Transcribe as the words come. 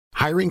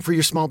Hiring for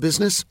your small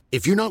business?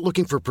 If you're not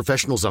looking for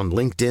professionals on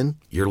LinkedIn,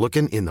 you're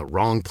looking in the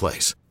wrong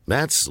place.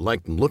 That's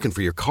like looking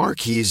for your car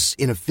keys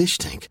in a fish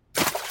tank.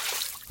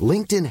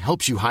 LinkedIn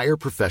helps you hire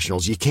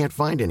professionals you can't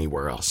find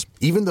anywhere else,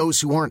 even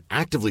those who aren't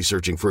actively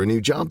searching for a new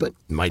job but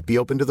might be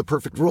open to the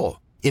perfect role.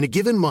 In a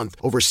given month,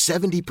 over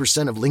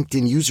 70% of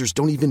LinkedIn users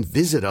don't even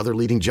visit other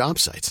leading job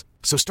sites.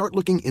 So start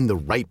looking in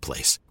the right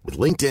place. With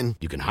LinkedIn,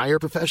 you can hire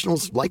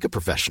professionals like a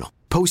professional.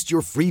 Post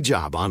your free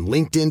job on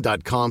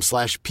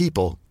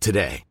linkedin.com/people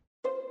today.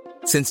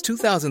 Since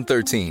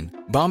 2013,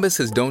 Bombas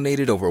has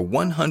donated over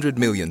 100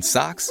 million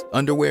socks,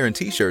 underwear, and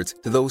T-shirts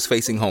to those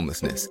facing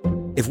homelessness.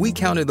 If we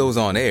counted those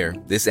on air,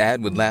 this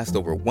ad would last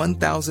over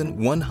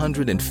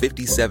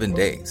 1,157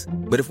 days.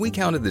 But if we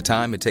counted the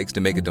time it takes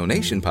to make a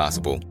donation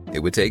possible,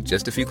 it would take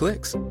just a few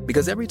clicks.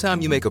 Because every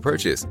time you make a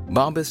purchase,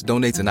 Bombas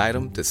donates an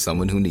item to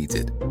someone who needs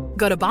it.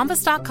 Go to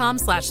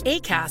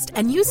bombas.com/ACAST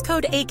and use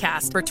code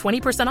ACAST for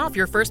 20% off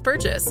your first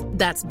purchase.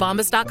 That's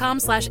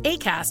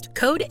bombas.com/ACAST,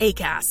 code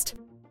ACAST.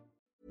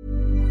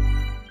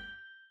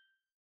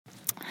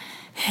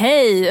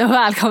 Hej och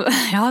välkomna.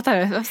 Jag hatar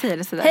det. Vad säger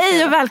det sådär?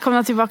 Hej och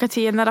välkomna tillbaka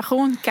till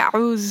Generation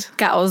Kaos.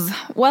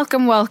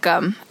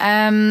 Welcome.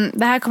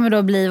 Det här kommer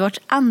då bli vårt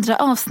andra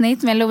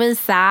avsnitt med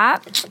Lovisa.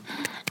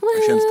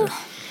 Hur känns det?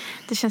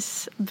 Det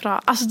känns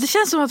bra. Alltså det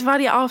känns som att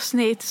varje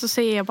avsnitt så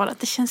säger jag bara att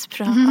det känns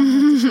bra. Det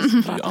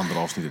är ju andra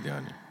avsnittet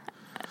igen.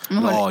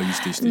 Ja,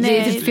 just det. Det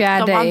är det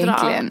fjärde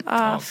egentligen.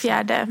 Ja,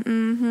 fjärde.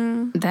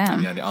 Det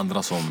är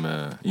andra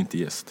som inte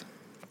gäst.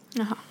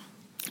 Jaha.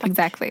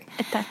 Exactly.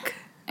 Tack.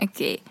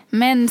 Okej.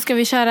 Men ska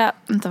vi köra...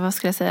 Vänta, vad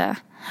ska jag säga?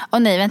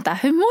 Nej, vänta.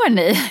 Hur mår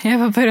ni? Jag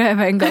får börja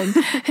över en gång.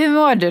 Hur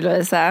mår du,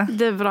 Lovisa?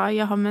 Det är bra,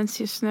 jag har mens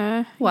just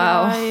nu. Wow.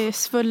 Jag är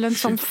svullen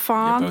som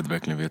fan. Jag behövde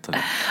verkligen veta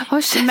det.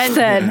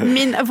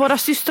 Men våra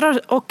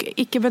systrar och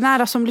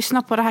icke-binära som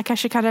lyssnar på det här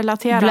kanske kan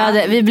relatera.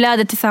 Vi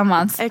blöder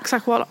tillsammans.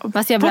 Exakt. På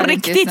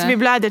riktigt, vi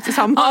blöder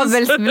tillsammans.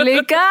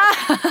 Avelsblicka.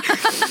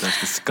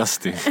 That's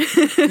disgusting.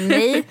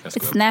 Nej,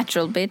 it's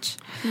natural, bitch.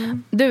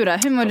 Du då,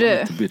 hur mår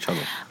du? Bitch, hallå.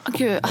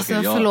 Gud, alltså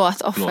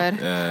förlåt, offer.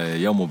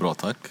 Jag mår bra,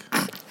 tack.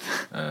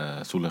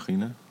 Solen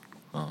skiner.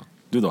 Ja.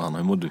 Du då, Hanna,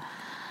 hur mår du?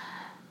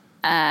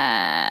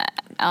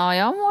 Ja,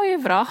 jag mår ju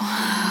bra.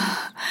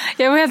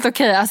 Jag mår helt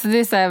okej. Alltså det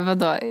är såhär,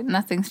 vadå?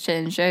 Nothing's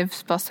changed. Jag är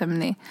bara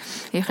sömnig.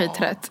 Jag är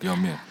skittrött. Jag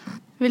med.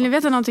 Vill ni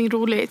veta någonting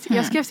roligt?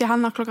 Jag skrev till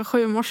Hanna klockan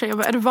 7 i morse. Jag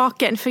bara, är du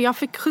vaken? För jag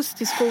fick skjuts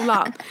till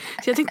skolan.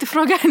 Så jag tänkte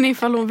fråga henne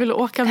ifall hon ville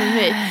åka med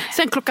mig.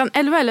 Sen klockan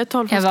 11 eller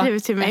 12 hon skrev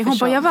till mig. Hon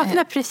bara, jag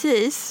vaknade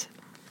precis.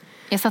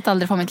 Jag satt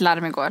aldrig på mitt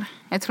larm igår.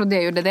 Jag trodde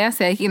jag gjorde det,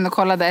 så jag gick in och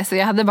kollade. Så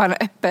jag hade bara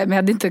öppet, men jag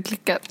hade inte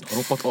klickat. Har du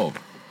hoppat av?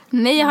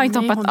 Nej, jag har inte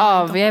hoppat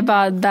av. Jag är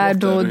bara där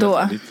då och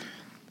då.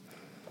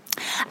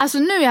 Alltså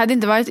nu, jag hade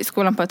inte varit i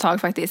skolan på ett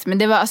tag faktiskt. Men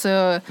det var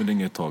alltså... Hur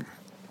länge ett tag?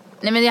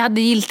 Nej, men jag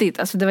hade giltigt.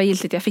 Alltså det var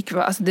giltigt jag fick.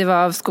 Alltså det var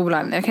av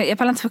skolan. Jag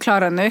pallar inte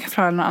förklara nu. Jag kan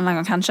förklara någon annan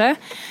gång kanske.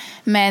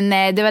 Men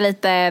det var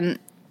lite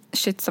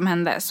shit som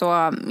hände.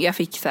 Så jag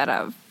fick så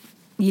här...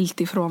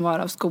 giltig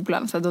frånvaro av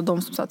skolan. Så då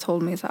de som sa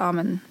told mig så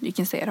men you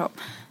can stay at home.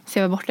 Så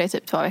jag var borta i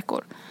typ 2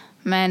 veckor.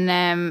 Men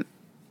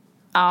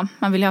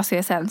man vill ju ha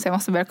CSN så jag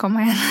måste börja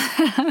komma igen.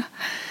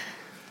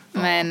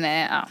 Men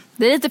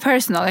det är lite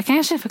personal. Jag kan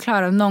kanske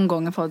förklara någon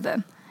gång i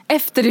podden.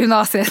 Efter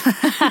gymnasiet.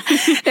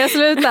 Jag har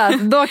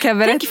slutat. Då kan jag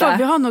berätta. Tänk ifall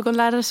vi har någon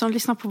lärare som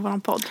lyssnar på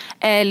våran podd.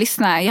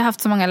 Lyssna. Jag har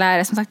haft så många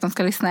lärare som sagt att de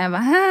ska lyssna. Jag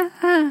bara,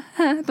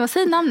 det var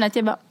säg namnet.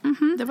 Jag bara,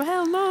 Det var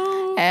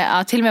hello.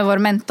 Till och med vår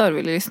mentor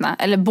ville lyssna.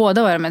 Eller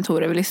båda våra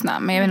mentorer vill lyssna.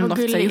 Men jag vet inte om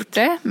de har gjort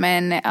det.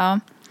 Men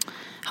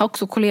har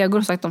också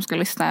kollegor sagt att de ska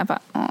lyssna. Jag bara,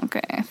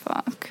 okej,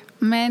 fuck.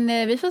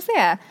 Men vi får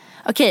se.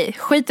 Okej,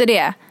 skit i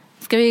det.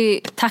 Ska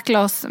vi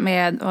tackla oss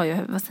med...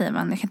 vad säger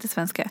man? Jag kan inte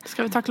svenska.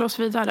 Ska vi tackla oss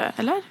vidare,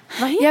 eller?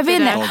 Vad heter jag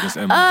vill det?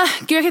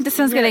 Gud, jag kan inte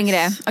svenska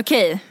längre.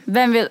 Okej,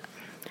 vem vill...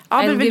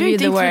 Vill du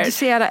inte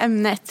introducera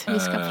ämnet vi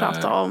ska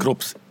prata om?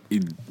 Kroppsideal!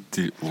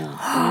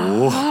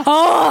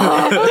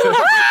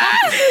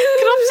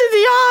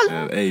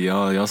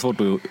 Jag har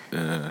svårt att...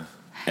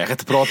 jag kan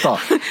inte prata.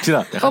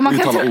 Tjena, jag kan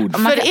inte uttala ord.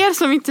 För er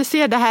som inte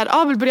ser det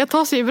här, Abel börjar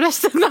ta sig i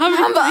brösten. Han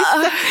bara,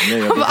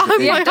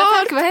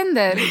 vad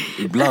händer?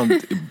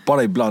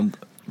 Ibland,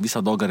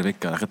 vissa dagar i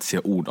veckan, jag kan inte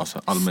säga ord,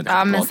 alltså allmänt.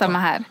 Ja, men samma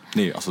här.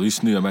 Nej, alltså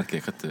just nu jag märker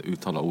jag kan inte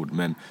uttala ord,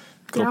 men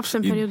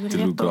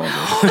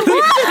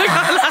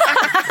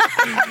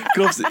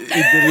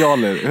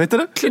kroppsidealer. Vad heter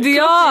det?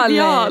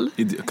 Ideal.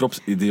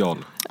 Kroppsideal.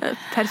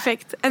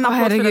 Perfekt. En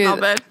applåd för den,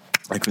 Abel.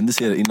 Jag kunde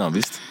se det innan,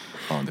 visst?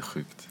 Ja, det är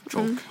sjukt.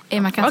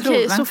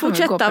 Okej, så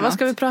fortsätta. Vad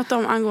ska vi prata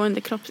om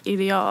angående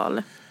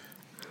kroppsideal?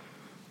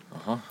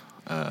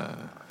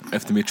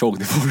 Efter min choke,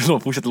 det får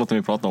fortsätta låta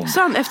mig prata om.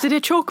 Sen efter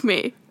det choke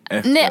me.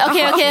 Nej,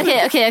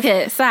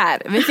 okej. Så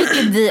här, vi fick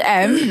en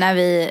DM när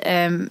vi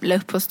la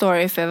upp på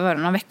story för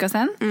några veckor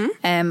sedan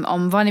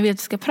om vad ni vill att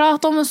vi ska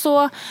prata om och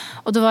så.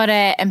 Och då var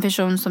det en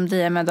person som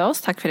DMade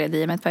oss, tack för det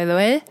DMet by the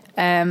way,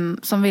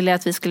 som ville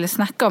att vi skulle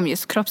snacka om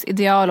just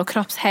kroppsideal och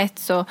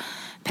kroppshets och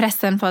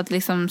pressen på att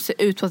liksom se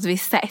ut på ett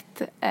visst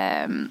sätt.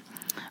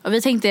 Och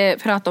vi tänkte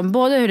prata om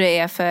både hur det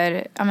är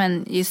för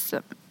just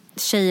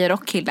tjejer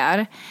och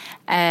killar.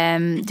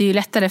 Det är ju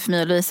lättare för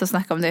mig och Louise att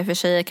snacka om det för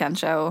tjejer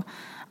kanske. Och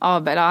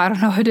Abel, I don't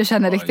know hur du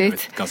känner riktigt. Jag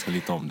vet ganska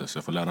lite om det så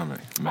jag får lära mig.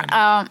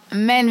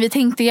 Men vi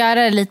tänkte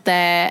göra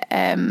lite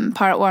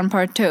part 1,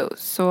 part 2.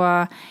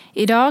 Så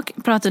idag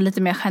pratar vi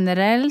lite mer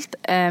generellt.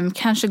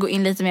 Kanske gå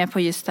in lite mer på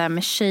just det här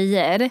med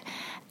tjejer.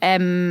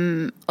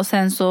 Och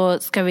sen så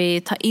ska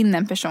vi ta in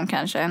en person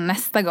kanske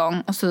nästa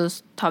gång. Och så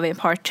tar vi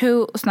part 2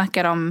 och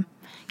snackar om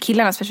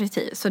killarnas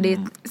perspektiv.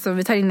 Så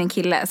vi tar in en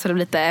kille så det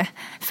blir lite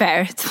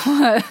fair.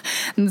 Så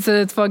det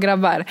är 2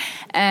 grabbar.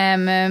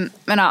 Men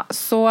ja,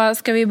 så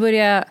ska vi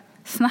börja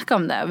snacka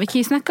om det. Vi kan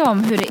ju snacka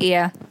om hur det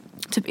är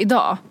typ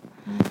idag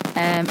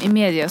i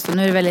media. Så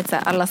nu är det väldigt så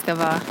här, alla ska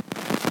vara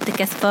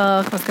thick as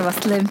fuck, man ska vara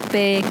slim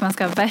thick, man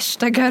ska ha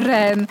värsta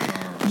görren,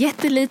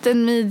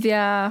 jätteliten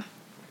midja,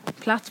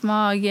 platt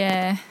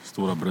mage,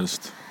 stora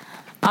bröst.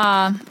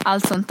 Ja,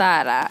 allt sånt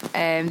där.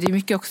 Det är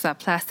mycket också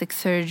plastic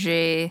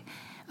surgery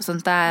och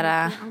sånt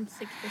där.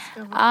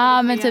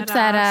 Ja, men typ så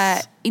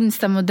här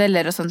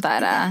Insta-modeller och sånt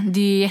där. Det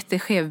är ju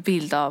jätteskev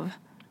bild av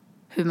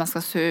hur man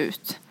ska se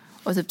ut.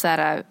 Och typ så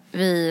här,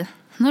 vi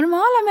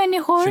normala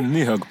människor. Känner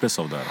ni hög press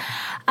av det här?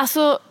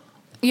 Alltså,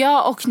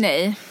 ja och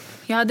nej.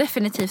 Jag har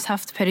definitivt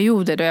haft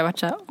perioder då jag varit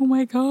så här, oh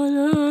my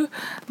god.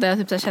 Där jag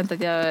typ så här känt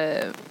att jag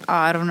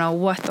I don't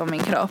know what om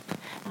min kropp.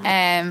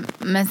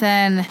 Men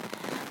sen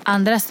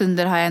andra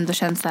stunder har jag ändå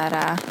känt så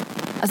här,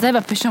 alltså det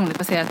var personligt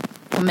baserat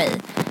på mig.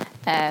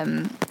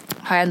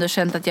 Har jag ändå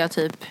känt att jag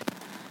typ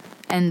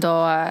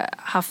ändå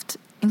haft,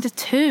 inte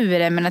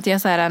tur, men att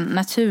jag så här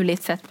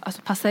naturligt sett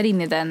alltså passar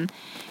in i den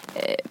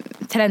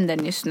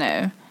trenden just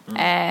nu.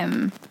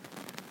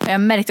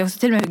 Jag märkte också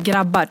till och med hur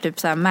grabbar typ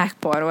så här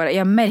Macbar och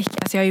jag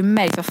har ju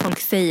märkt vad folk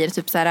säger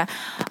typ så här,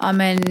 ja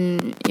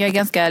men jag är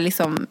ganska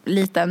liksom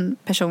liten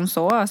person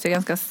så, alltså jag är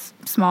ganska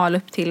smal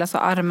upp till, alltså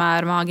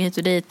armar, mage hit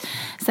och dit.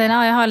 Sen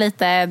jag har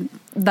lite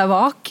där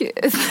bak.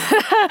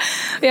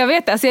 Jag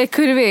vet alltså jag är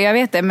kurvig, jag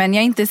vet det, men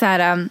jag är inte så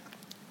här,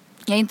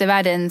 jag är inte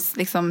världens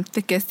liksom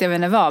tyckest jag vet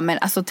inte vad, men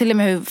alltså till och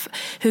med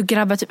hur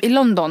grabbar typ i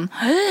London,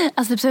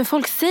 alltså typ så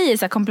folk säger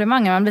så här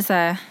komplimanger, man blir så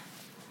här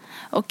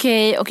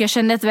okej, och jag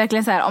kände att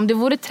verkligen så här, om det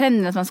vore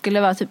trenden att man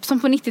skulle vara typ som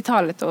på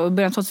 90-talet och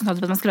början av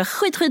 2000-talet att man skulle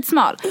vara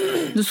skitsmal,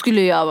 då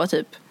skulle jag vara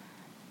typ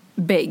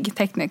big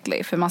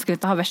technically, för man skulle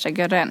inte ha värsta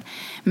görren.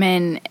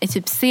 Men i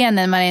typ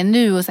scenen man är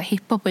nu och så här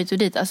hiphop och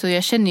dit, alltså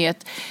jag känner ju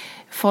att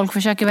folk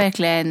försöker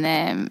verkligen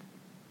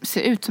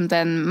se ut som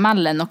den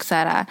mallen och så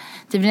här,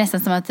 det blir nästan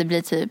som att det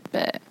blir typ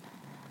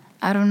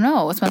I don't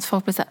know, som att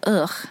folk blir så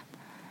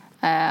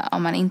här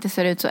om man inte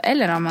ser ut så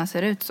eller om man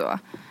ser ut så.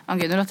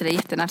 Gud, nu låter det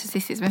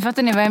jättenarcissistiskt. Men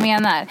fattar ni vad jag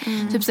menar?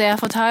 Typ så jag har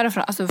fått höra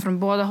från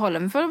båda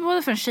hållen.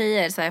 Både från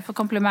tjejer, så här, jag får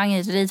komplimanger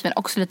hit och dit. Men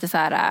också lite så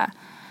här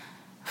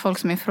folk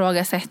som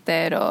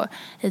ifrågasätter och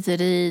hit och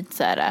dit.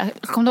 Så här.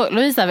 Kom då,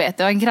 Louisa vet,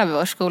 det var en grabb i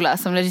vår skola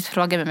som legit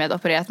frågade mig om jag hade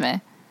opererat mig.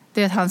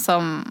 Det är han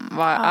som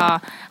var...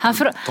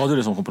 Tar du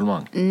det som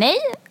komplimang? Nej,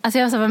 alltså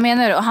jag var så vad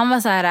menar du? Och han var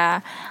så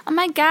här, oh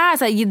my god,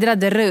 så här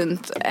giddrade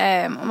runt.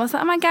 Och var så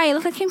här, oh my god, you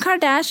look like Kim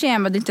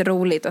Kardashian. Men det är inte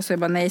roligt. Och så jag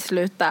bara, nej,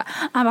 sluta.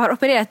 Han bara, har du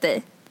opererat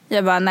dig?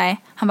 Jag bara,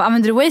 nej. Han bara,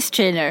 använder du waist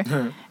trainer?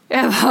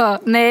 Jag bara,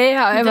 nej.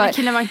 Jag bara,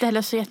 killen var inte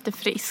heller så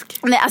jättefrisk.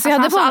 Nej, alltså jag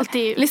hade på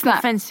alltid lyssna.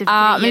 Offensivt.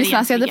 Men lyssna,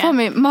 alltså jag hade på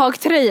mig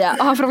magtröja.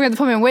 Och han frågade hade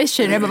på mig en waist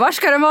trainer. Jag bara, var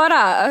ska den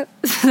vara?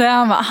 Så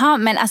han bara,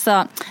 men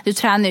alltså, du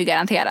tränar ju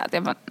garanterat.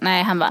 Jag bara,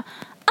 nej. Han bara,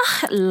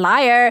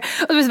 liar.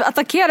 Och så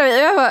attackerade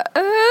vi. Jag bara,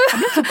 Han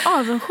blev typ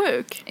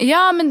avundsjuk.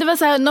 Ja, men det var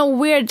så här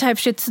no weird type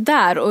shit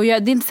sådär. Och det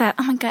är inte så här,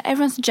 oh my god,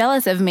 everyone's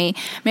jealous of me.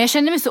 Men jag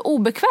kände mig så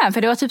obekväm.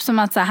 För det var typ som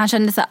att så här, han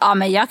kände så här,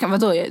 men jag kan,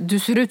 vadå, du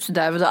ser ut så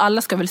där. Vadå,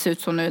 alla ska väl se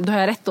ut så nu. Då har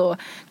jag rätt att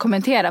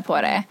kommentera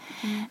på det.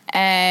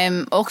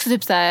 Och också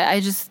typ så här,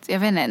 jag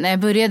vet inte, när jag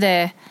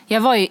började,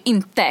 jag var ju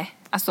inte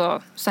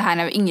alltså så här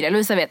när jag var yngre.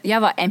 Louisa vet,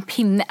 jag var en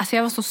pinne. Alltså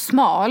jag var så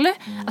smal.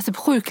 Alltså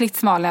sjukligt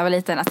smal när jag var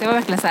liten. Alltså jag var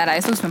verkligen så här,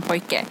 jag såg som en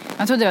pojke.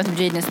 Man trodde det var typ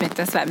Jaden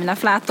Smith. Så här, mina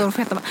flätor och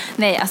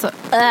nej, alltså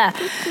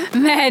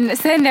Men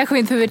sen när jag kom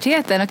in på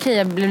puberteten, okej,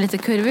 jag blev lite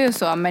kurvig och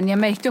så. Men jag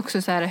märkte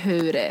också så här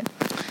hur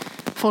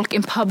folk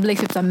in public,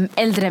 typ så här,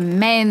 äldre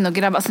män och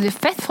grabbar. Alltså det är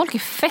fett, folk är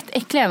fett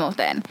äckliga mot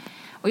en.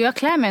 Och jag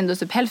klär mig ändå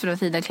typ hälften av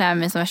tiden. Klär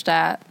mig som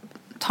värsta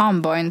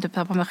tomboyn. Typ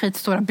på mig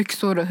skitstora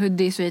byxor och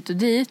hoodies och hit och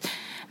dit.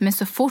 Men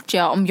så fort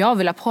om jag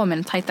vill ha på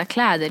mig tajta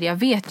kläder, jag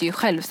vet ju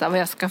själv så här, vad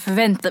jag ska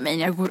förvänta mig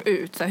när jag går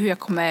ut. Så här, hur jag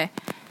kommer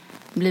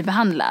bli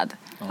behandlad.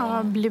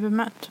 Ja, bli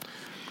bemött.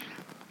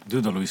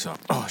 Du då, Louisa,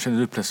 känner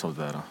du press av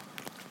det där?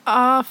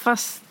 Ja,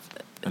 fast...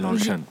 Eller har du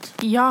känt?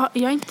 Jag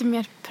är inte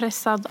mer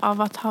pressad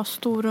av att ha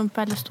stor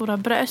rumpa eller stora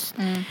bröst.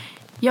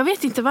 Jag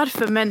vet inte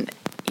varför, men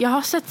jag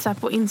har sett så här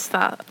på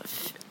Insta...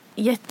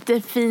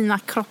 jättefina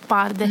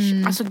kroppar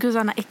där alltså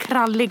gudarna är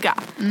kralliga.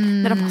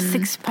 När de har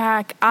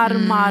sixpack,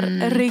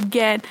 armar,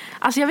 ryggen.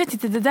 Alltså jag vet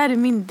inte, det där är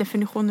min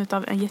definition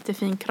av en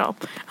jättefin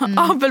kropp.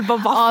 Abel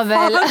bara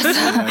Abel.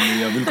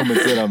 Jag vill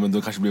kommentera, men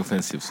då kanske blir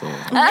offensiv så.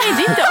 Nej,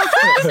 det är inte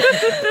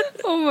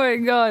offensivt. Oh my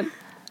god.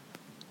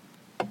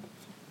 Vad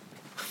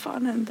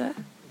fan hände?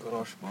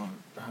 Garagebar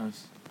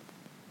has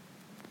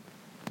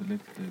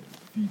selected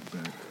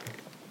feedback.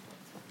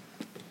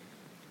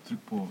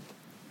 Tryck på.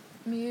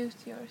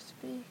 Mute your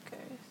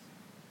speakers.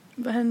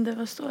 Vad hände?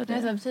 Vad står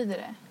det? Vad betyder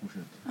det?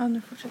 Ja,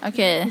 nu fortsätter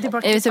Okej,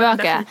 är vi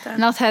tillbaka?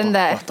 Något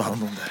hände.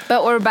 But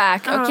we're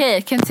back.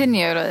 Okej,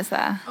 continue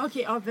Lovisa.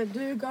 Okej, Abel,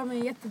 du gav mig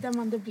en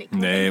jättedämmande blick.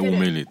 Nej,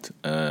 omöjligt.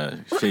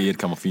 Tjejer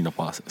kan vara fina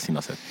på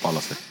sina sätt, på alla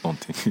sätt.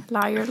 Någonting.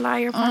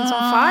 Liar, pants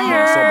on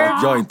fire. Som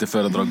att jag inte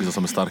föredrar vissa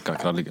som är starka,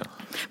 kralliga.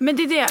 Men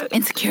det är det.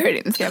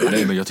 Insecurity.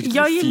 Nej, men jag tycker det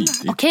är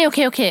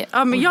fint. Okej.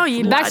 Ja, men jag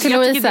gillar.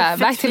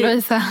 Back till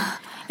Lovisa.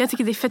 Jag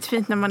tycker det är fett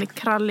fint när man är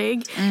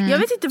krallig. Jag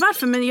vet inte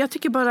varför, men jag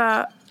tycker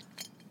bara...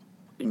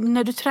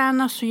 När du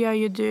tränar så gör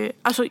ju du...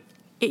 Alltså,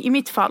 i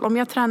mitt fall, om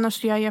jag tränar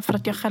så gör jag för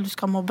att jag själv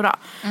ska må bra.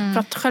 För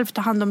att själv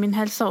ta hand om min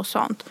hälsa och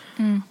sånt.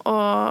 Och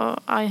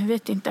ja, jag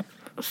vet inte.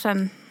 Och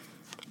sen...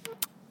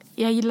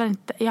 Jag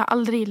har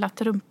aldrig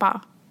gillat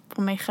rumpa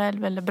på mig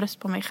själv eller bröst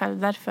på mig själv.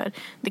 Därför,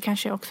 det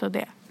kanske är också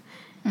det.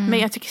 Men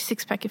jag tycker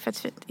sixpack är fett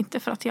fint. Inte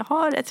för att jag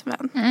har ett,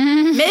 men...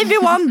 Maybe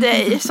one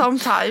day,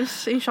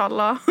 sometimes,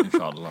 inshallah.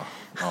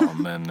 Ja,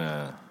 men...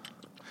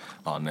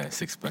 Ja, nej,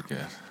 sixpack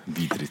är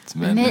vidrigt.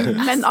 Men,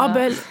 men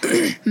Abel...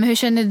 Men hur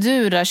känner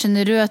du då?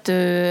 Känner du att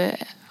du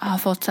har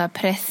fått så här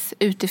press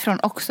utifrån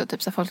också?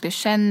 Typ så folk du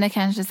känner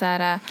kanske så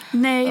här...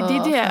 Nej, det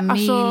är det.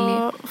 Familj.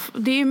 Alltså,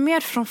 det är mer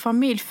från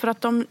familj. För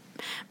att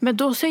men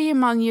då säger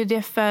man ju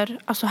det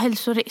för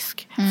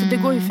hälsorisk. Så det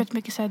går ju fett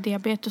mycket så här,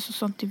 diabetes och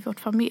sånt i vårt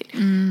familj.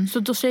 Så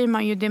då säger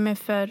man ju det med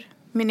för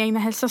min egna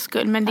hälsas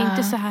skull. Men det är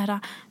inte så här,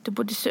 du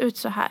borde se ut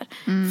så här.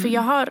 För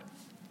jag har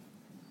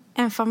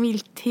en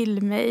familj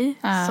till mig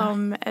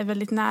som är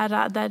väldigt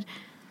nära, där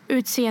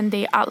utseende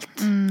är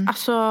allt.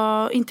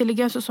 Alltså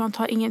intelligens och sånt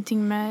har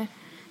ingenting med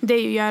det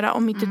att göra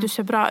om inte du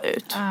ser bra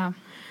ut.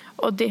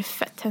 Och det är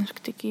fett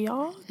hemskt tycker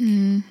jag,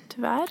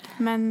 tyvärr.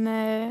 Men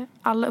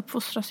alla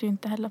uppfostras ju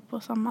inte heller på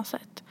samma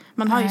sätt.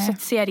 Man har ju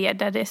sett serier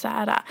där det är så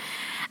här,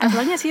 as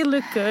long as you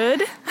look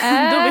good,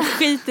 då vi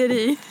skiter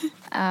i.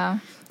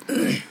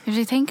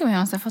 Jag tänker mig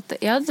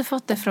jag hade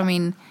fått det från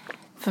min...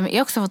 För jag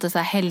har också fått en så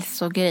här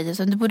hälsogrej.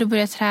 Så du borde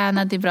börja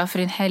träna, det är bra för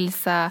din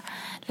hälsa.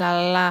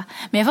 Lalala.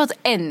 Men jag har fått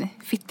en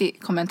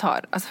fittig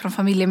kommentar. Alltså från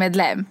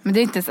familjemedlem. Men det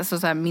är inte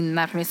så här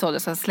minnar från min son,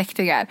 så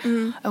släktingar.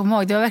 Jag kommer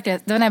ihåg, det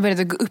var när jag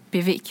började gå upp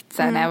i vikt.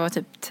 Så här, när jag var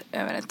typ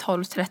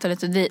 12-13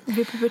 lite dit.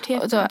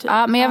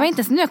 Ja, men jag var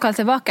inte, nu har jag kollat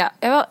tillbaka.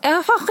 Jag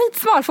var fan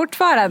skitsmal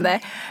fortfarande.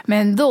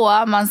 Men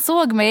då, man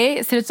såg mig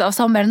i slutet av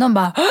sommaren. De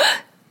bara...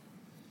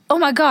 Oh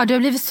my god, du har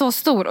blivit så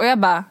stor. Och jag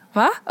bara,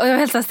 va? Och jag var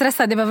helt så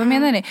stressad. Jag bara, vad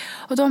menar ni?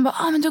 Och de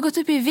bara, men du har gått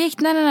upp i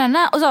vikt.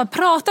 Nej. Och så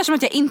pratar som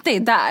att jag inte är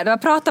där. De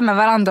pratar med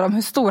varandra om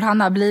hur stor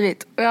han har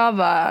blivit. Och jag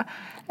bara...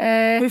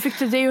 Hur fick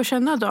du det att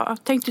känna då?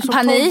 Tänkte som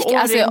panik,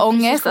 alltså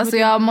ångest. Alltså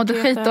jag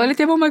mådde skitdåligt.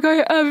 Jag bara, oh my god,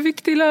 jag är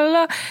överviktig.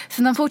 Lalala.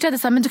 Så de fortsatte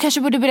så här, men du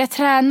kanske borde börja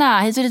träna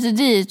hit och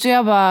dit. Och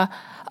jag bara...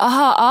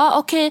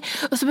 okej.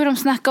 Och så började de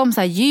snacka om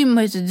så här gym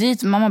och hit och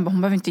dit. Mamma bara,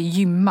 hon behöver inte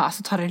gymma,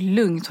 så ta det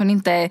lugnt. Hon är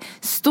inte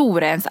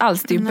stor ens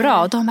alls, det är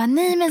bra. Och de bara,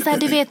 nej men så här,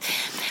 du vet,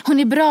 hon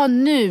är bra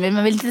nu, men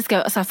man vill inte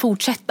ska så här,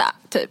 fortsätta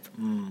typ.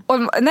 Och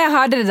när jag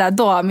hörde det där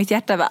då, mitt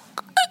hjärta bara...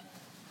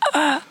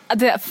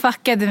 Det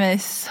fuckade mig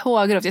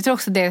så grovt. Jag tror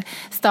också det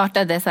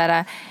startade så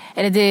här,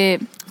 eller det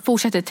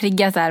fortsatte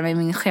trigga så här med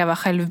min skeva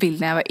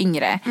självbild när jag var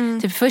yngre.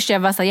 Typ först jag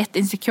var så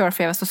jätteinsecure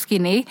för jag var så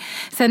skinny.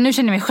 Sen nu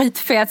känner jag mig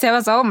skitfet, så jag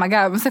var så, oh my god,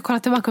 jag måste kolla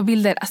tillbaka på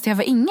bilder. Alltså jag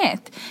var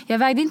inget. Jag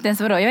vägde inte ens,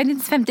 jag vägde inte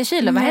ens 50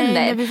 kilo, vad hände?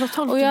 När vi var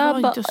 12, och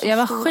jag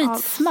var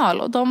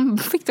skitsmal. Och de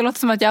fick det låta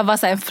som att jag var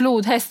så här, en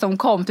flodhäst som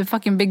kom, typ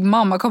fucking Big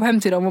Mama kom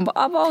hem till dem och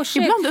bara, oh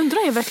shit. Ibland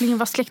undrar jag verkligen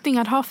vad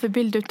släktingar har för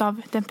bild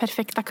av den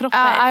perfekta kroppen.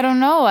 I don't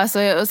know, alltså.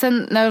 Och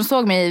sen när de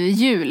såg mig i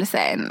jul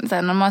sen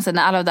när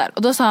alla var där,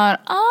 och då sa han,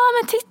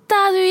 men titta,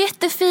 du är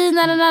jättefin,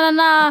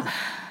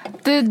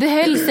 du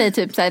höll sig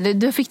typ så här,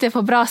 du fick det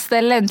på bra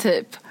ställen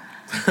typ.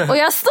 Och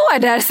jag står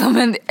där som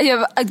en jag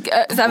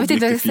vet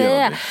inte vad jag ska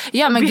säga.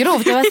 Ja men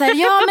grovt, jag var så här,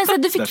 ja men så här,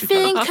 du fick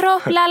fin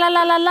kropp,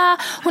 la.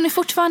 Hon är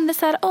fortfarande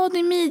så här, du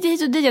är midje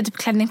hit och dit. Jag typ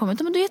klädning på mig,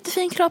 men du har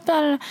jättefin kropp.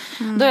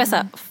 Då är jag så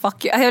här,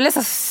 fuck you. Jag blev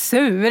så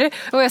sur.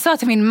 Och jag sa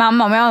till min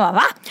mamma, och jag bara,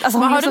 va? Alltså,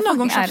 men har du någon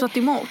gång som satt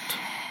emot?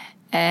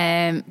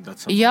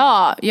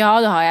 Ja, det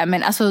har jag.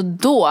 Men alltså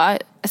då,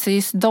 alltså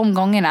just de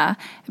gångerna,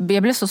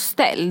 jag blev så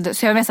ställd.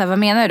 Så jag menar så här, vad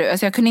menar du?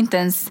 Alltså jag kunde inte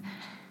ens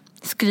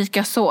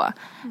skrika så.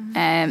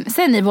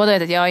 Sen ni båda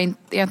vet att jag är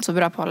inte så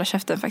bra på att hålla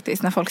käften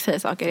faktiskt. När folk säger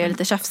saker, jag är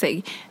lite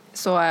tjafsig.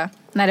 Så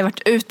när det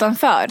varit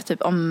utanför,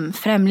 typ om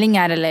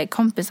främlingar eller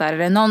kompisar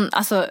eller någon,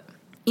 alltså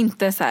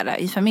inte så här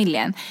i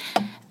familjen,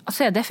 och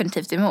så är jag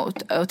definitivt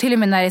emot. Och till och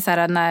med när det är så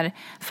här, när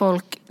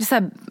folk så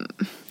här,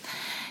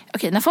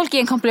 när folk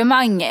ger en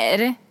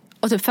komplimanger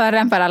och typ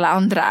förolämpar alla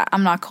andra,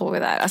 I'm not cool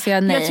with that. Alltså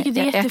jag tycker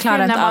det är jag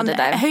klarar inte av det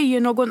där.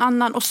 Höjer någon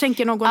annan och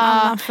sänker någon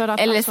annan för att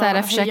eller så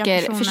här,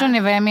 försöker, förstår ni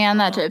vad jag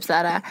menar? Typ så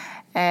här,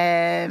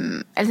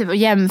 eller typ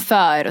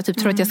jämför och typ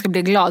tror att jag ska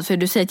bli glad för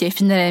du säger att jag är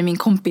finare än min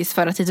kompis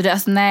för att det.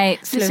 Alltså nej,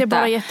 sluta. Det ser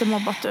bara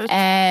jättemobbat ut.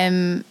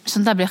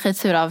 Sånt där blir jag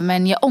skitsur av.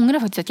 Men jag ångrar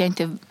faktiskt att jag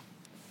inte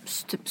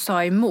typ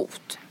sa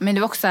emot. Men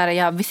det var också så här,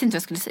 jag visste inte vad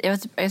jag skulle säga.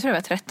 Jag tror jag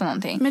var 13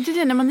 någonting. Men det är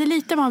det, när man är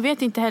liten, man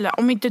vet inte heller.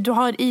 Om inte du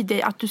har i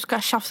dig att du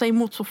ska tjafsa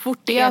emot så fort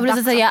det är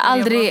precis, jag har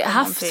aldrig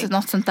haft någonting.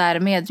 något sånt där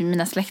med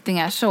mina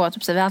släktingar. Så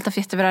typ, så vi har alltid haft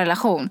jättebra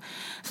relation.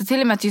 Så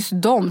till och med att just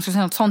de skulle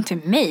säga något sånt till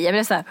mig. Jag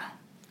blev så här,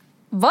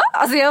 va?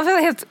 Alltså jag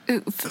var helt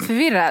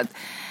förvirrad.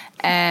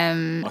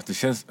 Att det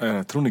känns,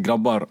 tror ni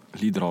grabbar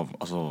lider av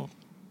alltså,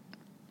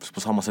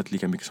 på samma sätt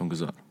lika mycket som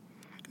guzzar?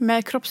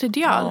 Med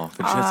kroppsideal? Ja,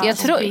 för det känns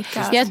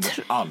jag som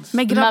tror alls.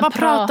 Men grabbar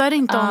pratar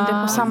inte om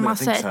det på samma jag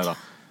sätt. Här,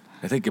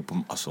 jag tänker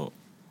på alltså,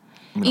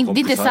 det är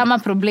inte samma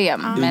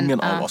problem.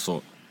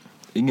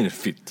 Ingen är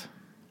fit.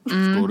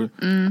 Förstår du?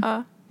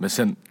 Men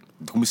sen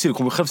du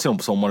kommer själv se dem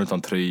på sommaren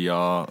utan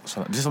tröja. Det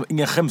känns som att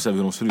ingen skäms över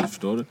hur de ser ut,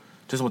 förstår du?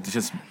 Det känns som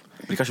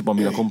att det kanske bara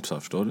mina kompisar,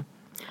 förstår du?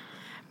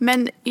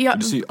 Men jag...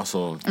 Det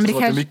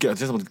känns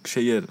som att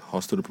tjejer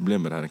har större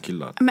problem med det här än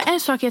killar. Men en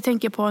sak jag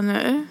tänker på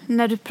nu,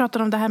 när du pratar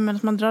om det här med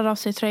att man drar av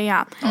sig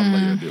tröjan. Alla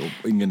gör det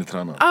och ingen är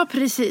tränad. Ja,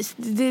 precis.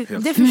 Det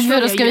förstår Men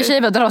jag då ska vi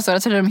tjejer bara dra oss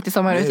och tröja mitt i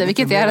sommar ute.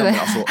 Vilket är det?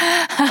 Alltså,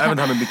 även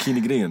det här med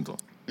bikini-grejen då.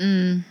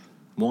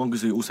 Många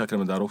är osäkra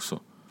med det där också.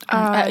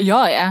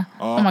 Ja.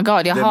 Oh my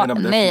god, jag hatar.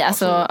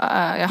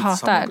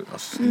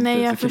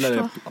 Nej, jag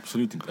förstår.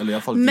 Absolut inte. Eller i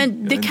alla fall,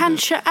 men det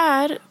kanske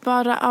är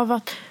bara av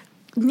att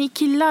ni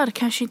killar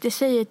kanske inte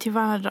säger till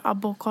varandra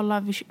Abbo,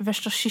 kolla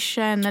värsta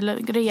kyssen eller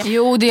grejer.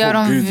 Jo, det gör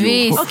de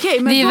visst. Okay,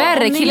 men det är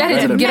värre, killar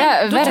är typ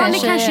värre. Då tar ni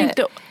kanske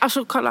inte,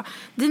 alltså kolla,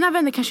 dina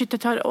vänner kanske inte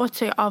tar åt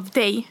sig av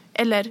dig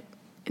eller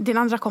din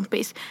andra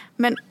kompis.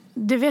 Men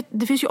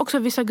det finns ju också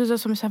vissa guzzar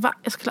som säger, va?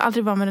 Jag skulle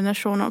aldrig vara med den här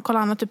shunon. Kolla,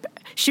 han har typ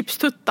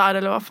chipstuttar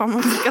eller vad fan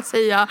man ska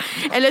säga.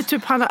 Eller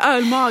typ han har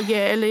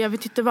ölmage eller jag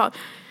vet inte vad.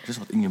 Det är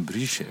som att ingen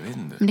bryr sig, jag vet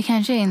inte. Men det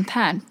kanske är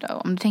internt då,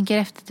 om du tänker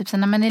efter typ så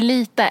när man är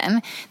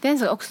liten. Det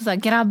är också så här,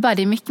 grabbar,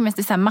 det är mycket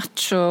mest så här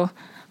macho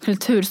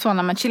kultur så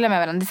när man chillar med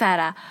varandra. Det är så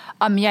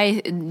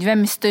här,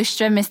 vem är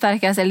störst, vem är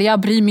starkast, eller jag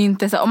bryr mig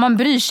inte. Så om man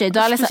bryr sig, då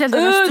är det så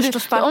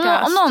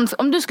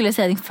här, om du skulle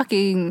säga din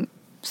fucking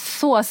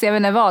sås, jag vet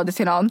inte vad det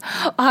till någon,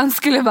 och han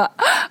skulle bara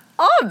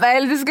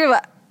eller det skulle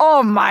vara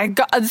oh my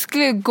god, det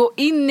skulle gå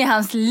in i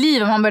hans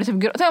liv om han började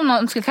typ gråta. Om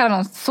någon skulle kalla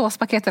någon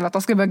såspaket eller att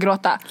de skulle börja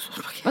gråta.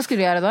 Vad skulle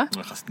du göra då?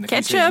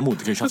 Ketchup.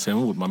 Det kan ju säga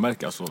emot, man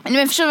märker alltså.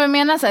 Men förstår vad jag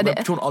menar så här, men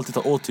personen alltid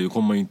tar åt sig och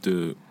kommer man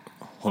inte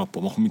hålla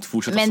på, man kommer inte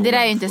fortsätta. Men det där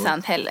är ju inte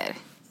sant heller.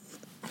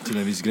 Till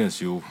en viss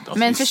gräns, jo. Alltså,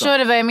 men förstår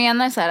du vad jag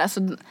menar så här, alltså,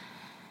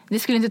 det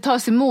skulle inte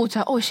tas emot så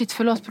här, shit,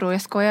 förlåt bro,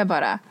 jag skojar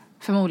bara.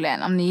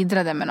 Förmodligen, om ni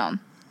iddrade med någon.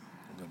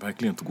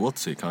 Verkligen tog åt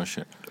sig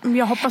kanske.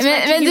 Jag hoppas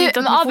verkligen inte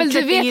att du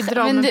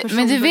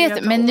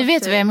fortsätter men du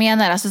vet vad jag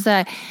menar, alltså så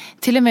här,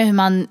 till och med hur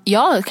man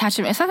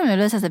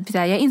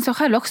jag insåg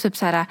själv också typ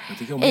så här,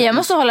 jag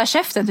måste hålla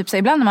käften typ så här,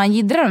 ibland när man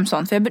jiddrar om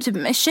sånt, för jag typ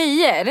med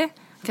tjejer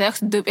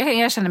jag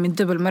erkänner min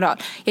dubbelmoral.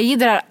 Jag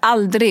jiddrar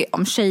aldrig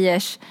om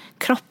tjejers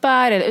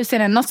kroppar eller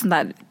utseende, något sånt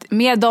där,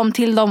 med dem,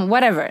 till dem,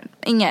 whatever,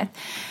 inget.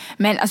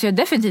 Men alltså jag har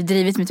definitivt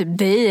drivit med typ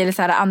dig eller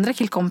så här andra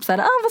killkompisar.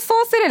 Vad så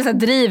ser det, eller så här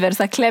driver,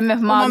 så här klämmer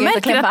på magen,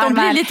 så klämmer på armarna.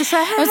 Man märker att de blir lite så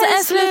här, och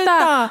så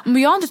sluta.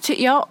 Men jag har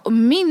inte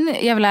min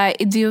jävla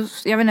idiot,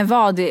 jag vet inte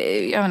vad, jag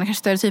vet inte, kanske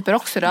stereotyper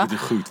också då. Det är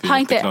sjukt, har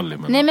inte krallig,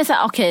 men nej men så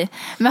okej.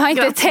 Men har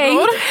inte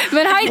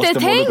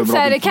tänkt så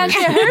här, det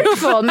kanske är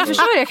hurtful. Men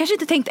förstår du, jag kanske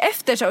inte tänkt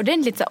efter så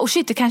ordentligt så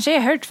shit, det kanske är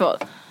hurtful.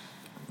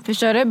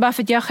 Förstår du? Bara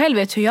för att jag själv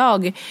vet hur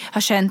jag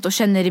har känt och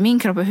känner i min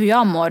kropp och hur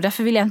jag mår.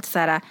 Därför vill jag inte så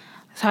här,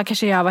 så här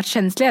kanske jag har varit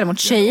känsligare mot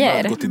tjejer.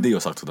 Jag har gått till dig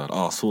och sagt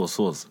sådär,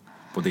 så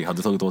på dig, hade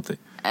du tagit åt dig?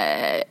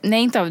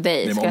 Nej, inte av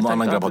dig. Nej, men om någon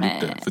annan grabb hade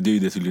gjort det, för det är ju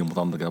det tydligen mot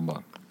andra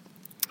grabbar.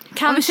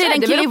 Kanske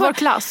en kille i vår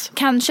klass.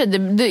 Kanske,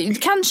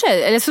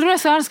 eller så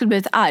tror jag skulle bli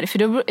lite arg.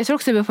 För jag tror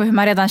också det beror på hur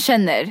man redan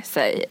känner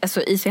sig,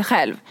 alltså i sig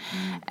själv.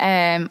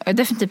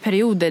 Definitivt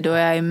perioder då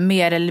jag är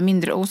mer eller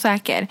mindre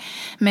osäker.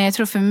 Men jag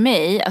tror för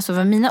mig, alltså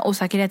vad mina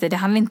osäkerheter, det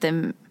handlar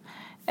inte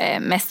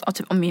mest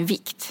om min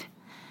vikt.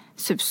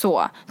 Typ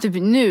så. Typ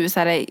nu så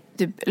här,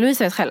 typ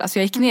Louisa vet själv, alltså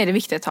jag gick ner i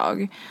vikt ett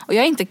tag. Och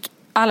jag är inte,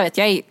 alla vet,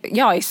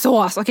 jag är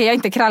sås, okej, jag är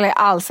inte krallig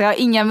alls. Jag har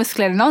inga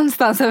muskler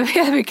någonstans över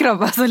hela min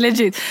kropp, alltså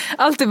legit.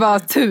 Allt är bara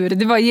tur,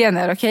 det var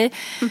gener, okej.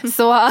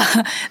 Så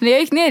när jag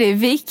gick ner i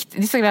vikt,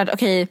 det är såklart,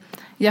 okej,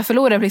 jag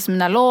förlorade liksom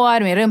mina lår,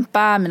 min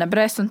rumpa, mina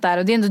bröst och sånt där.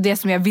 Och det är ändå det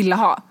som jag ville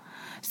ha.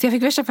 Så jag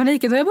fick värsta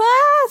paniken och jag bara,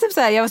 typ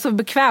så här, jag var så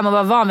bekväm och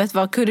var van vid att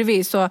vara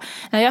kurvig. Så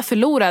när jag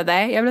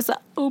förlorade, jag blev så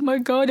här, oh my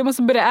god, jag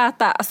måste börja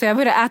äta. Alltså jag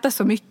började äta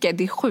så mycket,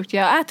 det är sjukt.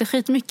 Jag äter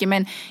skitmycket,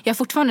 men jag är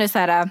fortfarande så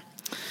här,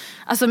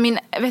 alltså min,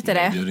 vet du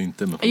det? Gör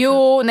inte med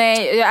jo,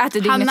 nej, jag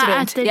äter dygnet Hanna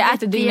runt. Jag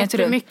äter dygnet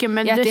runt mycket,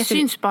 men det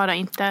syns bara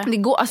inte. Det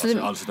går,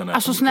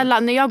 alltså snälla,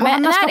 när jag och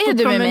Hanna ska på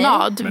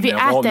promenad, vi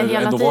äter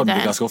hela tiden.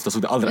 Ganska ofta, så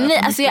det aldrig nej,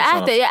 alltså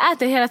jag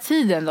äter hela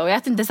tiden då. Jag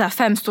äter inte så här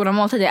 5 stora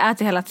måltider, jag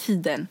äter hela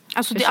tiden.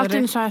 Alltså det är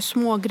alltid så här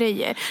små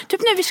grejer.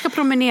 Typ när vi ska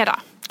promenera.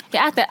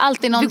 Jag äter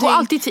alltid någonting. Vi går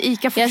alltid till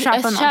Ica för att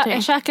köpa någonting.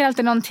 Jag käkar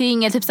alltid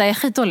någonting. Jag typ så här, jag är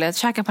skitdålig att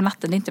käka på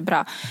natten, det är inte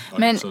bra.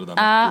 Men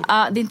det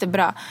är inte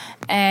bra.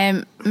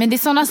 Men det är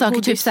sådana saker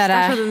godis, typ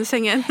såhär. under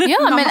sängen.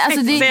 Ja, men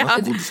alltså det Jag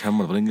har godis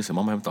hemma, det var länge sedan.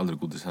 Mamma hämtade aldrig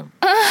godis hem.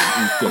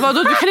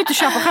 Vadå, du kan inte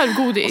köpa själv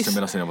godis?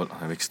 Alltså, medan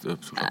jag växte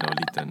upp så när jag var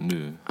liten.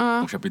 Nu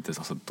hon köper inte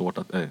alltså,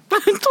 tårta.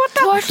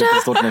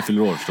 Tårta när jag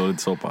fyller år, förstår du,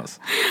 inte så pass.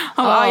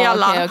 Han bara,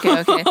 jalla.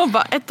 Okej. Han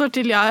bara, 1 år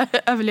till jag har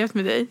överlevt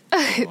med dig.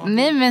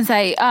 Nej, men så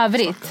här, i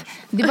övrigt.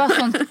 Det är bara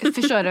sånt,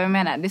 förstår du vad jag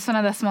menar? Det är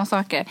såna där små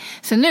saker.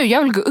 Så nu,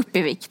 jag vill gå upp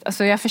i vikt.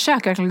 Alltså jag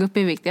försöker verkligen gå upp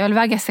i vikt. Jag vill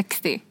väga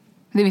 60.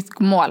 Det är mitt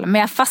mål.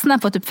 Men jag fastnar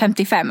på typ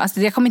 55. Alltså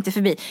jag kommer inte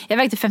förbi. Jag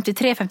vägde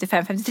 53,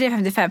 55.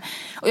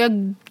 Och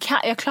jag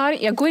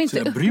går inte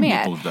upp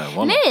mer.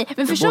 Nej,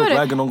 men förstår du? Jag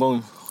väger någon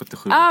gång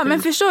 77. Ja,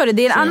 men förstår du?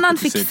 Det är en annan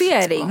 76.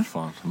 fixering.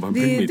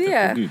 Det är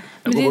det.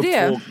 Men det är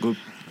det. Gå upp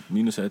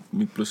 -1,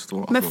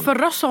 +2. Men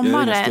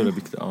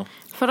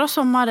förra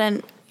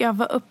sommaren jag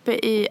var uppe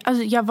i,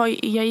 alltså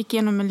jag gick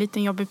igenom en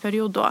liten jobbig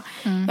period då.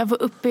 Jag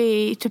var uppe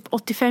i typ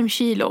 85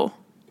 kilo.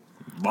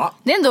 Va?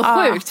 Det är ändå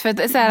sjukt för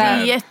att, så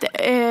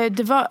här,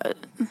 det var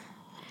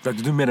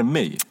vägde du mer än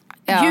mig?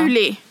 Ja.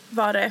 Juli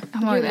var det.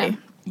 Juli.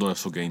 Då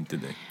såg jag inte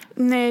dig.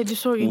 Nej, du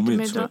såg inte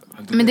mig då.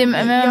 Men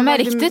man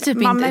märkte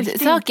typ inte.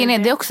 Saken är,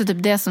 det är också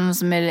typ det som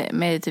är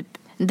med typ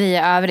dig i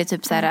övrigt,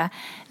 typ så här,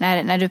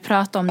 när du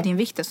pratar om din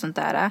vikt och sånt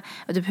där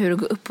och typ hur du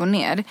går upp och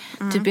ner.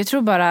 Typ jag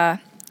tror bara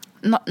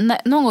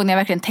någon gång när jag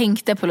verkligen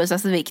tänkte på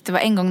Louisas vikt, det var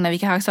en gång när vi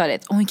gick i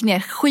högstadiet, hon gick ner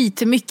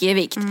skitmycket i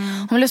vikt.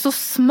 Hon blev så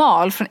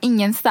smal från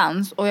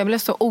ingenstans och jag blev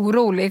så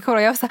orolig.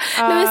 Och jag var så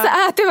här, Louisa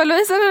äter,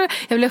 Louisa.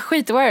 Jag blev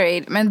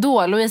skitworried. Men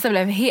då, Louisa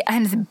blev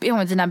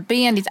dina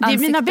ben, ditt ansikte. Det är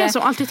mina ben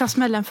som alltid tar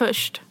smällen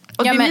först.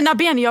 Och det är mina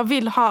ben jag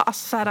vill ha,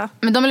 alltså, så här.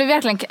 Men de blev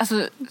verkligen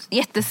alltså,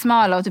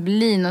 jättesmala och typ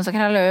lin och så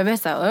kan jag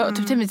vet så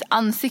typ mitt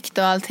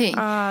ansikte och allting.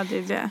 Det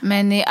är det.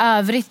 Men i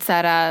övrigt så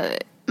här,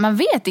 man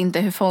vet inte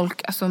hur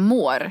folk alltså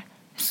mår.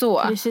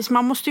 Så. Precis,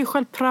 man måste ju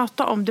själv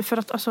prata om det för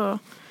att alltså,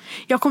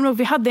 jag kommer ihåg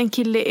vi hade en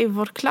kille i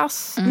vår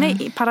klass,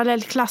 nej,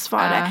 parallellklass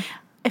var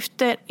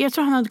det. Jag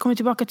tror han hade kommit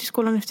tillbaka till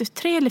skolan efter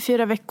 3 eller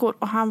 4 veckor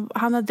och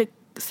han hade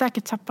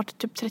säkert tappat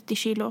typ 30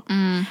 kilo.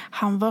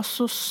 Han var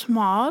så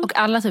smal. Och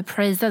alla typ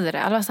praisade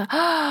det. Alla var så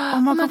här,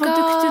 oh my God, vad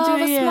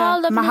duktig du är.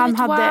 Smal, men han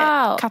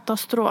hade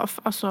katastrof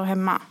alltså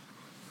hemma.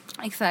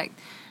 Exakt.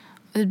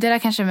 Det där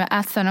kanske med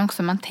ätstörning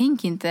också, man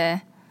tänker inte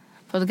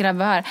på att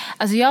grabbar här.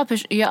 Alltså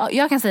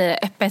jag kan säga det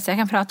öppet, så jag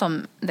kan prata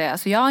om det.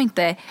 Alltså jag har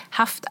inte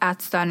haft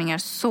ätstörningar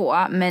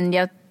så, men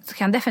jag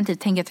kan definitivt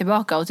tänka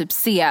tillbaka och typ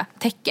se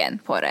tecken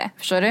på det.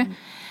 Förstår du?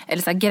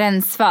 Eller så här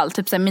gränsfall,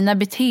 typ så här mina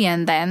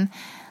beteenden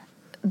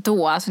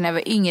då, alltså när jag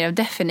var yngre,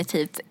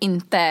 definitivt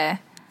inte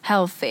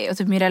healthy. Och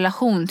typ min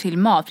relation till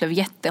mat blev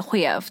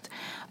jätteskevt.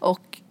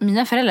 Och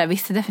mina föräldrar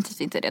visste definitivt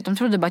inte det. De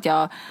trodde bara att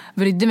jag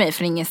brydde mig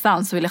från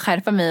ingenstans och ville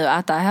skärpa mig och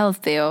äta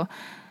healthy och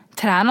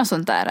träna och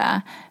sånt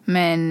där.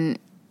 Men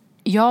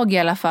jag i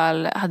alla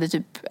fall hade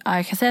typ,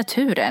 jag kan säga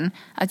turen,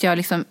 att jag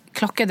liksom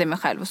klockade mig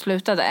själv och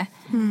slutade.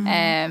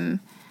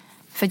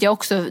 För att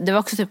det var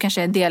också typ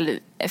kanske en del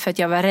för att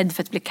jag var rädd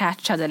för att bli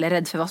catchad eller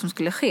rädd för vad som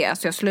skulle ske,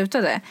 så jag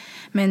slutade.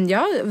 Men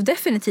jag var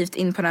definitivt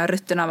in på den här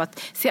rutten av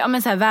att se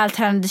så här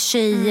vältränade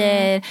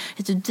tjejer,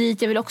 hit och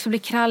dit. Jag vill också bli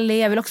krallig,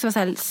 jag vill också vara så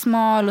här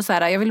smal och så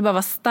här. Jag vill bara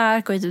vara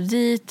stark och hit och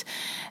dit.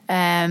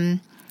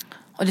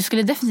 Och det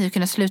skulle definitivt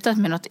kunna sluta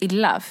med något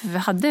illa. För vi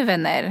hade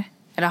vänner,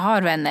 eller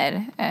har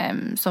vänner,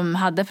 som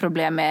hade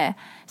problem med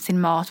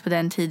sin mat på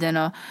den tiden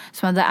och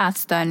som hade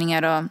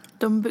ätstörningar. Och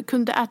de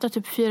kunde äta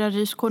typ 4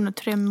 riskorn och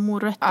 3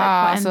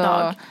 morötter på en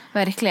dag.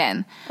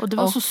 Verkligen. Och det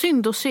var så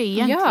synd att se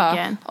egentligen.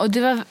 Ja, och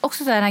det var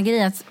också så här den här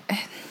grejen att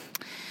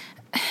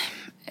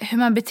hur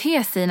man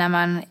beter sig när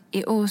man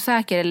är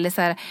osäker, eller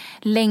så här,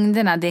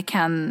 längderna det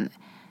kan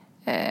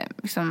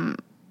liksom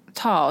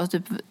ta och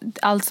typ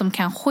allt som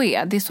kan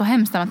ske. Det är så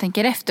hemskt när man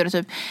tänker efter och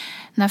typ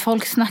när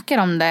folk snackar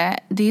om det,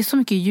 det är så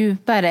mycket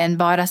djupare än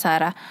bara så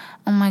här,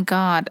 oh my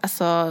god,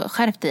 alltså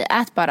skärp dig,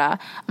 ät bara.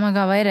 Oh my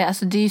god, vad är det?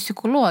 Alltså det är ju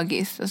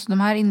psykologiskt. Alltså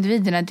de här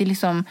individerna, det är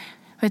liksom,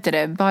 vad heter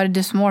det? Body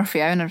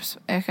dysmorphia. Jag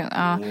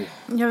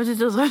vet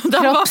inte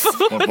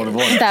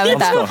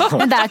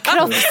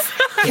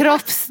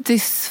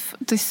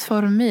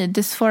kroppsdysformi.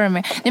 Nej,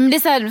 men det är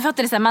så här,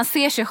 fattar du, så här, man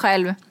ser sig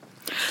själv.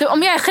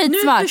 Om jag är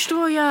skitsmart, nu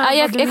förstår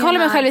jag kollar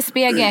mig själv i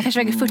spegeln, jag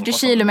kanske väger 40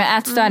 kilo med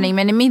ätstörning,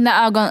 men i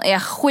mina ögon är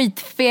jag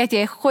skitfet,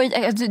 det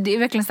är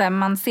verkligen så här,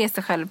 man ser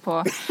sig själv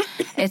på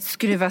ett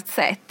skruvat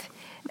sätt.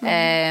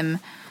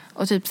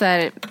 Och typ så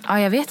här,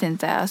 jag vet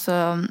inte,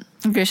 alltså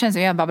det känns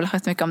som jag babblar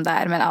skit mycket om det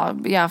här, men jag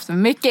har haft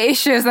mycket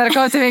issues när det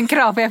kommer till min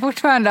kropp, jag är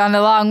fortfarande on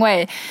a long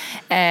way.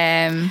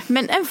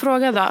 Men en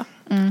fråga då,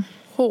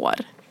 hår.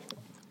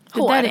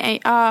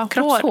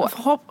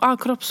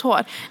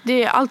 Kroppshår.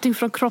 Det är allting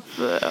från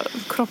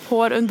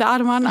kropphår under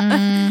armarna.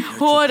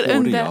 Hår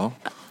under.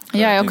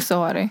 Jag är också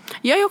hårig.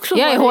 Jag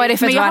är hårig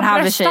för att vara en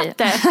havretjej.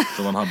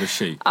 För en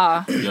havretjej.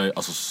 Ja. Jag är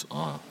alltså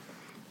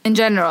in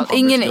general.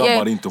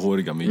 Jag inte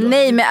håriga, men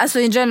nej, men alltså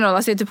in general,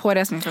 alltså jag är typ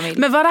hårigast i min familj.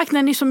 Men vad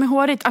räknar ni som är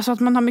hårigt? Alltså att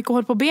man har mycket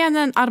hår på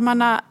benen,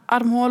 armarna,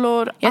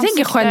 armhålor, jag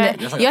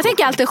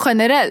tänker alltid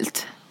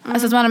generellt.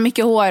 Alltså att man har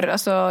mycket hår,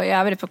 alltså jag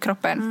är på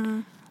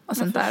kroppen och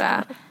sånt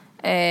där.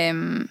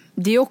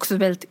 Det är också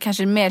väldigt,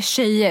 kanske mer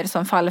tjejer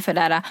som faller för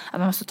det där att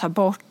man måste ta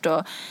bort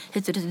och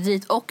hit och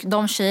dit. Och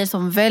de tjejer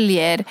som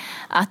väljer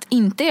att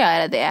inte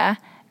göra det,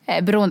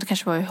 beroende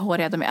kanske på hur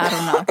håriga de är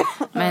armarna.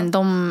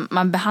 Men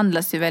man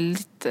behandlas ju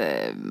väldigt,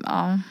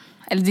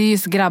 eller det är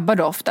just grabbar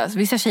då oftast.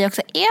 Vissa tjejer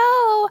också,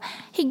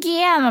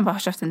 hygien. Man bara,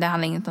 köpten, det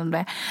handlar inte om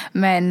det.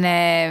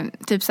 Men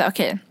typ så här,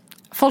 okej.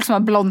 Folk som har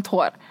blont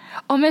hår.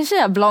 Om en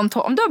tjej har blont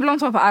hår, om du har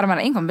blont hår på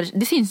armarna,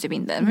 det syns typ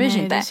inte.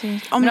 Det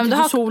syns. Om du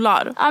har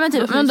solar. Ja, men,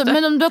 typ,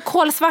 men om du har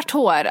kolsvart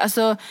hår,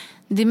 alltså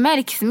det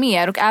märks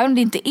mer. Och även om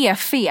det inte är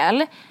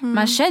fel,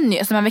 man känner ju,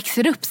 alltså man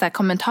växer upp så här,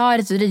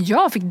 kommentarer så det.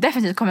 Jag fick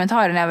definitivt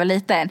kommentarer när jag var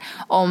liten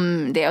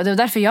om det. Och det var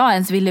därför jag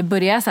ens ville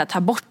börja så här,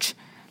 ta bort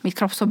mitt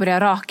kroppshår, börja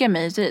raka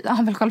mig.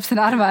 Han vill kolla på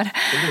sina armar.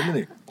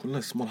 Kolla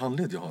hur smal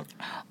handled jag har.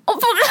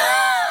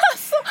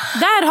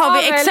 Där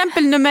har vi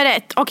exempel nummer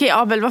 1. Okej,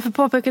 Abel, varför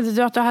påpekade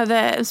du att du hade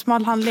en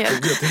smal handled?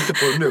 Jag tänkte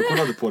på det nu,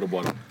 kollade på det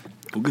bara.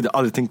 Gud, jag har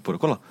aldrig tänkt på det,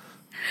 kolla.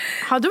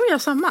 Har du och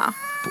jag samma?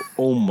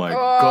 Oh my gosh.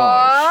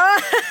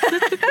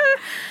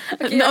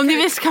 Okay. Om ni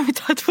vill kan vi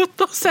ta ett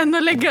foto sen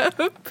och lägga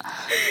upp.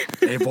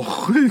 Det var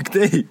sjukt,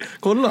 nej.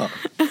 Kolla.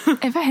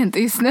 Vad händer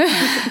just nu?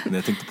 Nej,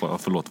 jag tänkte på det,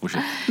 förlåt,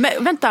 fortsätt. Men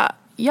vänta,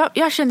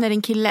 jag känner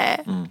en kille.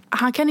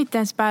 Han kan inte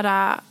ens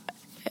bära,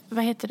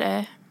 vad heter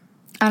det?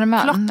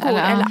 Arman, klockor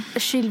eller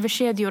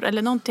silverkedjor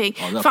eller någonting.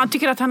 För han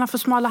tycker att han har för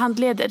smala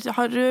handleder.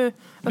 Har du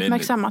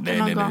uppmärksammat det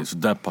någon gång? Nej, så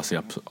där passar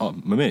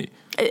jag med mig.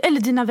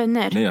 Eller dina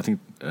vänner. Nej, jag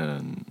tänkte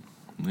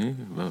nej,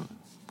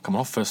 kan man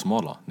ha för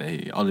smala?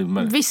 Nej, aldrig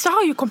med. Vissa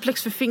har ju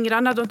komplex för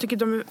fingrarna. De tycker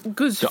de är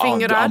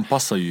gudsfingrar. Ja, du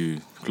anpassar ju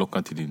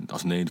klockan till din.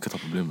 Alltså nej, du kan ta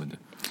problem med det.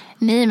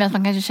 Nej, men att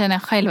man kanske känner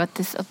själv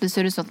att det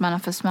ser ut som att man har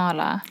för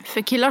smala.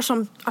 För killar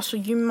som alltså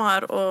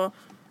gymmar och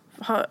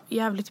har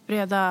jävligt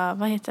breda,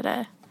 vad heter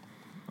det?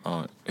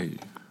 Ja,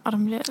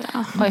 armleder.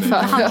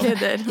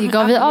 Jag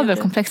gav vi Abel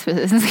komplex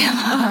precis.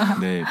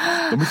 Nej,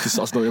 de är inte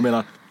så, alltså, jag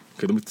menar,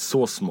 de är inte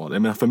så smala.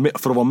 Jag menar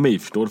för att vara mig,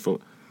 förstår du?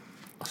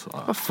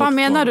 Alltså, vad fan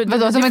menar du?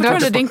 Vadå, som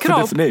inte din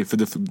kropp? Nej, för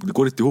det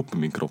går inte ihop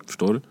med min kropp,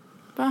 förstår du?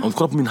 Va? Om du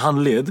kollar på min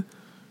handled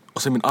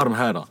och så min arm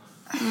här.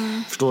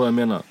 Förstår du vad jag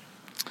menar?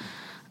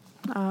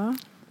 Ja.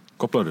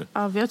 Kopplar du?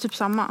 Ja, vi har typ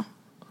samma.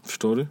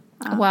 Förstår du?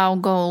 Ja.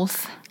 Wow,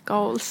 goals.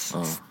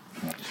 Ja.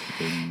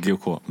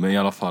 GK, men i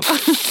alla fall.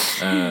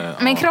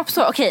 Men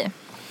kroppshår, okej.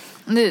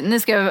 Nu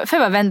ska jag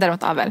bara vända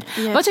mot Abel.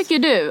 Yes. Vad tycker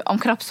du om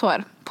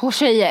kroppshår på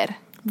tjejer?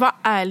 Var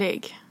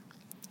ärlig.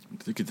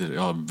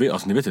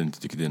 Alltså ni vet jag inte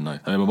tycker det är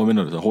nice. Vad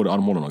menar du? Hår i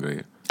armhålorna och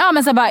grejer? Ja,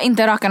 men så bara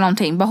inte raka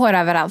någonting. Bara hår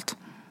överallt.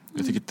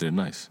 Jag tycker inte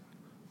det är nice.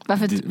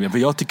 Varför?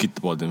 Jag tycker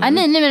inte bara det.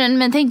 Nej,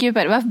 men tänk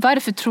djupare.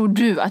 Varför tror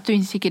du att du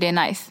inte tycker det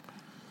är nice?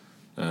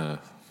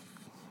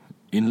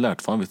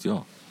 Inlärt, fan vet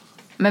jag.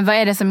 Men vad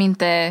är det som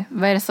inte...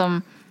 Vad är det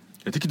som...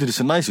 Jag tycker det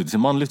ser nice ut, det ser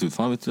manligt ut,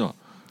 fan vet jag.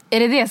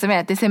 Är det som är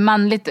att det ser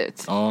manligt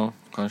ut? Ja,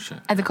 kanske.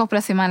 Att det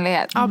kopplas till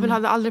manlighet? Abel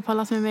hade aldrig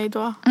pallat med mig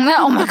då. Nej,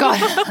 oh my god.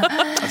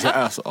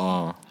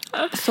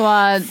 Så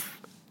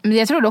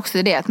jag tror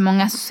också det, att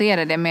många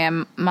associerar det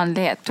med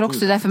manlighet. Jag tror också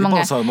därför det är många...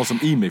 bara så här, något som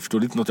i mig, förstår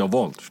du? Det är inte något jag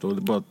har valt, förstår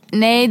du? Bara...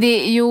 Nej,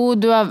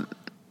 du har...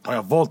 Har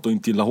jag valt att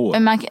inte gilla hår?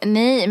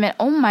 Nej, men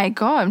oh my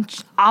god,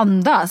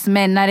 andas.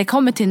 Men när det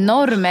kommer till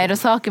normer och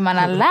saker man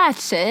har lärt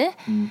sig,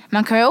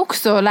 man kan ju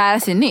också lära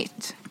sig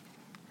nytt.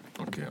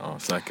 Okej, ja,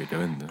 säkert, jag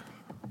vet inte.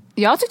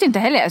 Jag tyckte inte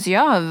heller, alltså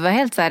jag var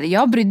helt så här,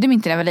 jag brydde mig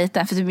inte när jag var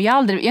liten. För typ, jag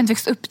har inte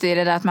växt upp i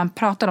det där att man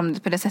pratar om det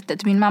på det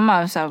sättet. Min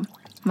mamma sa,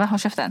 vad har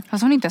käften?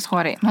 Fast hon är inte ens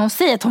hårig. Men hon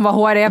säger att hon var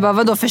hårig. Jag bara,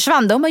 vadå,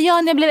 försvann det? Hon bara,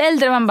 ja, när jag blev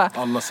äldre. Man bara,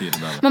 alla ser det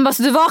där. Man bara,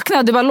 så du vaknade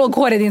och du bara låg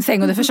hår i din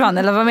säng och du försvann?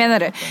 Eller vad menar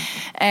du?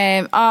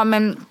 Ja,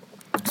 men...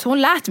 Så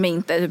hon lät mig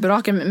inte typ,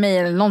 raka mig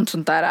eller något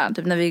sånt där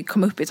typ, när vi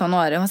kom upp i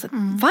tonåren. Hon sa,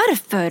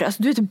 varför?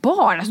 Alltså, du är ett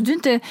barn. Alltså, du är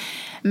inte...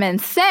 Men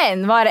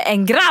sen var det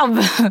en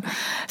grabb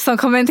som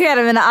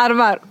kommenterade mina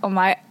armar.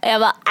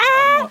 Jag bara,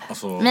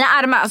 alltså... Mina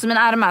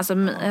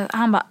armar.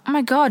 Han bara, oh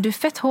my god, du är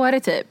fett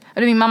hårig typ. Och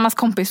det är min mammas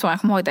kompis så,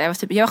 jag kommer ihåg det.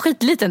 Jag var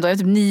skitliten då, jag var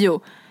typ 9.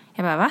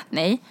 Jag bara, va?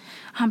 Nej.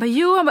 Han bara,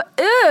 jo. Han bara,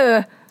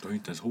 du har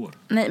inte ens hår.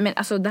 Nej, men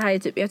alltså det här är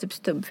typ, jag är typ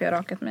stubb för jag har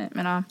rakat mig.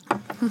 Men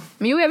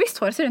jo, jag visst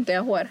hår, ser du inte,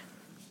 jag har hår.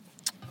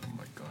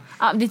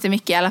 Ja, lite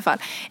mycket i alla fall.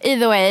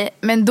 Either way,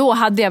 men då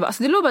hade jag bara,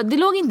 så det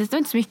låg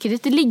inte så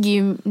mycket. Det ligger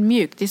ju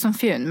mjukt, det är som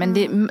fjun, men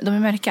de är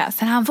mörka.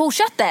 Sen han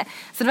fortsatte.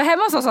 Så det var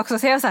hemma hos oss också,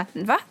 så jag var så här,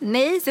 va?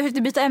 Nej, så jag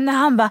försökte byta ämne.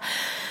 Han bara,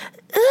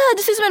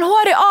 det ser ut som en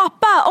hårig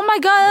apa. Oh my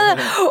god.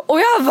 Och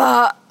jag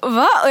bara,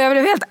 va? Och jag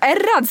blev helt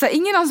ärrad. Så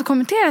ingen annan som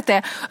kommenterat det.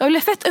 Och jag blev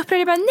fett upprörd.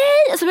 Jag bara,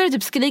 nej. Och så började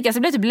jag typ skrika. Så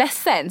jag blev typ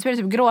ledsen. Så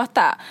började jag typ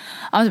gråta.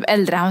 Han var typ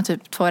äldre. Han var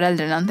typ 2 år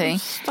äldre eller någonting.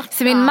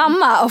 Så min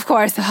mamma, of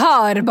course,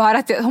 hör bara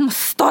att hon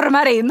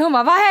stormar in. Hon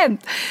bara, vad har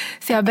hänt?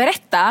 Så jag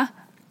berättade.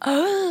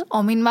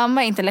 Och min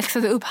mamma inte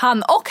läxade upp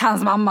han och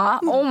hans mamma.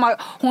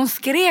 Hon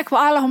skrek på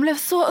alla. Hon blev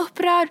så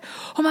upprörd.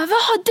 Hon bara, vad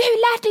har du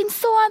lärt din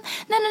son?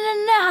 Nej,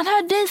 han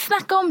hörde dig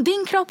snacka om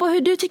din kropp och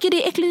hur du tycker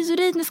det är äckligt och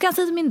dit. Nu ska han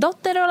se min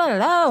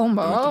dotter. Hon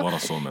bara, det var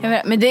så,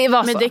 men det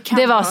var så.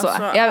 Det var så.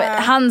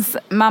 Hans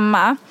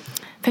mamma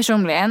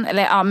personligen.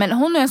 Eller, ja, men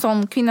hon är en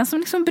sån kvinna som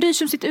liksom bryr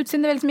sig om sitt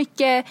utseende väldigt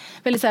mycket.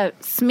 Väldigt så här,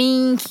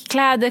 smink,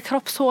 kläder,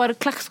 kroppshår,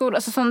 klackskor,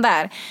 alltså sånt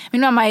där.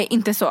 Min mamma är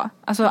inte så.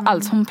 Alltså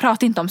alls. Hon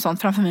pratar inte om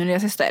sånt framför min lilla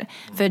syster.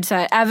 För så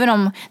här, även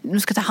om du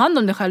ska ta hand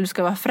om dig själv, du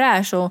ska vara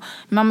fräsch och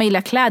mamma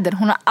gillar kläder.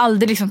 Hon har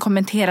aldrig liksom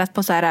kommenterat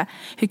på så här,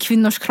 hur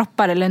kvinnors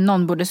kroppar eller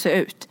någon borde se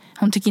ut.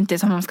 Hon tycker inte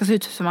som man ska se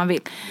ut som man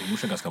vill. Min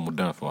morsa är ganska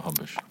modern för att vara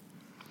habish.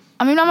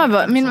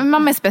 Ja, min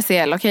mamma är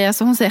speciell, okej?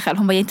 Alltså hon säger själv,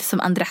 hon var inte som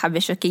andra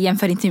habish, okej?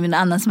 Jämför inte med min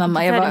annans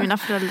mamma. Jag det bara, är mina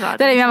föräldrar.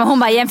 Det är min mamma, hon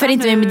bara, jämför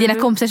inte med dina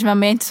kompisars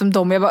mamma, jag är inte som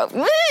dem. Jag bara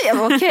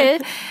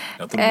okej.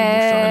 Jag tror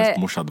hennes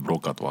morsa hade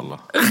bråkat och alla.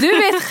 Du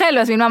vet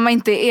själv att min mamma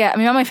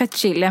är fett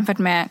chill jämfört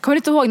med, kommer du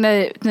inte ihåg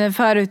när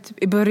förut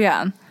i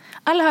början?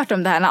 Alla har hört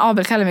om det här, när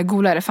Abel kallade mig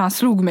golare för han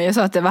slog mig och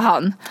sa att det var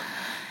han.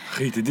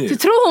 Skit i det. Du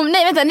tror hon,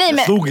 nej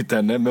jag slog inte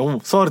henne, men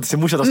hon sa det till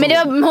sin morsa.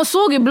 Men hon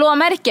såg ju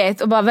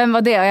blåmärket och bara, vem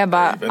var det? Och jag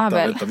bara,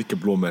 Abel. Vänta, vilket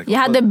blåmärke? Jag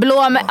hade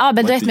blåmärke,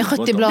 Abel du vet med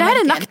 70 blåmärken. Det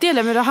här är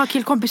nackdelen med att ha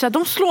killkompisar.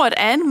 De slår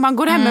en, man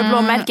går hem med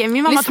blåmärken.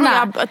 Min mamma tror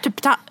jag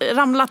typ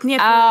ramlat ner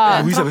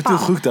för vet du hur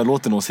sjukt det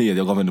låter när hon säger att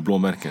jag gav henne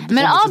blåmärken?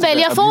 Men Abel,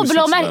 jag får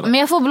blåmärken. Men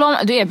jag får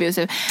blåmärken. Du är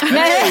abusive.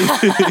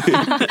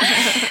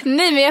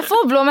 Nej, men jag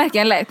får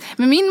blåmärken lätt.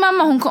 Men min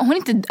mamma, hon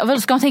inte,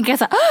 vad ska hon tänka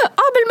så här,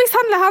 Abel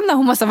misshandlar Hanna.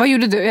 Hon måste, vad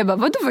gjorde du? Jag bara,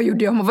 vad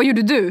gjorde jag? Vad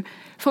gjorde du?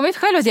 För jag vet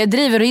själv att jag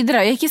driver och idrar.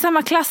 Jag gick i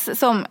samma klass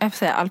som, jag får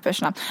säga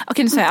Alpers namn.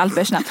 Okej, nu säger jag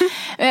Alpers namn.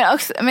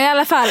 Men i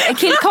alla fall, en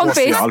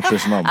killkompis.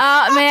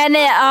 Ja, men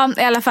nej,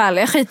 i alla fall,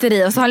 jag skiter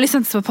i. Och så har han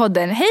lyssnat på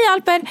podden. Hej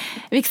Alper,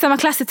 vi gick i samma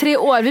klass i 3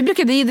 år. Vi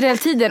brukade idra hela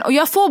tiden. Och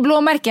jag får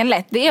blåmärken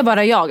lätt. Det är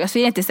bara jag, alltså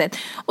jättesett.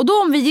 Och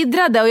då om vi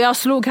idrade och jag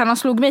slog han och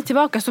slog mig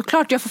tillbaka, så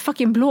klart jag får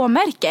fucking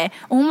blåmärke.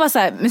 Och hon var så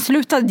här, men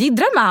sluta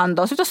idra med han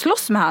då. Sluta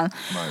slåss med han.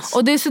 Nice.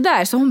 Och det är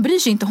sådär, så hon bryr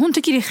sig inte. Hon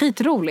tycker det är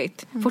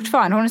skitroligt.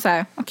 Fortfarande, hon är så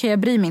här, okej, jag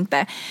bryr mig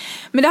inte.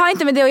 Men det har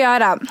inte med det att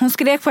göra. Hon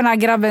skrek på den här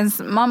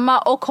grabbens mamma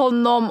och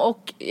honom.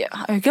 Och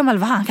hur gammal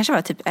var han? Kanske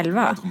var typ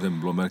 11. Jag kom den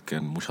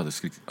blåmärken. Morsan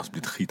hade alltså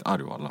blivit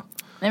skitarg och alla.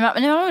 Nej,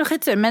 men det var väl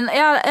skitsur. Men i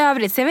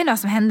övrigt, så jag vet inte vad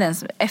som hände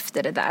ens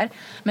efter det där.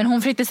 Men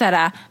hon försökte så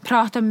här,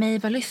 prata med mig.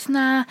 Bara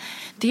lyssna.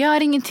 Det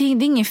gör ingenting.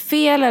 Det är inget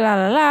fel.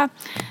 Lalala.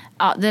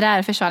 Ja, det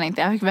där försvann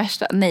inte. Jag fick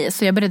värsta nej.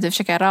 Så jag började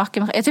försöka raka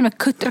mig själv. Jag till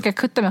och med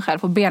kutta mig själv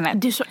på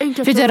benet. Det är så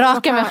enkelt. För jag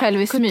raka mig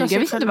själv i smyg. Jag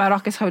visste inte bara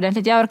raka sig själv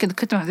ordentligt. Jag orkade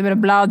kutta mig. Jag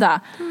började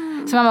blöda.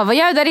 Så mamma, vad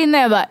gör du där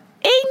inne? Jag bara,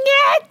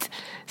 inget!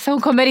 Så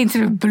hon kommer in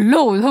till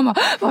blod. Hon bara,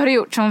 vad har du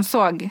gjort? Så hon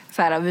såg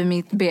så här vid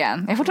mitt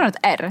ben. Jag har fortfarande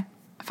ett R.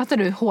 Fattar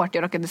du hur hårt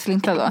jag råkade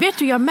slinta då? Vet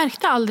du, jag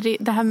märkte aldrig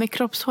det här med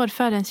kroppshår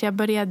förrän jag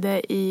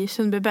började i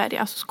Sundbyberg.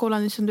 Alltså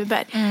skolan i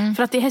Sundbyberg.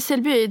 För att i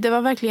Hässelby, det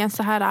var verkligen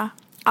så här.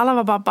 Alla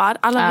var babbar.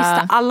 Alla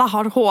visste, alla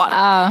har hår.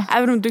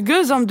 Även om du är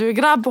guzz, om du är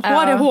grabb,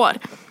 hår är hår.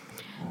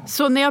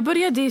 Så när jag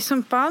började i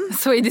Sumpan.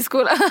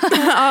 Swedish-skolan.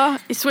 Ja,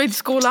 i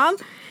Swedish-skolan.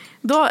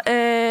 Då,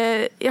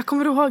 jag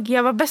kommer ihåg,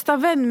 jag var bästa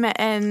vän med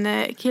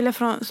en kille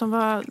som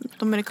var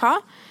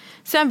dominikan.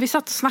 Sen vi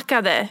satt och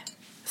snackade.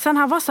 Sen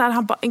han var så här,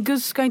 han bara, en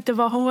guzz ska inte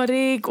vara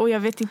hårig och jag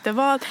vet inte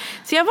vad.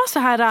 Så jag var så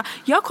här,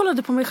 jag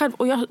kollade på mig själv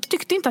och jag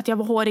tyckte inte att jag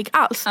var hårig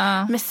alls.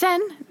 Men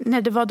sen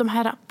när det var de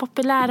här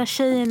populära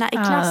tjejerna i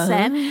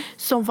klassen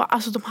som var,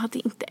 alltså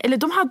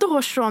de hade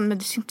hårstrån men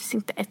det syntes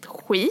inte ett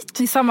skit.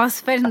 I samma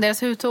färg som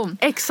deras hudton.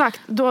 Exakt,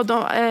 då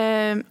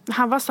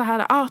han var så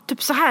här,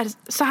 typ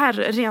så här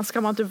ren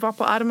ska man typ vara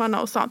på armarna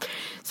och sånt.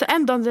 Så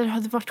en dag när det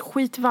hade varit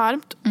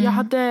skitvarmt,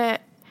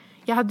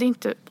 jag hade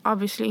inte,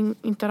 obviously,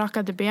 inte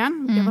rakade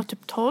ben. Jag var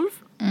typ 12.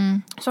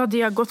 Så hade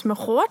jag gått med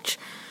shorts.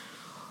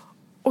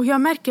 Och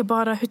jag märker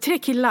bara hur 3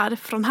 killar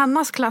från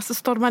Hannas klass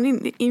stormar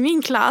in i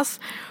min klass.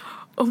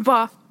 Och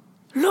bara,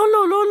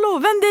 lollo,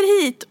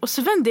 vänder hit. Och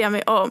så vände jag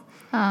mig om.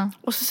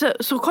 Och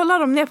så kollar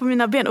de ner på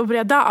mina ben och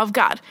började dö av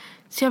gar.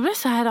 Så jag blev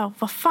så här,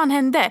 vad fan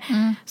hände?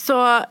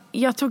 Så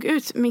jag tog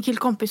ut min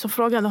killkompis och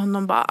frågade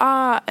honom bara,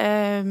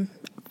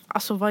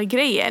 alltså vad är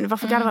grejen?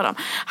 Varför garvar de?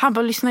 Han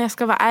bara, lyssna, jag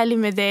ska vara ärlig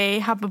med dig.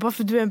 Han bara,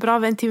 varför du är en bra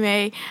vän till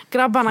mig.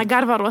 Grabbarna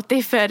garvar åt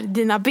dig för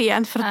dina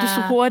ben. För att du är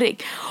så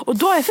hårig. Och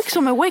då jag fick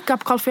som en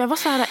wake-up call. För jag var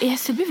så här, i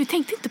Hässelby, vi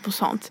tänkte inte på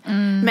sånt.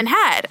 Men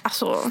här,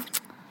 alltså,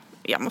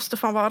 jag måste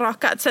fan vara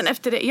rakad. Sen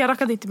efter det, jag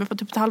rakade inte mig på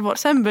typ ett halvår.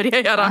 Sen började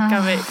jag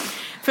raka mig.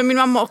 För min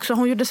mamma också,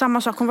 hon gjorde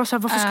samma sak. Hon var så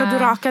här, varför ska du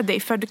raka dig?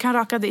 För du kan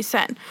raka dig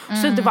sen.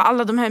 Så det var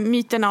alla de här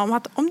myterna om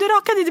att om du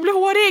rakar dig, det blir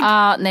hårig.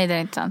 Nej, det är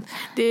inte sant.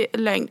 Det är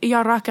lögn.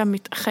 Jag rakar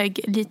mitt skägg,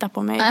 lita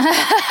på mig.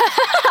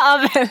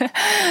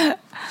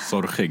 Så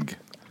har du skägg?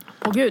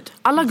 Åh gud,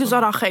 alla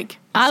guzzar har skägg.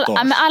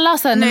 Men alla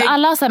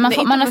har så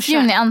här, man har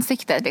fjun i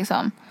ansiktet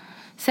liksom.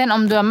 Sen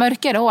om du har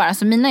mörkare hår,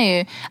 alltså mina är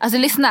ju, alltså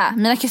lyssna,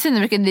 mina kusiner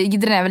brukade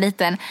gidra när jag var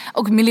liten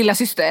och min lilla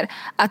syster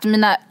att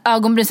mina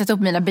ögonbryn sätter upp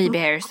mina baby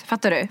hairs,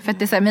 fattar du? För att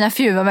det är så här, mina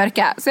fjun var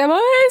mörka. Så jag bara,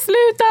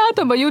 sluta!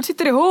 De bara, jo,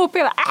 sitter ihop.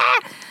 Jag bara,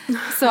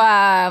 Så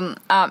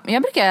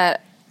jag brukar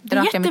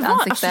raka mitt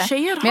ansikte. Alltså,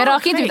 men jag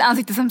rakar inte mitt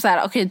ansikte som så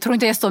här, okej, tror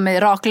inte jag står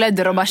med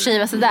raklödder och bara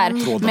skiva så där.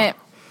 Men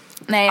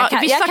nej, jag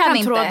kan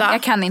inte.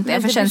 Jag kan inte, jag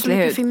är för känslig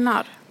hud.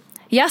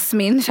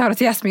 Jasmin,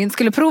 shoutout Jasmin,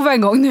 skulle prova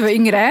en gång när jag var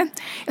yngre.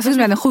 Jag såg som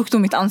jag hade en sjukdom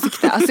i mitt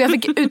ansikte. Alltså jag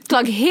fick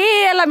utslag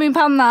hela min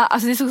panna.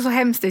 Alltså det såg så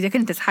hemskt ut, jag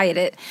kunde inte ens haja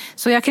det.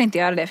 Så jag kan inte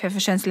göra det för jag får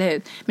känslig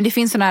hud. Men det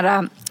finns såna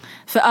här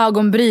för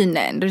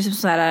ögonbrynen. Det är typ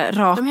såna här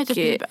rak... De heter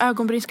typ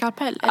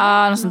ögonbrynskapell.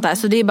 Ja, något sånt där.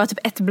 Så det är bara typ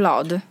ett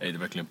blad. Nej, det är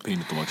verkligen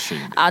pinigt att vaxa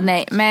in. Ja,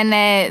 nej, men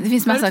det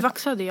finns massa... Förut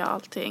vaxade jag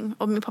allting.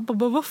 Och min pappa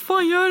bara, vad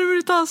fan gör du med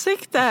ditt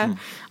ansikte?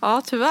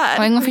 Ja, tyvärr.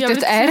 Och en gång fick du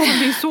ett ärr. Som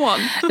din son.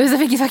 Du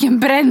fick ju fucking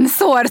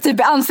brännsår typ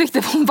i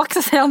ansiktet. Hon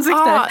vaxade sig i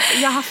ansiktet.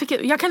 Ja,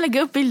 jag kan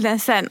lägga upp bilden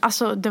sen.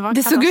 Alltså, det var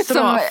det såg ut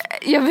som,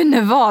 jag vet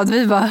inte vad,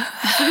 vi bara...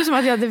 Det såg ut som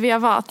att jag hade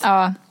vevat.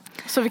 Ja.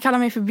 Så vi kallar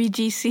mig för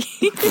BGC.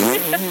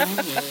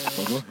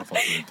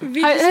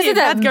 BGC,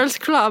 Bad Girls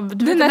Club.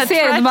 Den där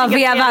serien man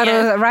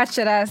vevar och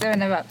ratchet ass, jag vet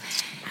inte vad.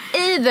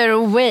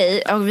 Either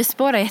way, och vi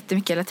spårar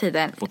jättemycket hela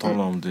tiden. På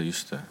tala om det,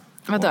 just det.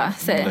 Vadå?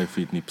 Säg. Det är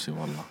fint Nipsey,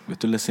 walla. Vet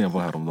du ledsen jag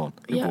var häromdagen?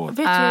 Ja, vet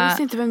du, jag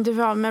visste inte vem det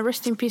var, men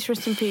rest in peace,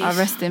 rest in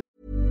peace. Rest in.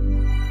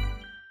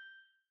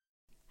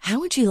 How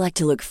would you like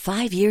to look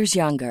 5 years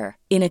younger?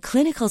 In a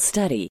clinical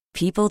study,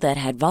 people that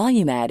had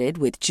volume added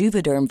with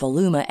Juvederm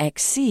Voluma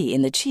XC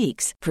in the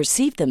cheeks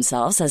perceived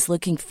themselves as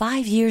looking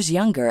 5 years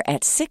younger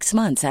at 6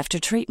 months after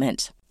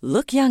treatment.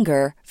 Look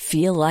younger,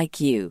 feel like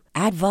you.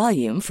 Add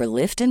volume for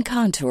lift and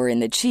contour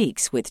in the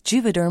cheeks with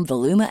Juvederm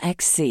Voluma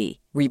XC.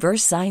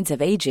 Reverse signs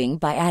of aging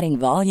by adding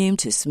volume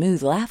to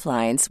smooth laugh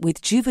lines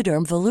with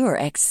Juvederm Volure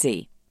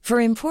XC. For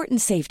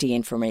important safety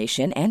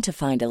information and to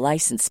find a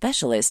licensed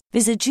specialist,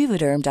 visit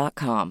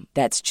Juvederm.com.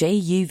 That's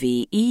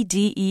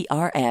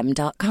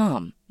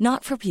JUVEDERM.com.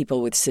 Not for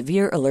people with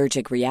severe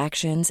allergic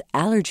reactions,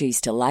 allergies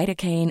to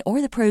lidocaine,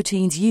 or the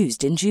proteins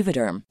used in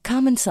Juvederm.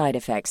 Common side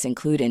effects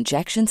include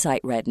injection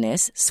site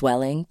redness,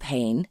 swelling,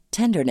 pain,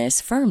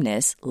 tenderness,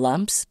 firmness,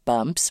 lumps,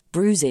 bumps,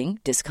 bruising,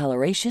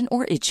 discoloration,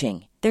 or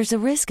itching. There's a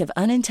risk of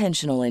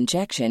unintentional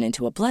injection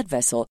into a blood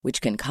vessel,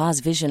 which can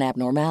cause vision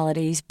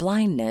abnormalities,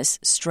 blindness,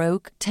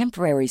 stroke,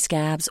 temporary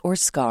scabs, or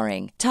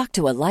scarring. Talk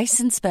to a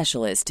licensed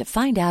specialist to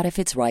find out if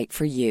it's right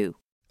for you.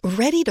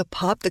 Ready to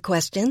pop the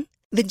question?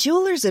 The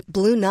jewelers at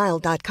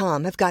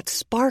BlueNile.com have got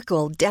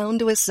sparkle down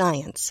to a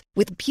science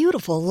with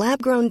beautiful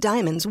lab-grown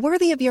diamonds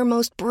worthy of your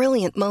most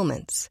brilliant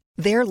moments.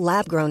 Their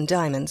lab-grown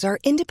diamonds are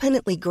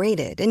independently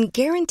graded and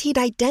guaranteed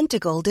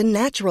identical to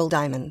natural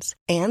diamonds,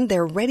 and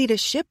they're ready to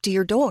ship to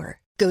your door.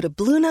 Go to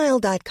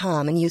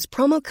BlueNile.com and use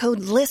promo code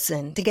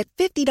LISTEN to get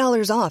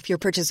 $50 off your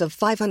purchase of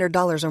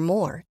 $500 or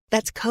more.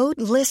 That's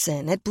code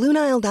LISTEN at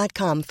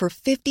BlueNile.com for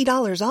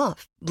 $50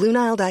 off.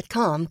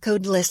 BlueNile.com,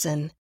 code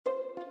LISTEN.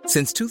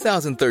 Since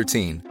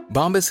 2013,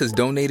 Bombas has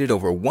donated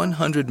over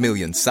 100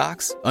 million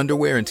socks,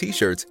 underwear, and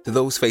T-shirts to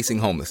those facing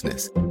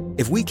homelessness.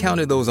 If we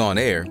counted those on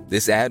air,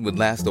 this ad would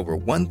last over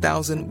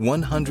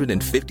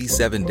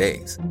 1,157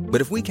 days.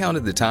 But if we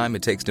counted the time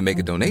it takes to make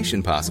a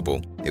donation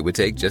possible, it would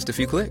take just a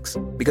few clicks.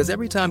 Because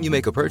every time you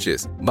make a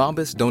purchase,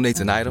 Bombas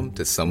donates an item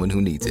to someone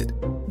who needs it.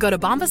 Go to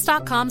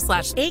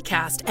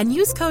bombas.com/ACAST and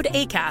use code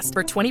ACAST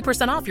for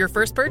 20% off your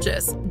first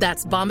purchase.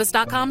 That's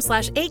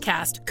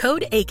bombas.com/ACAST,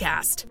 code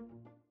ACAST.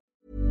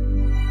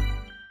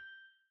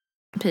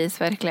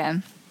 Precis,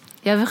 verkligen.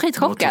 Jag var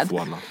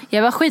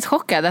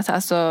skitchockad att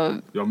alltså...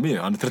 Jag med,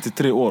 han är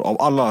 33 år.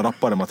 Av alla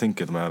rappare man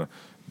tänker de här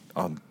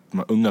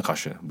unga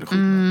kanske blir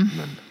skjutna.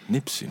 Men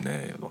Nipsey,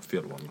 nej, det var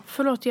fel.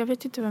 Förlåt, jag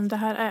vet inte vem det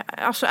här är.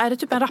 Alltså är det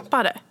typ en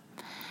rappare?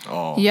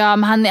 Ja,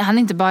 men han är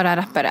inte bara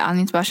rappare. Han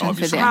är inte bara känd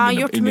för det. Han har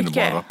gjort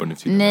mycket.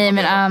 Nej,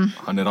 men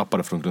han är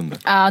rappare från grunden.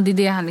 Ja, det är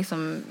det han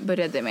liksom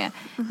började med.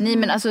 Nej,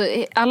 men alltså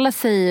alla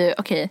säger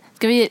okej,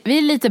 ska vi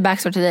är lite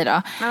backstory till dig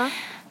då. Ja.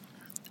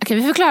 Okej,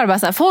 vi förklarar bara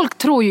så här. Folk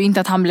tror ju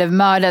inte att han blev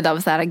mördad av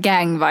så här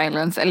gang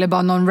violence eller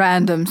bara någon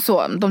random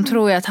son. De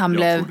tror ju att han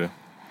blev...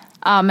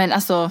 Ja, men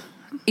alltså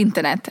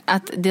internet.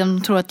 Att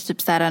de tror att det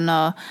typ så här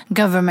någon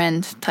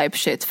government type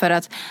shit. För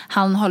att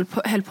han höll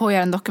på att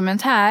göra en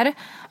dokumentär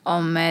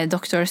om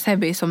Dr.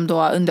 Sebi som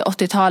då under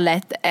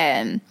 80-talet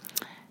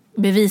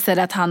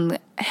bevisade att han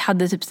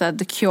hade typ så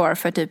the cure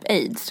för typ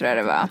AIDS, tror jag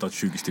det var. Han tagit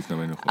 20 stycken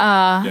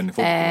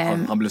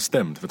människor. Han blev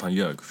stämd för att han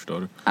ljög, förstår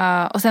du?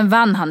 Och sen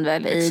vann han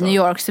väl i New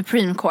York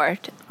Supreme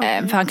Court.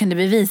 För han kunde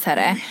bevisa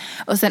det.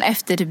 Och sen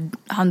efter typ,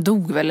 han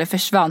dog väl eller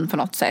försvann på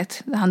något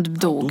sätt. Han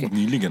dog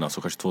nyligen,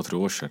 alltså kanske 2-3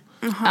 år sedan.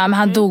 Ja, men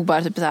han dog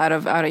bara typ så här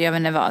av jag vet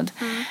inte vad.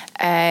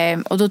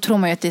 Och då tror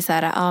man ju att det är så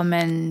här,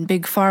 men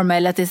Big Pharma,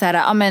 eller att det är så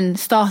här, men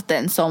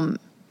staten som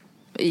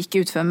gick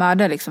ut för att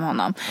mörda liksom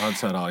honom. Han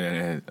sa du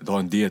har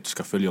en diet du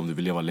ska följa om du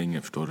vill leva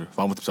länge, förstår du?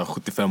 För han var typ så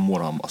 75 år,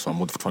 han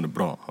mådde fortfarande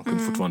bra. Han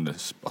kunde fortfarande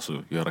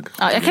göra...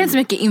 Ja, jag kan inte så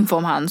mycket info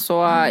om han, så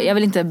jag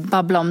vill inte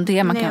babbla om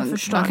det. Man kan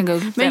gå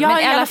upp. Men jag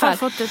har i alla fall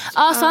fått ett...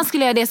 Ja, så han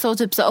skulle göra det så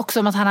typ så också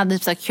om att han hade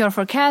typ så cure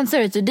for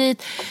cancer och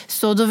dit.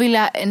 Så då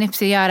ville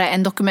Nipsey göra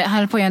han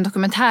höll på att göra en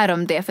dokumentär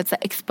om det för att så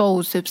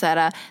expose typ så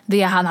här,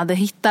 det han hade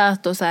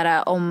hittat och så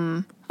här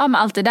om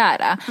allt det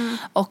där.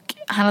 Och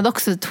han hade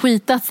också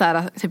tweetat så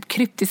här, typ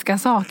kryptiska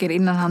saker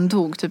innan han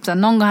dog. Typ så här,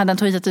 någon gång hade han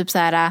tweetat typ så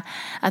här,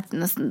 att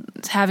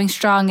having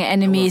strong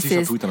enemies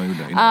is... Typ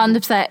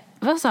så här,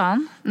 vad sa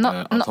han?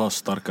 att ha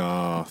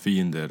starka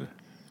fiender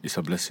It's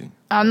a blessing.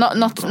 Ja,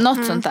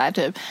 något sånt där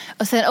typ.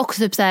 Och sen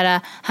också typ så här,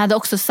 han hade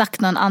också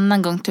sagt någon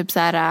annan gång typ så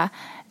här,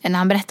 när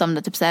han berättade om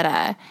det typ så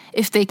här,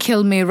 if they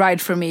kill me,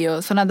 ride for me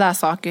och såna där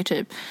saker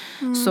typ.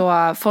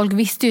 Så folk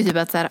visste ju typ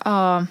att så här,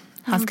 han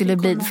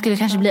det skulle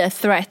kanske bli a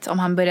threat om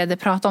han började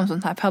prata om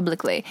sånt här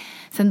publicly.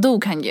 Sen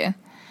dog han ju.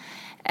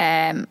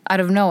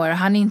 Out of nowhere.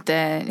 Han är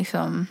inte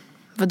liksom,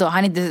 vadå,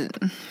 han är inte,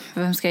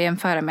 vem ska jag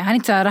jämföra med? Han är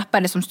inte så här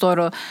rappare som står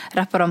och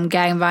rappar om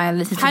gangbang.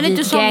 Han är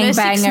inte som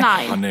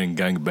 6ix9ine. Han är en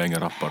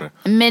gangbang-rappare.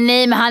 Men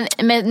nej,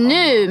 men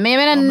jag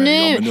menar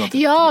nu.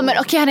 Ja, men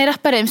okej, han är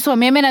rappare så,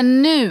 men jag menar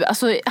nu,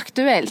 alltså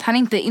aktuellt. Han är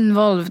inte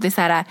involved i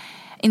så här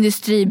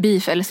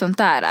industribeef eller sånt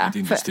där. Inte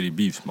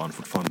industribeef, man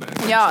fortfarande.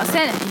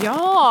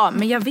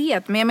 Men jag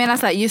vet, men jag menar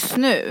så här, just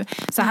nu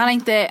så han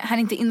är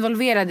inte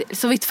involverad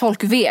så vitt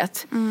folk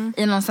vet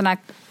i någon sån här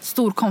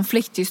stor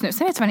konflikt just nu.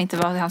 Sen vet man inte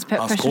vad hans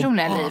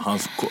personliga liv.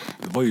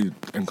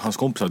 Hans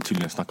kompis hade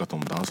tydligen snackat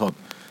om det. Han sa att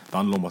det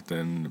handlar om att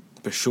en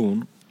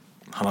person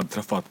han hade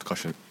träffat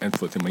kanske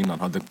 1-2 timmar innan,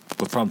 hade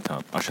gått fram till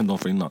honom. Jag kände honom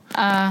för innan.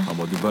 Han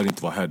bara, du bör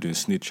inte vara här, du är en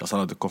snitch. Alltså han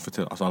hade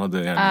konfronterat, alltså han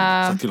hade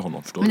sagt till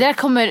honom, förstår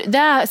du? Men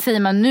där säger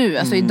man nu,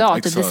 alltså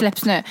idag, typ, det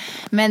släpps nu.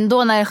 Men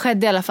då när det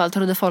skedde i alla fall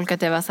trodde folk att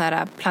det var så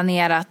här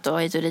planerat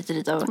och hit och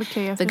dit av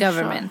the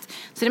government.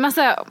 Så det är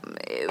massa,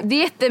 det är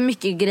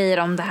jättemycket grejer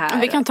om det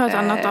här. Vi kan ta ett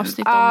annat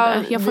avsnitt om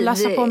det. Jag får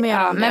läsa på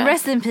mer om det. Men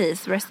rest in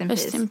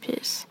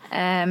peace.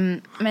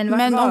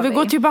 Men om vi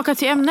går tillbaka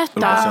till ämnet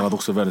då. Han hade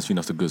också världens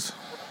finaste guzz.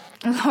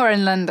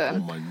 Lauren London.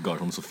 Oh my god,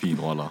 hon är så fin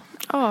och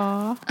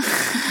alla.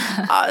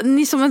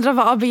 Ni som undrar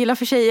vad Abel gillar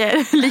för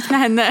tjejer liknar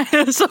henne.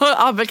 Så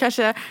Abel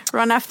kanske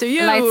run after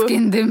you. Light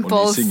skin dimples. Och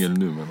ni är singel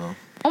nu, men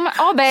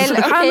Abel,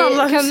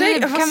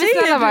 okej. Kan vi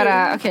snälla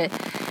bara, okej.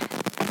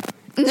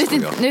 Nu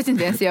vet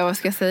inte ens jag vad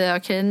ska säga.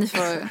 Okej, ni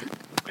får.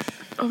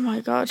 Oh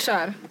my god.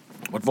 Kör.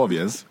 Vart var vi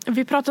ens?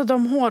 Vi pratade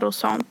om hår och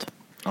sånt.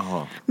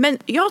 Aha. Men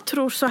jag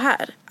tror så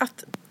här,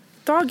 att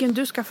dagen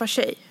du skaffar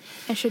tjej,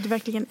 en tjej du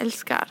verkligen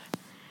älskar,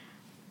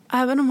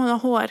 även om hon har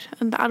hår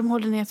under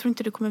armhålen, jag tror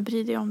inte du kommer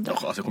bry dig om det.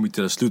 Alltså, jag kommer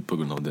inte göra slut på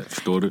grund av det,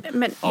 förstår du?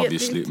 Men det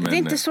är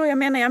inte så jag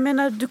menar. Jag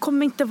menar, du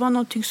kommer inte vara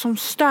någonting som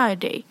stör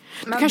dig.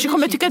 Du kanske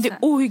kommer tycka att det är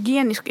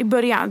ohygieniskt i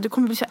början. Du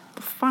kommer bli såhär,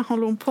 vad fan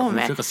håller hon på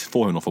med? Jag försöker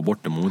få henne att få bort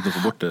det, men hon inte få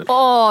bort det.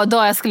 Då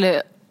jag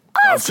skulle...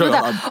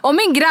 Om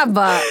min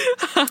grabba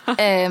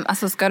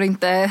alltså ska du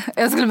inte,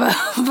 jag skulle bara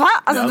va?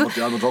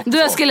 Alltså,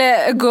 jag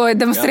skulle gå och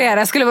demonstrera.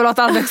 Jag skulle bara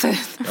låta allt växa ut.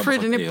 Jag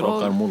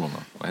rakar armhålorna.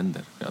 Vad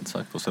händer? Jag hade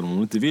sagt. Och sen om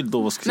hon inte vill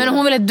då, vad ska jag Men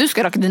hon vill att du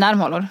ska raka dina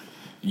armhålor.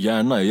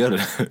 Gärna, jag gör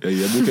det.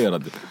 Jag brukar göra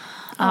det.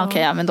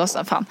 Okej, men då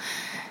så, fan.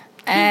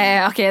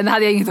 Okej, det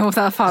hade jag inget emot i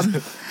alla fall.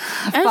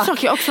 En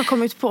sak jag också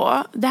kommit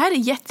på. Det här är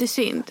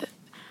jättesynd.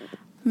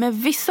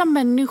 Men vissa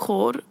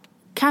människor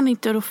kan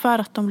inte rå för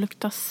att de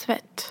luktar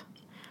svett.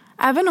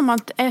 Även om man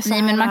inte är så här...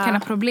 Nej, men man kan ha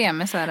problem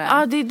med så här.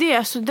 Ja, det är det.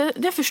 Alltså,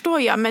 det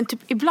förstår jag. Men typ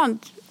ibland...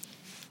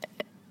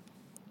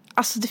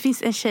 Alltså det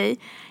finns en tjej.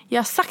 Jag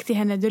har sagt till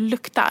henne, du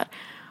luktar.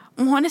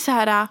 Och hon är så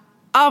här...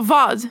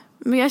 vad?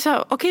 Men jag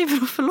sa, okej,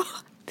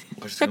 förlåt.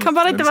 Jag kan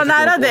bara inte vara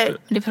nära dig.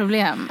 Det är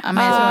problem.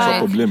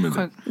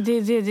 Det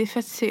är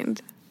fett synd.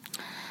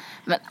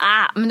 Men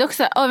det är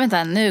också,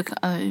 vänta, nu,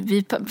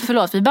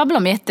 vi babblar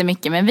om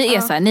jättemycket, men vi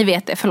är så här, ni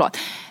vet det, förlåt.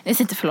 Ni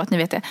säger inte förlåt, ni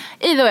vet det.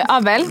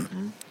 Abel,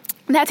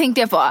 det här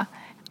tänkte jag på.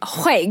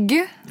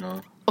 Skägg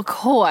och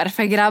hår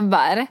för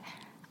grabbar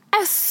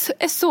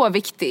är så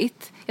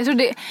viktigt. Jag tror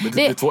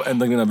det är två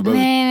enda grejer vi behöver.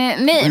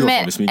 Nej,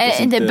 men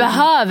inte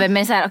behöver,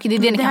 men så här, okej, det är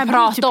det ni kan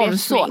prata om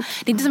så.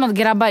 Det är inte som att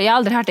grabbar, jag har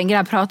aldrig hört en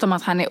grabb prata om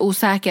att han är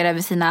osäker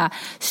över sina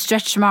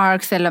stretch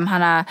marks eller om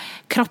han har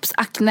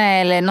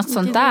kroppsakne eller något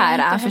sånt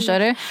där, förstår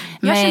du?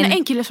 Jag känner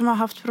en kille som har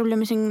haft problem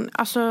med sin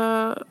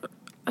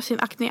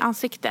akne i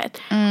ansiktet.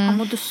 Han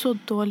mådde så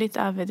dåligt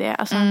över det.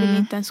 Alltså han ville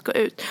inte ens gå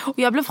ut. Och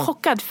jag blev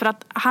chockad för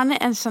att han är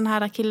en sån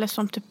här kille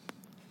som typ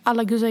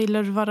alla guzzar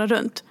gillar att vara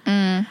runt.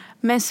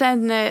 Men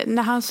sen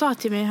när han sa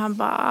till mig, han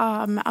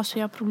bara, men alltså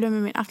jag har problem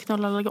med min akne.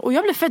 Och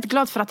jag blev fett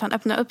glad för att han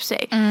öppnade upp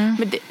sig.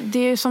 Men det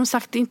är som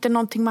sagt inte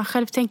någonting man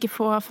själv tänker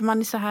på. För man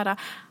är så här,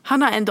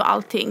 han har ändå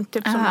allting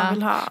typ, som man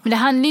vill ha. Men det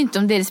handlar ju inte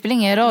om det. Det spelar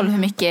ingen roll hur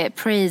mycket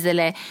praise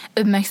eller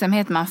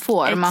uppmärksamhet man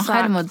får. Exakt. Om man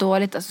själv mår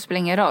dåligt, alltså spelar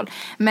ingen roll.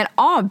 Men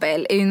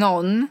Abel är ju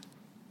någon...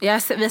 Vi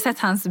har sett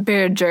hans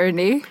beard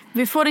journey.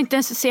 Vi får inte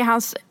ens se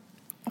hans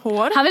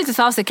hår. Han vill inte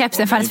ta av sig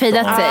kepsen för han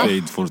fejdat sig.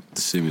 Fade får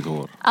inte se mitt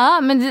hår.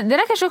 Ja, men det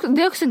där kanske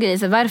det är också en grej.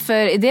 Så varför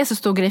är det så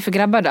stor grej för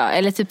grabbar då?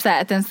 Eller typ så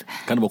här, att ens...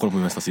 Kan du bara kolla på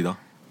min vänstra sida?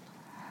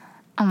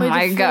 Oh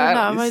my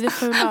god. Vad är det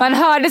fula? Man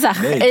hörde så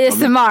här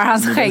ASMR,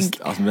 hans skägg.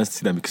 Alltså vänster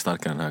sida är mycket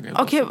starkare än höger.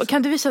 Okej,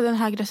 kan du visa den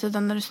högra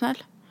sidan när du är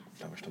snäll?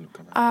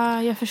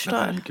 Jag förstår. Det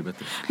här är mycket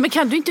bättre. Men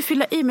kan du inte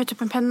fylla i med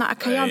typ en penna?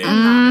 Kan jag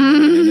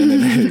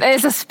Eller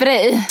så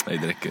spray. Nej,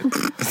 det räcker.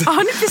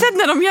 Har ni inte sett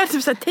när de gör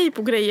typ så här tejp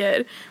och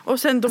grejer? Och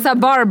sen de... så här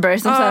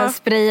barbers som så här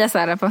sprayar så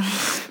här på.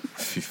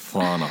 Fy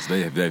fan, alltså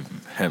det är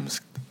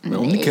hemskt. Men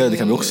om ni kan göra det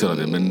kan vi också göra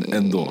det, men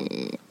ändå.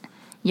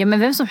 Ja, men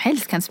vem som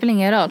helst kan spela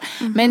ingen roll.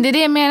 Men det är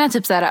det jag menar,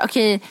 typ så här,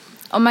 okej,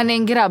 om man är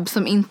en grabb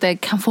som inte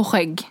kan få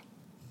skägg,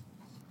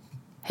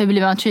 hur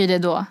blir man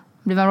treated då?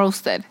 Blir man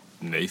roasted?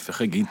 Nej, för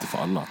skägg är inte för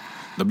alla.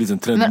 Det har blivit en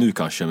trend nu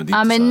kanske, men det är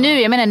ja, inte men så här...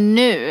 nu, jag menar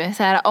nu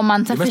så här, om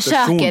man så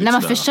försöker, när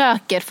man sådär.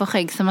 försöker få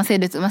skägg, så man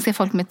ser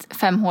folk med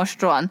 5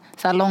 hårstrån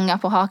så här långa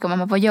på hakan, man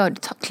bara, vad gör du?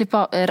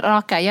 Klippa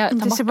raka, ta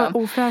det bort ser bara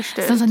dem. ofräscht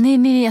ut. Så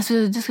nej, alltså,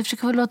 du ska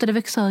försöka låta det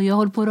växa, jag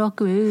håller på att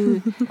raka.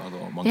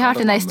 Jag har hört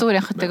den här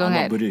historien 70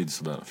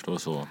 gånger. Förstår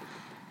så.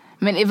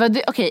 Men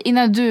okej,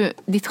 innan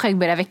ditt skägg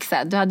började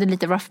växa, du hade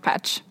lite rough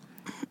patch.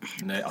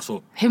 Nej,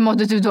 alltså... Hur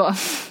mådde du då?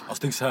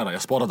 Alltså tänk så här,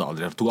 jag sparade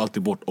aldrig, jag tog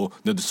alltid bort. Och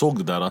när du såg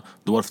det där,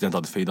 då var det för att jag inte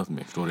hade fejdat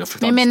mig. Förstår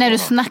du? Men när du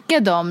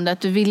snackade om det, att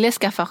du ville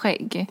skaffa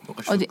skägg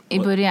i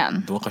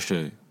början. Det var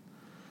kanske...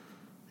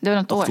 Det var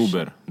något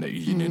oktober. år.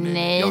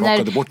 Nej. Jag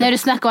rakade bort när du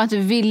snackade om att du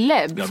ville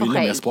få jag ville, skägg.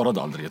 men jag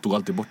sparade aldrig, jag tog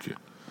alltid bort det.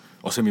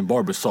 Och sen min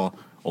barber sa,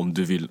 om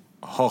du vill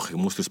ha skägg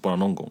måste du spara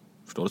någon gång.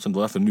 Förstår du? Sen det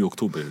var därför nu i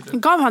oktober.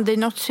 Gav han dig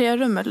något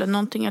serum eller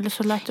någonting? Eller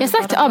så lät jag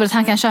sagt till Abel att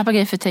han kan köpa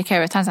grejer för Take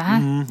Care of It. Han sa,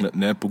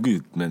 nej, på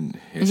gud, men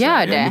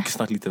jag är mycket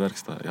snart lite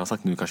verkstad. Jag har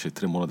sagt nu kanske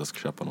 3 månader ska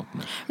köpa något.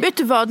 Men... Vet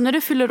du vad, när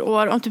du fyller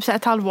år om typ så här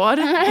ett halvår,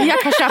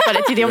 jag kan köpa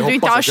det till dig om du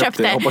inte har köpt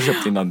det.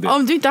 Innan det.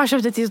 Om du inte har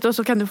köpt det till då,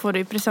 så kan du få det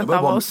i present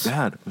av oss. Det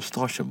här,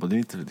 mustaschen, det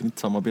är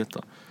inte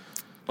samarbeta.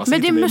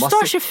 Men din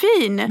mustasch är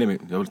fin. Nej, men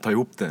jag vill ta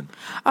ihop den.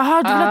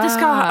 Aha, du vill att det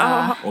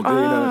ska... Och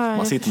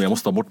man säger till mig, jag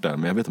måste ta bort den.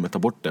 Men jag vet om jag tar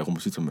bort det, jag kommer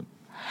se ut som en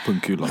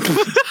pungkula.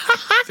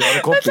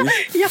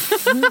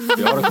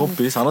 Jag har en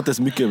kompis, han har inte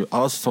så mycket,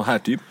 han har så här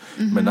typ.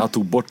 Men när han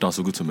tog bort han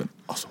såg ut som en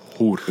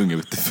horunge,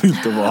 vet du,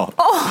 fult att vara.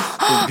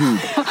 Gud.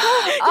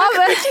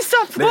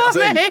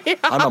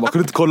 Anna, man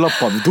kunde inte kolla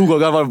på honom. Vi tog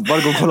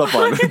varje gång kolla på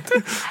honom.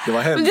 Det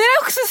var hemskt. Men det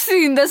är också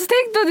synd, alltså,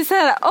 tänk då det är så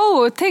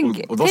här, tänk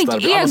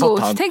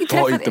egos, tänk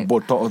ta inte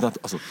bort,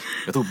 alltså,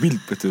 jag tog bild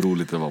på hur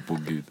roligt det var, på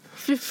gud.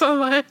 Fy fan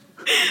vad vet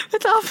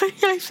du,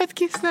 jag är fett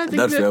kissnödig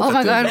nu. Oh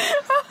my God.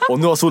 Och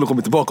nu har solen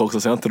kommit tillbaka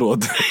också, så jag har inte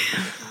råd.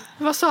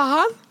 Vad sa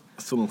han?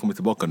 Solen kommer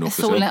tillbaka nu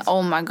också. Solen,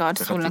 oh my God,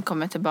 solen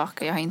kommer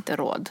tillbaka, jag har inte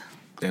råd.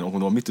 Om det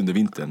var mitt under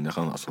vintern, jag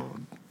kan alltså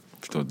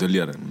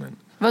dölja den, men...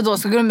 Vadå,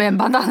 ska du med en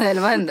bandana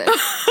eller vad händer?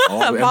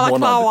 Ja,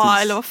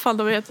 Balaklava eller vad fan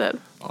de heter.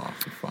 Ja,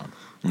 för fan.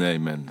 Nej,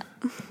 men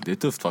det är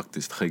tufft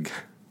faktiskt, skägg.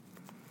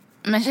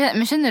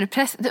 Men känner du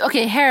press?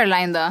 Okej,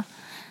 hairline då?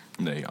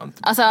 Nej, inte.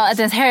 Alltså att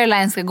ens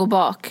hairline ska gå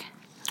bak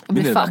och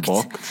bli fucked.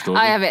 Bak, förstår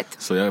ja, du? jag vet.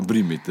 Så jag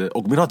bryr mig inte.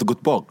 Och min har inte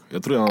gått bak.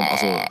 Jag tror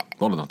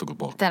någon har inte gått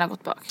bak. Den har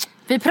gått bak.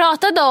 Vi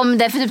pratade om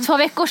det för typ 2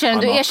 veckor sedan.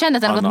 Du erkände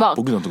att den har gått bak.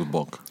 Och Gud har inte gått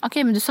bak.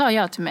 Okej, men du sa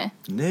ja till mig.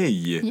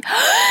 Nej!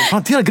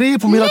 Hantera grejer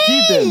på hela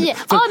tiden.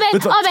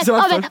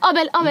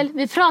 Abel,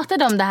 vi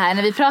pratade om det här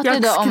när vi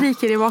pratade jag om...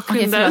 skriker i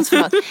bakgrunden.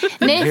 Förlåt.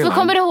 Nej, för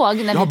kommer du ihåg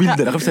när jag har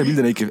bilder, jag kan säga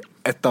bilderna gick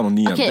 1 och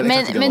 9. Okej,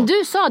 men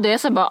du sa det, jag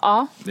sa bara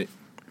ja. Nej,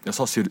 jag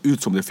sa ser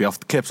ut som det för jag har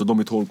haft keps och de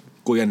mitt hår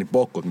går igen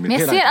bakåt. Men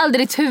jag ser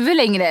aldrig ditt huvud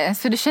längre,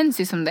 så det känns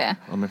ju som det.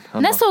 Ja,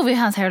 när såg vi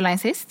hans hairline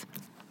sist?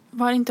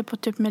 Var inte på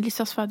typ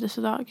Melissas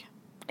födelsedag?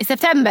 I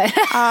september.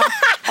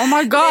 Oh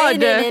my God.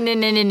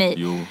 Nej.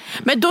 Jo.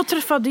 Men då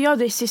träffade jag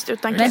dig sist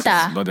utan keps.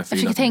 Vänta, jag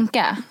försöker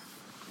tänka.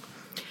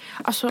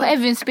 Alltså... På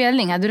Evins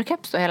spelning, hade du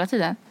keps då hela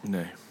tiden?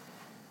 Nej.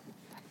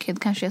 Okej,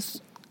 kanske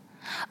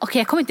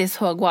jag kommer inte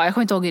ens ihåg. Wow, jag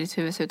kommer inte ihåg hur ditt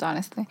huvud ser ut,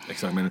 honestly.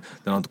 Exakt, men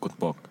den har inte gått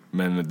bak.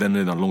 Men den är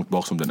redan långt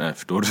bak som den är,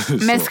 förstår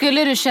du? Men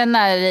skulle du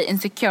känna dig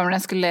insecure om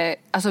den skulle...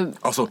 Alltså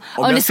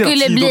om det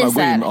skulle bli så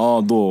här...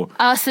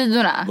 Ja,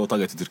 sidorna. Då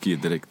taggar jag till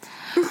Turkiet direkt.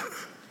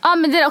 Ja,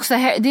 men det är också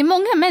det är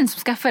många män som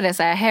skaffar det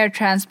så här hair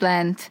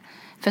transplant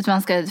för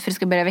att det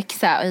ska börja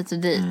växa och hit och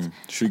dit.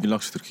 20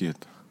 lax i Turkiet.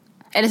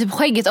 Eller typ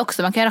skägget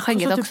också, man kan göra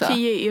skägget också. Typ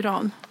 10 i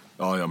Iran.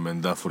 Ja,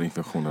 men där får du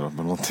infektioner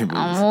med någonting.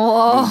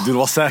 Du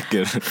var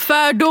säker.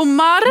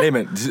 Fördomar. Nej,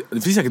 men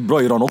det finns säkert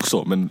bra i Iran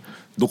också, men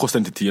då kostar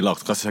det inte 10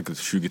 lax, det kostar säkert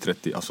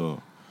 20-30,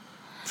 alltså.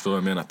 Förstår du vad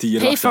jag menar? 10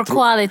 Pay lax. for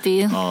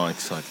quality. Ja,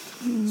 exakt.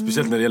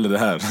 Speciellt när det gäller det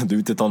här. Du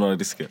inte tar några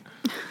risker.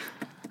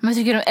 Men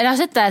tycker du, eller har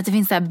sett där att det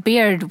finns så här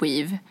beard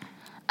weave?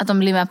 Att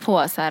de limmar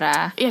på så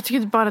här. Jag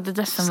tycker bara det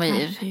där som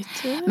weave.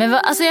 Men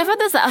alltså jag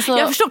fattar så alltså,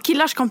 jag förstår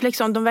killars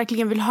komplex om de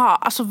verkligen vill ha.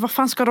 Alltså vad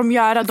fan ska de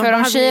göra? För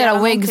de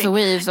tjejer wigs och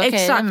weaves. Okay,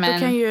 exakt, men... då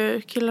kan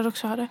ju killar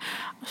också ha det.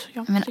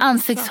 Alltså, men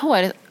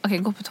ansiktshår,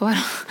 gå på tår.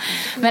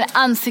 Men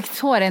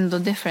ansiktshår är ändå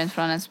different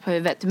från ens på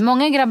huvudet.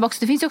 Många grabbar också,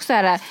 det finns ju också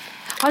här.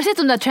 Har du sett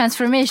de där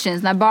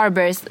transformations när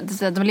barbers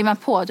de limmar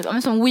på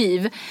typ som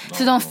weave,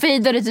 så de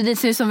fejdar ut och dit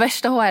ser ut som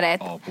värsta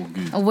håret.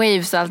 Och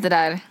waves och allt det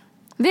där.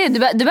 Du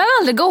behöver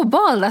aldrig gå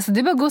bald, alltså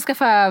du bara gå och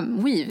skaffa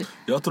weave.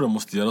 Jag tror jag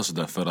måste göra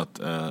sådär för att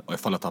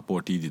ifall jag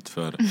tappar tidigt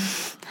för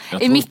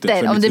i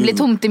mitten, om det blir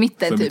tomt i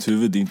mitten för typ. Mitt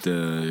huvud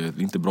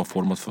är inte bra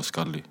format för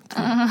skallig.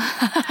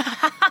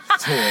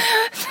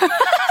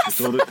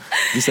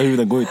 Vissa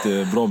huvuden går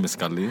inte bra med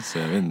skallig, så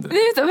jag vet inte.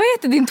 Vad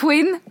heter din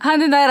twin?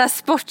 Han är nära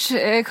Steven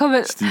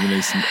A.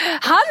 Smith.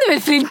 Han är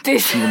väl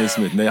flintis? Steven A.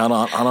 Smith, nej han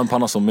har en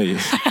panna som mig.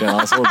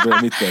 Hans hår börjar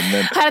i mitten,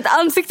 men han har ett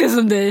ansikte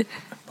som dig.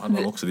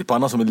 Pannan också, det är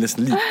pannan som är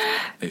nästan lik.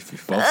 Nej fy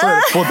fan, så är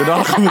det podden,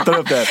 han kommer ta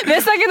upp det här. Vi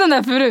har snackat om det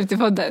här förut i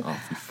podden. Ja,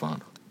 fy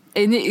fan.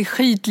 Ni är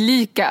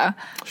skitlika.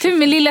 Typ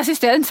min lilla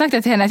syster, jag hade inte sagt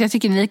det till henne att jag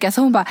tycker ni är lika.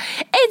 Så hon bara,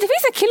 det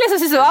finns en kille som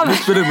ser så av mig.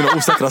 Du spelar mina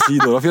osäkra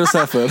sidor, varför gör du så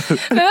här för?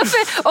 Men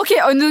varför? Okej,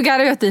 och nu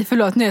garvar jag till,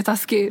 förlåt, nu är jag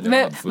taskig.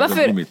 Men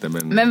varför?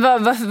 Men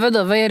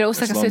vadå, vad är det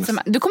osäkra ser ut som?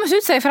 Du kommer se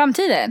ut så i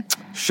framtiden.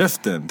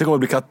 Käften, det kommer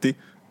bli Katti.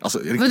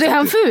 Alltså, är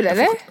han ful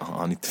eller?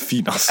 Han är inte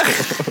fin alltså.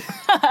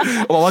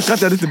 Och man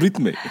Katti hade inte brytt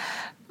mig.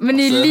 Men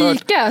ni är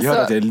lika alltså. Jag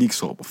hör att jag är lik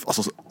så.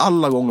 Alltså,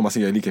 alla gånger man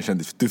säger jag är lika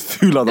kändis, du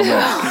fula de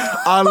är.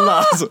 Alla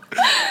alltså.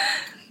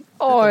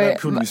 Oj. Den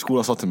personen i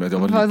skolan sa till mig att jag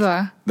var lik.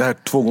 Vadå? Det här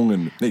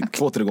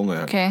 2-3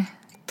 gånger. Okej.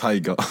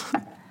 Taiga.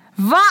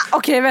 Va?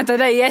 Okej, vänta,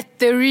 det är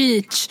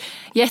jättereach.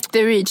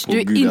 Jättereach. Du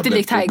är inte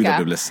lik Taiga. Jag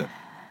blev ledsen.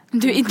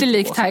 Du är inte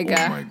lik Taiga.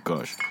 Oh my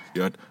gosh.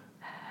 Jag har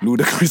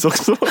Ludacris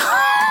också.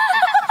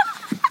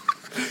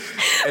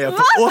 Jag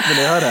får åt mig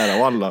när jag hör det här,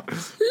 walla.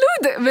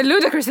 Men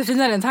Ludacris är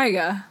finare än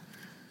Taiga.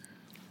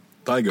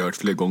 Taiga har hört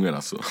fler gånger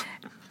alltså.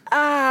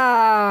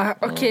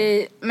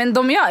 Okej.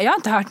 Men jag har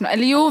inte hört något.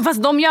 Eller jo,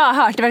 fast de jag har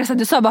hört, det verkar som att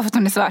du sa bara för att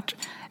hon är svart.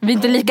 Vi är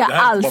inte lika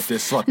alls. Det är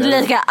svart.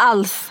 Inte lika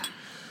alls.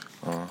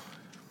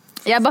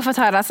 Jag har bara fått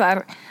höra så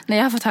här. Nej,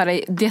 jag har fått höra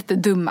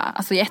jättedumma.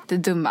 Alltså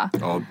jättedumma.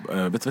 Ja,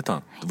 vet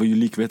han? Det var ju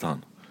lik, vet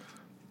han.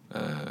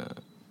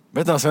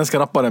 Vet han, svenska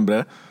rapparen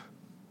bre?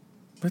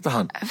 Vet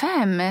han?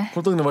 Vem? Kommer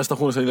du ihåg när var i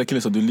stationen så lilla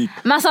killen så du är lik?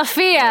 Man sa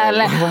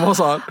fel. Vad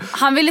sa han?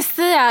 Han ville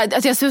säga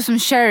att jag såg ut som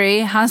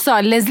Sherry. Han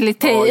sa Leslie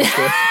Tay.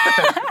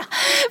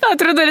 Jag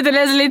trodde det var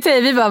Leslie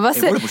Tay. Vi bara, vad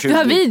säger du?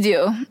 Har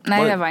video?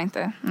 Nej, det var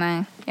inte.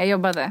 Nej, jag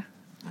jobbade.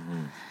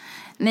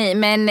 Nej,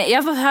 men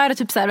jag får höra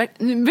typ så här.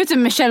 Vet du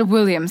Michelle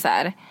Williams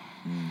här?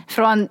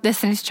 Från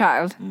Destiny's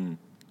Child.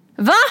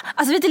 Va?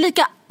 Alltså vi är inte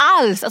lika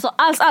alls. Alltså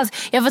alls.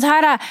 Jag har fått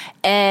höra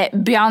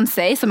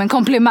Beyoncé som en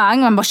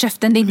komplimang. Man bara,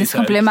 käften, det är inte en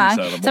komplimang.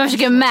 Så jag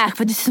försöker märka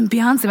för det är som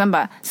Beyoncé. Man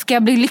bara, ska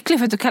jag bli lycklig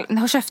för att du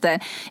har käften? Jag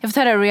har fått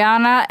höra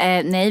Rihanna.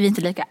 Nej, vi är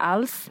inte lika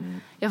alls.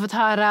 Jag har fått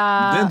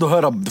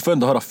höra... Du får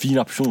ändå höra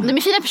fina personer. De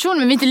är fina personer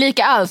men vi är inte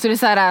lika alls. Så det är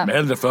så här... Men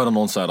hellre för att höra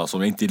någon så här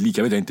som jag inte är lik.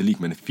 Jag vet jag är inte lik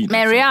men är fin.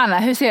 Men Rihanna,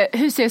 hur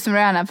ser jag som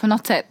Rihanna på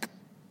något sätt?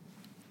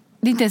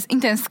 Det är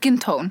inte en skin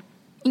tone.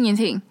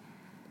 Ingenting.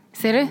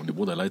 Ser du? Det är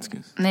båda light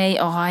skins. Nej,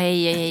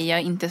 jag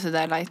är inte så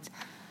där light.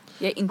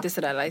 Jag är inte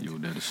så där light. Jo,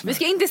 det är vi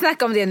ska inte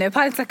snacka om det nu. Jag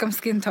har inte snacka om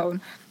skin tone.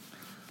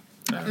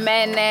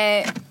 Men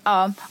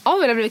ja,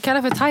 vi har blivit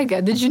kallade för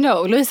Taiga. Did you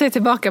know? Louise är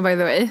tillbaka by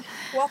the way.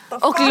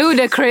 Och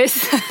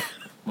Ludacris.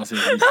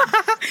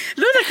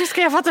 Ludacris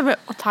ska jag fatta med.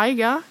 Och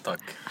Taiga. Tack.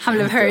 Han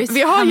blev hurt.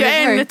 Vi har ju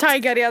en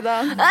Taiga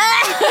redan.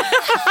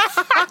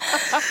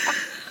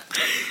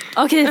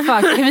 Okej,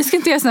 fuck. Vi ska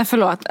inte göra sån här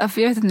förlåt.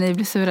 För jag vet att ni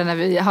blir sura när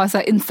vi har så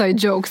här inside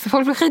jokes.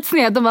 Folk blir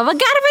skitsned. De bara, vad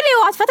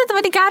garvar ni åt? Fattar inte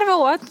vad ni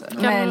garvar åt.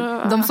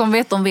 Men de som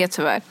vet, de vet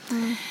tyvärr.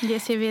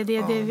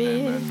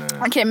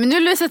 Okej, men nu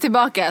löser jag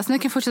tillbaka. Så nu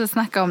kan jag fortsätta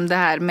snacka om det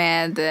här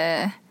med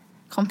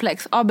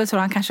komplex. Abel tror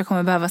han kanske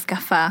kommer behöva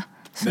skaffa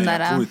sån där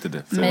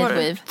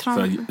made-weave.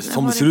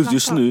 Som det ser ut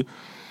just nu.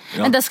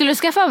 Ja. Men där skulle du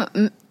skaffa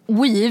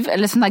weave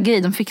eller sån här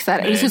grej de fixar.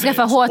 Eller skulle du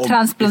skaffa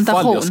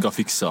hårtransplantation. Ifall jag ska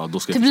fixa, då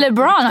ska typ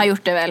LeBron har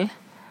gjort det väl?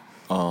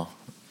 Ja,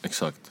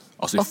 exakt.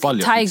 Alltså,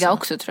 och Taiga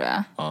också tror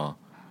jag. Ja.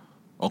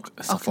 Och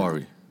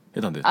Safari.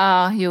 Heter han det?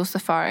 Ja, jo,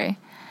 Safari.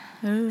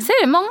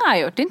 Ser du, många har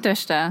gjort, det är inte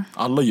värsta.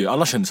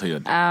 Alla kändisar gör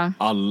det.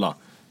 Alla.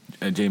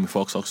 Jamie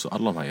Foxx också,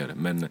 alla de här gör det.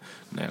 Men nej,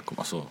 nej.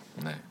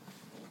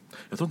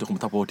 Jag tror inte jag kommer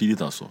tappa hår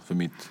tidigt alltså. För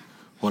mitt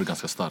hår är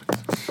ganska starkt.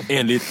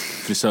 Enligt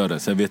frisören,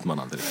 sen vet man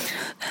aldrig.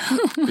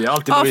 Det är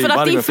alltid för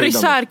att din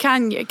frisör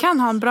kan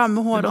ha en bra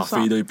med hår och så.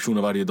 Han fejdar ju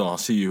personer varje dag. Han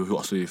ser ju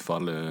alltså,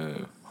 ifall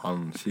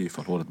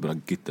håret börjar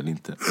gitt eller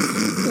inte.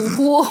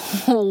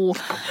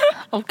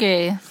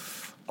 Okej.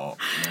 Ja,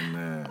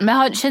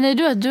 men känner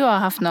du att du har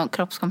haft någon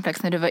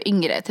kroppskomplex när du var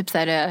yngre? Typ så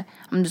här,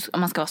 om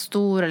man ska vara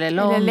stor eller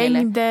lång. Eller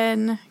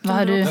längden. Vad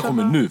har du? Jag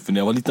kommer nu, för när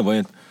jag var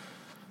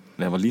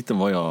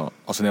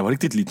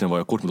riktigt liten var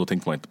jag kort, men då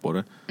tänkte man inte på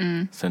det.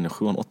 Sen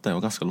 7-8 jag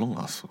var ganska lång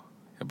alltså.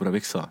 Jag började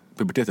växa.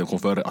 Puberteten kom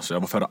före, alltså jag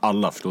var före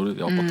alla, förstår du?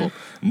 Jag var på topp.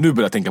 Nu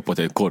börjar jag tänka på att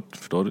jag är kort,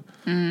 förstår du?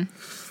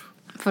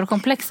 Får du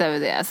komplex över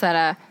det? Så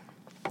här...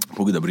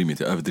 På gud, jag bryr mig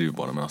inte, jag överdriver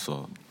bara, men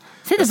alltså...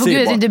 Säg det på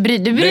gud, bara... du bryr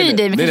dig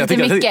inte mycket.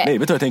 Nej,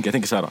 vet du vad jag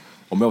tänker så här.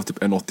 Om jag var typ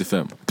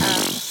 1,85.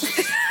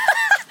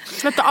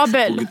 Vänta,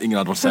 Abel.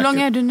 Hur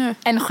lång är du nu?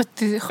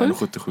 1,77.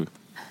 1,77.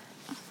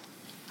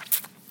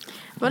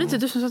 Var det inte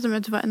du som sa till mig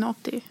att du var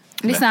 1,80?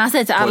 Lyssna, han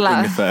säger till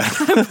alla.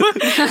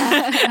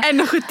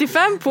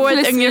 1,75 på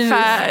ett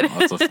ungefär.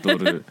 Alltså, förstår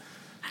du?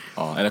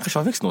 Ja, eller kanske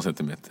har växt någon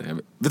centimeter.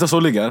 Vet du vad så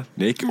ligger? När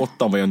jag gick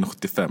 8 var jag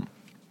 1,75.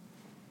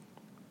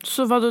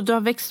 Så vad du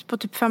har växt på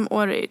typ 5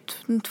 år i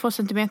 2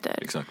 centimeter?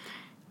 Exakt.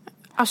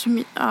 Alltså,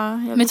 men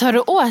tar du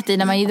åt dig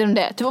när man gider om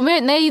det? Typ,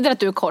 när jag gider att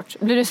du är kort,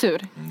 blir du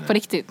sur? Nej. På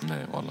riktigt?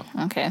 Nej, alla.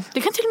 Okay.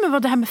 Det kan till och med vara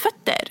det här med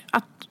fötter.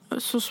 Att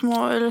så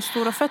små eller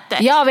stora fötter.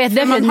 Jag vet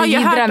därför att ni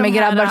gidrar med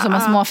grabbar som har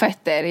små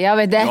fötter. Jag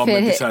vet därför. Ja,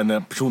 men det är så här, när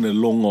personer är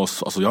långa och,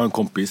 alltså jag har en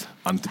kompis,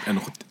 han är typ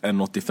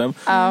 1,85 och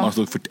han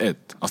stod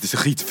 41. Alltså det ser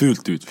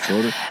skitfult ut,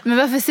 förstår du? Men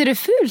varför ser det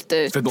fult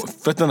ut?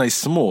 För fötterna är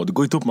små, det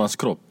går inte upp med hans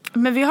kropp.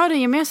 Men vi har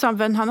en gemensam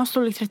vän, han har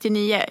storlek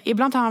 39.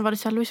 Ibland har han varit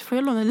så här, Louise, får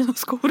jag låna dina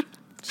skor?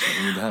 Så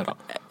det här då?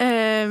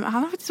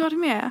 Han har faktiskt varit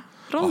med.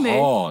 Ronny.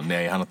 Jaha,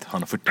 nej han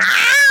har 40.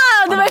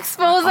 Det var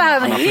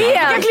exposad helt.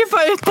 Jag kan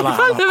klippa ut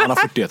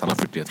det. Han har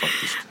 41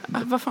 faktiskt.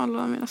 Vad fan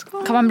låter mina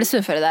skor? Kan man bli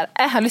sur för det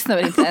där? Han lyssnar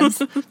väl inte ens.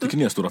 Tycker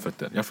ni har stora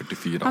fötter? Jag är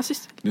 44.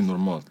 Det är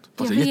normalt.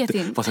 Fast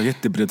jag är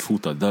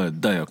jättebredfotad.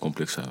 Där är jag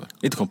komplex över.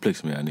 Inte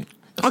komplex men jag är ni.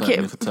 Okej.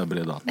 Jag är så här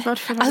breda.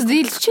 Alltså det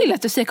är chill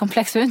att du säger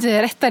komplex. Du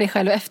inte rätta dig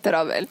själv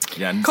efter väl.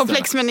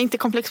 Komplex men inte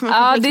komplex. Men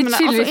ja, det är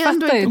chill. Vi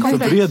fattar ju. De är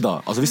för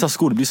breda. Alltså vissa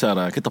skor blir så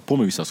här. Jag kan ta på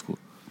mig vissa skor.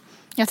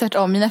 Jag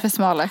tvärtom, mina är för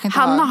smala.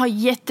 Hanna har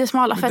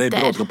jättesmala fötter. Det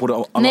är bra, på det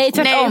alla nej,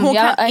 tvärtom. Nej, hon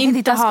kan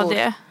inte ha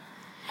det.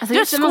 Alltså,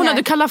 du skorna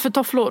du kallar för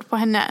tofflor på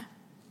henne.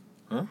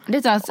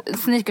 Det är att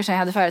sneakers jag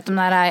hade förut. De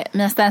där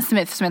mina Stan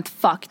Smith som är inte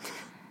fucked.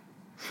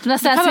 De där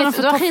Stan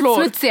Smith, de var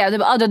skitsmutsiga. Du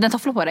bara, du hade en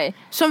tofflor på dig.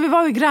 Som vi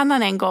var i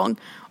Grännan en gång.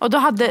 Och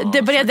då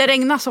det började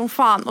regna som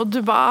fan. Och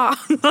du bara...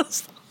 Ja.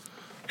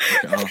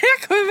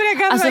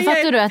 Alltså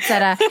fattar du att,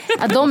 såhär,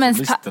 att de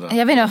ens...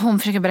 Jag vet inte vad hon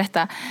försöker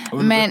berätta.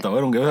 Men... Jag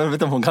vet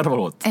inte vad hon garvar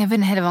åt. Jag vet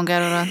inte heller vad hon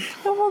garvar åt.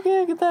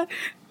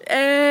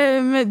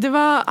 Det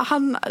var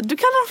han... Du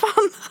kallar dem för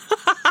han.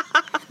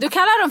 Du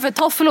kallar dem för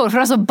tofflor för de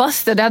var så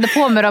busted. Jag hade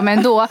på mig dem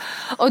ändå.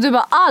 Och du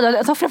bara, du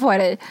hade tofflor på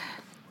dig.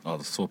 Ja,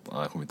 det så...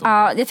 jag kommer inte ihåg.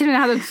 Ja, jag till och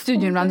med hade ett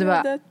studion ibland. Du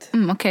bara,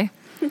 okej.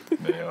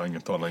 Nej, jag har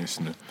ingen talan just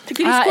nu.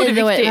 Tycker ni skor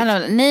är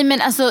viktigt? Nej,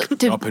 men alltså...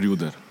 Typ... Ja,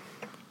 perioder.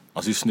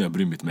 Alltså just nu är jag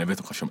bryr mig, men jag vet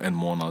att kanske om en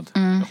månad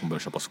jag kommer börja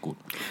köpa skor.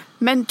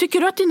 Men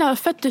tycker du att dina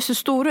fötter ser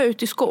stora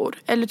ut i skor?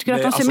 Eller tycker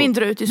du att de ser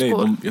mindre ut i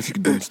skor? Nej, jag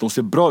tycker de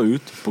ser bra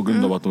ut på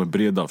grund av att de är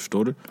breda,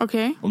 förstår du?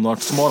 Okay. Om de har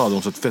varit smala hade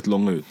de sett fett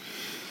långa ut.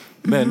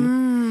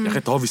 Men jag kan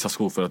inte ha vissa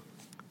skor för att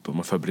de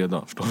är för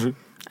breda, förstår du?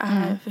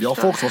 Jag har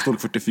folk som har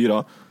storlek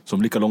 44 som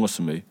är lika långa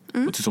som mig.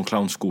 Och till som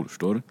clownskor,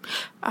 förstår du?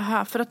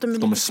 Aha, för att de är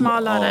lite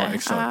smalare. Ja,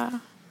 exakt.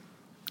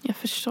 Jag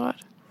förstår.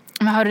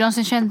 Men har du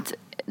någonsin känt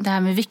det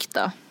här med vikt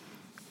då?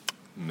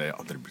 Nej,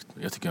 aldrig blivit.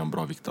 Jag tycker jag har en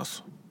bra vikt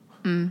alltså.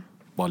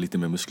 Bara lite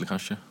mer muskler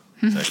kanske.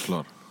 Så jag är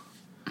klar.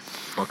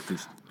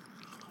 Faktiskt.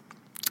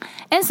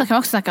 En sak kan man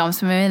också snacka om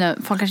som jag vet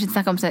inte, folk kanske inte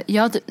snackar om så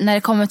här, när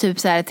det kommer typ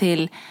så här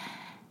till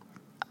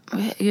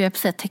jag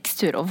säger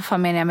textur och vad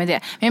fan menar jag med det?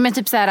 Men jag menar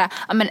typ så här,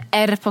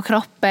 ärr på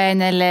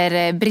kroppen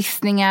eller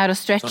bristningar och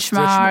stretch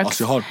marks.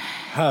 Alltså jag har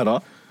här,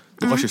 de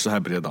kanske är så här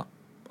breda.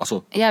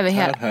 Alltså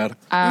här.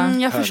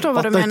 Jag förstår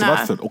vad du menar.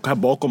 Varför. Och här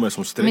bakom är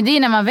som streck. Men det är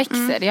när man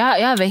växer. Jag har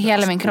över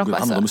hela min kropp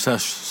alltså. De är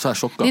så här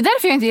tjocka. Det är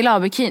därför jag inte gillar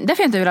bikini.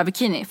 Därför jag inte vill ha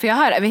bikini. För jag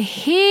har över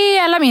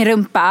hela min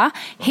rumpa,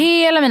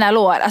 hela mina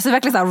lår. Alltså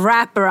verkligen så här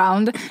wrap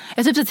around.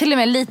 Jag typ så till och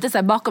med lite så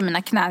här bakom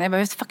mina knän. Jag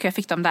bara, fuck, jag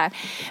fick dem där.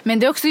 Men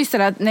det är också just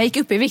det att när jag gick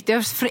upp i vikt, jag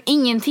var för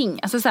ingenting.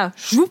 Alltså så här,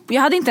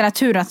 jag hade inte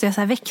naturen så jag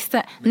så här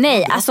växte.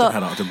 Nej, alltså. Det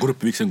här att jag går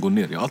upp i vikt sen går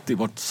ner. Jag har alltid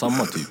varit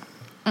samma typ.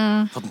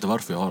 Jag vet inte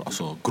varför jag har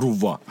alltså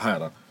grova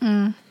här.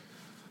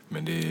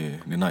 Men det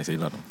är nice, jag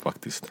gillar dem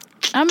faktiskt.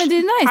 Ja, men det är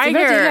nice,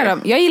 det är bra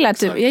dem. Jag gillar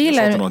typ, jag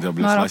gillar jag sa att jag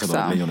blev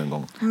slicead av lejon en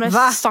gång.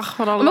 Va?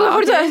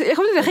 Jag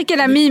kommer inte skicka den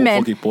här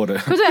memen.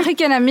 Jag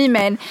skickade den här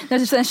memen när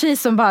typ en tjej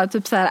som bara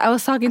typ så här, I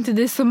was talking to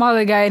this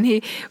Somali guy and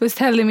he was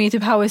telling me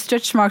typ how his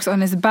stretch marks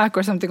on his back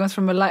or something was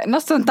from a light.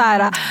 Något sånt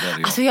där.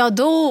 Alltså jag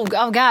dog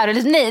av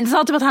garv. Nej, han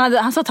sa typ att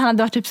han sa att han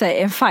hade varit typ så här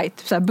en fight,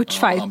 typ så här butch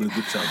fight. Han blev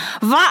butchad.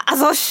 Va?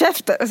 Alltså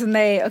käften. Alltså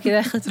nej, okej, det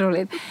är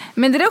skitroligt.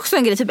 Men det är också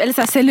en grej typ eller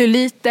så här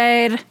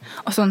celluliter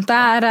och sånt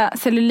där.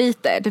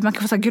 Celluliter, typ man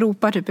kan få så här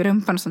gropar typ i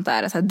rumpan och sånt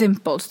där, så här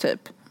dimples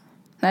typ.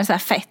 När det är så här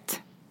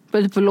fett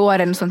på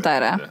låren och sånt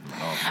där.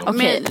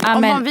 Okej,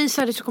 om man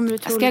visar det så kommer du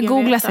troligen ska jag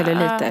googla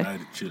celluliter? Nej,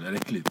 det är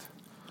äckligt.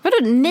 Vadå?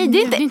 Nej,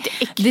 det är inte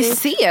äckligt. Det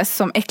ses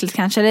som äckligt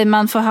kanske. Eller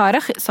man får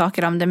höra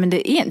saker om det, men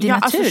det är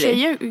naturligt. Alltså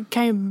tjejer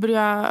kan ju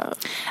börja...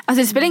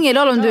 Alltså det spelar ingen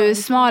roll om du är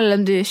smal eller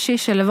om du är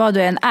shish eller vad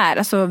du än är.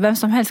 Alltså vem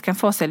som helst kan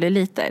få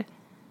celluliter.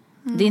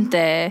 Det är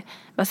inte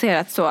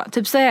baserat så.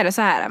 Typ så är det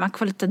så här, man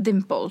får lite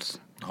dimples.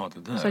 Ja,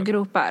 det där. Så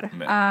gropar.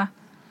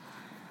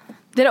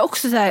 Det är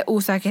också så här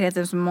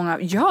osäkerheten som många...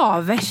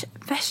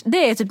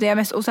 det är typ det jag är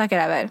mest osäker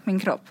över, min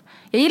kropp.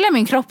 Jag gillar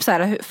min kropp, så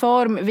här,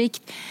 form,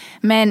 vikt.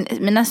 Men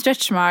mina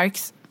stretch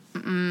marks...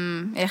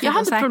 jag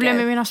hade problem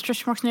med mina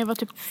stretch marks när jag var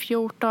typ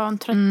 14,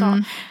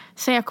 13.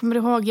 Så jag kommer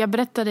ihåg, jag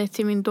berättade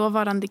till min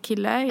dåvarande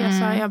kille. Jag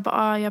sa,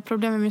 jag har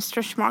problem med min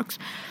stretch marks.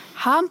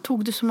 Han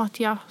tog det som att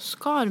jag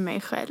skar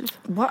mig själv.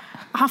 What?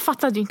 Han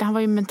fattade ju inte, han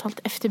var ju mentalt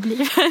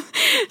efterbliven.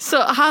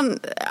 Så han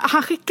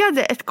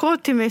skickade ett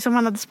kod till mig som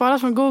han hade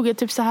sparat från Google.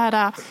 Typ så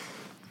här.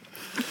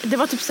 Det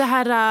var typ så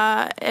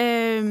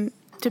här.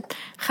 Typ,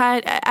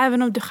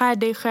 även om du skär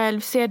dig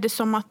själv, ser det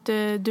som att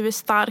du är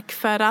stark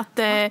för att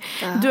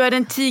du är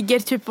en tiger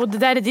typ, och det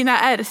där är dina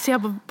ärr. Så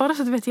jag bara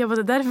så att du vet,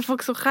 det där är för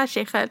folk som skär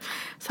sig själv.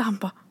 Så han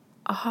bara,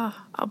 aha,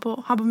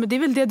 abo. Han bara, men det är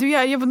väl det du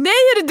gör. Jag bara, nej,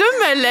 är du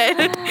dum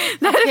eller?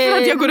 Det här är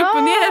för att jag går upp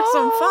och ner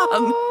som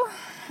fan.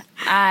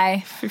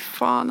 Nej, fy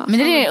fan alltså. Men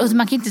det är, och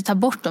man kan inte ta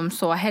bort dem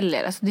så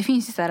heller. Alltså, det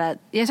finns ju så här,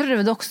 jag tror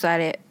det var också så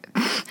här,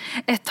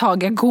 ett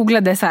tag jag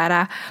googlade så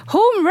här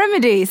home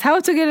remedies,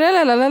 how to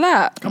get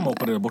la. Kan man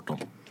operera bort dem?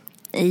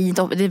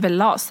 Det är väl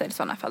laser i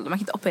sådana fall. Man kan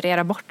inte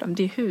operera bort dem,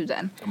 det är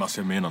huden.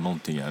 Jag menar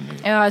någonting här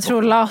nu. Ja, jag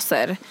tror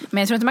laser.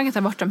 Men jag tror inte man kan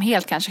ta bort dem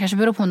helt kanske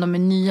beror på om de är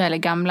nya eller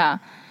gamla.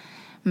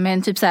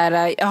 Men typ så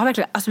här, jag har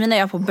verkligen, alltså mina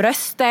jag på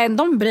brösten,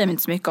 de bryr mig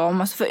inte så mycket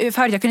om. Alltså förut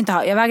jag kunde inte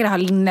jag vägrade ha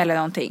linne eller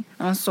någonting.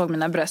 När man såg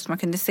mina bröst, man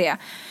kunde se.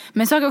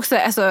 Men så också,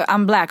 alltså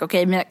I'm black,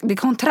 okej, men det är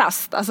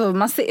kontrast.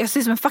 Alltså jag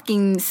ser som en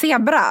fucking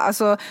zebra.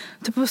 Alltså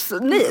typ,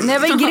 när jag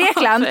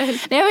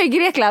var i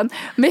Grekland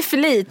med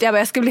flit,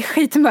 jag ska bli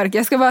skitmörk.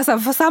 Jag ska bara så här,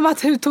 få samma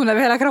hudton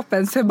över hela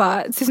kroppen så jag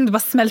bara, det ser som det bara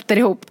smälter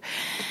ihop.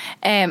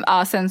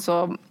 Sen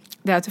så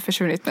det har typ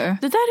försvunnit nu.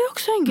 Det där är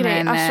också en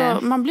grej.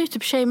 Alltså man blir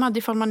typ shamed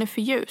ifall man är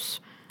för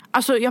ljus.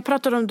 Alltså jag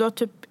pratar om då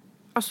typ,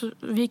 alltså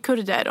vi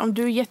kurder, om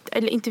du är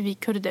eller inte vi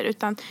kurder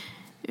utan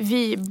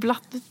vi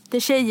blatte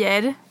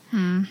tjejer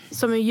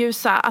som är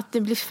ljusa, att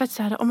det blir fett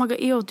så här, oh my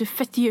god, du är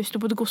fett ljus, du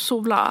borde gå och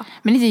sola.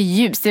 Men det är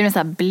inte ljus, det är mer så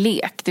här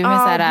blek. Det är mer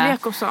så här,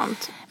 blek och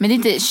sånt. Men det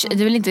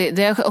är väl inte,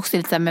 det är också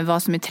lite så här med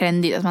vad som är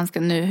trendigt, att man ska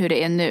nu hur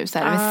det är nu så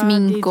här, med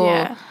smink och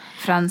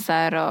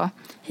fransar och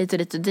hit och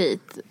dit och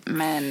dit.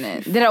 Men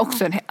det är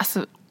också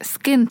alltså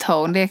skin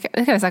tone, det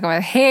kan vi snacka om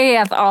ett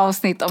helt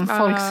avsnitt om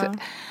folks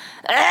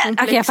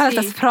okej, jag får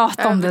inte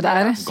prata om det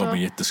där. Gav mig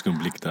en jätteskum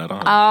blick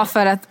där. Ja,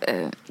 för att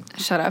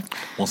shut up.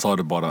 Hon sa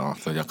det bara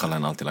för jag kallar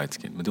henne alltid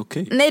light skin. Men det är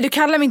okej. Nej, du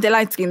kallar mig inte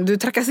light skin. Du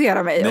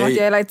trakasserar mig om att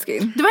jag är light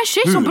skin. Det var en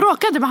tjej som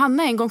bråkade med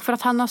Hanna en gång för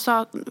att Hanna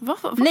sa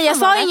nej, jag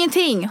sa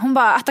ingenting. Hon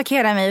bara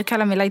attackerade mig och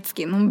kallade mig light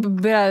skin.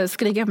 Hon började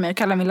skrika på mig och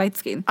kalla mig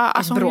light skin.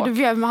 Alltså hon gjorde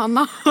vev med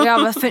Hanna. Jag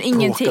var för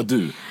ingenting. Bråkade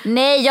du?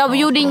 Nej, jag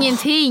gjorde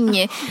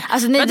ingenting.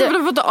 Alltså nej, det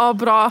var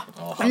bra.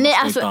 Nej,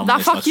 alltså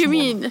the fuck you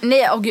mean?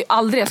 Nej, och gud,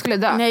 aldrig jag skulle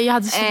dö. Nej, jag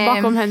hade stått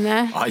bakom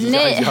henne.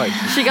 Nej.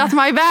 She got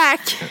my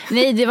back.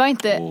 Nej, det var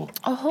inte.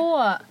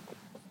 Oho.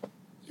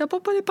 Jag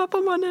poppade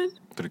pappamannen.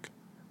 Tryck.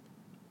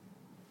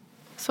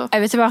 Så. Är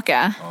vi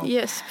tillbaka?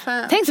 Yes,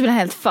 fan. Tänk så blir det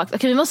helt fucked.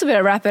 Okej, vi måste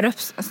börja wrap it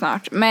up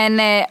snart.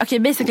 Men okej,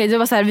 basically det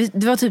var så här,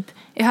 det var typ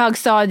i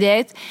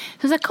högstadiet.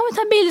 Så sa kom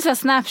ta en bild så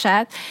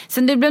Snapchat.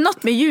 Sen det blev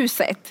något med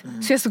ljuset.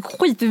 Så jag såg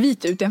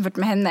skitvit ut jämfört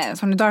med henne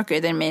som är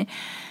darker than me.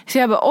 Så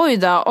jag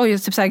bara oj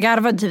typ så här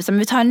garvade typ så men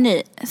vi tar en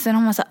ny. Sen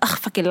hon var så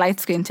fucking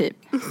light skin typ.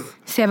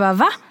 Så jag bara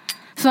va?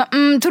 Så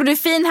tror du är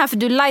fin här för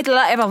du light.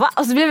 Jag bara va?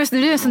 Och så blev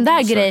det en sån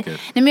där grej.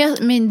 Nej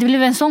men det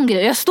blev en sån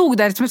grej. Jag stod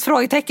där som ett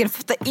frågetecken och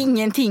fattade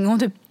ingenting. Hon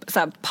typ så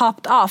här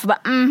popped off och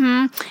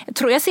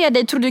bara jag ser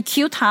dig, tror du är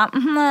cute här?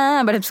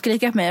 Jag bara typ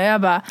skrika på mig och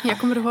jag bara jag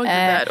kommer ihåg det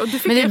där och du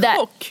fick en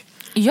chock.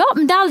 Ja,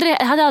 men det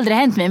hade aldrig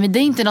hänt mig, men det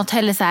är inte något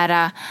heller så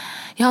här.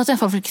 Jag har hört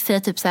folk försöker säga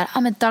typ så här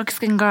I'm a dark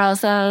skin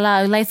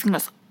girl, light skin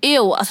girls.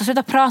 Alltså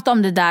sluta prata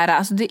om det där.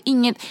 Alltså det är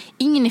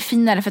ingen är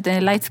finare för att den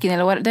är light skin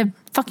eller what. Det är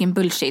fucking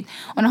bullshit.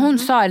 Och när hon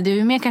sa det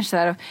var mer kanske så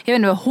här, jag vet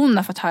inte vad hon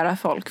har fått höra av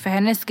folk för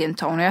hennes skin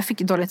tone och jag fick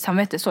dåligt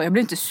samvete så. Jag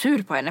blev inte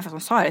sur på henne för att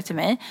hon sa det till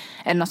mig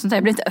eller något sånt där.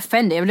 Jag blev inte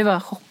offended, jag blev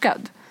bara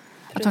chockad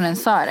att hon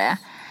ens sa det.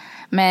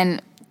 Men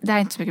det har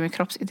inte så mycket med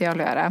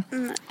kroppsideal att göra.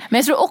 Men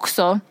jag tror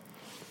också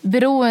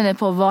beroende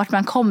på vart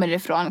man kommer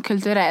ifrån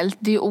kulturellt,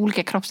 det är ju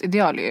olika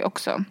kroppsideal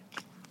också.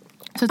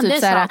 Så typ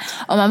så här,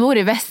 om man bor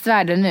i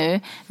västvärlden nu,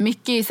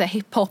 mycket är så här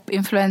hiphop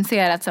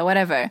influenserat så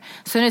whatever.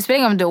 Så nu spelar det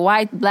ingen om du är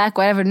white, black,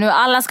 whatever. Nu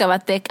alla ska vara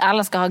thick,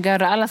 alla ska ha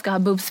görra, alla ska ha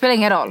boobs, spelar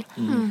ingen roll.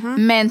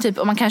 Men typ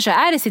om man kanske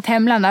är i sitt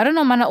hemland,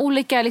 om man har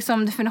olika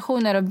liksom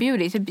definitioner av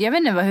beauty. Typ, jag vet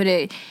inte hur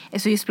det är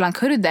så just bland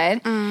kurder.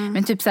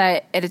 Men typ så här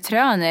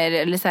eritreaner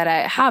eller så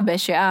här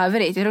habesh i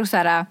övrigt. Jag tror så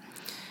här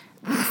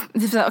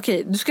typ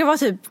okej, du ska vara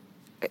typ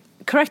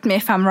correct me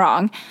if I'm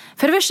wrong.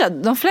 För det första,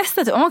 de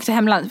flesta, om man åker till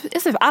hemland,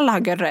 alla har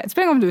görre. Det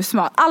spelar ingen om du är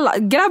smal. Alla,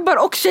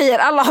 grabbar och tjejer,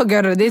 alla har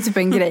görre. Det är typ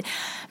en grej.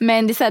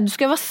 Men det är så här, du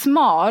ska vara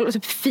smal och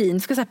typ fin. Du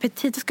ska vara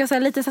petit, du ska ha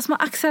lite så här små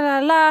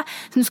axlar.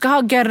 Du ska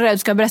ha görre, du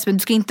ska ha bröst, men du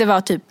ska inte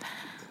vara typ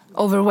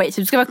overweight.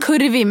 Du ska vara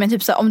kurvig, men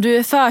typ så här, om du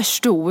är för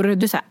stor,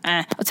 du är så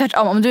här, och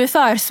tvärtom, om du är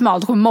för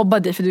smal, då kommer mobba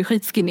dig för du är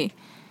skitskinny.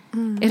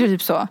 Jag tror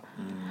typ så.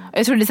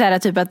 Jag tror det är så här,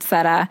 typ att så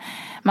här,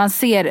 man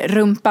ser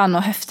rumpan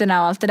och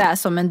höfterna och allt det där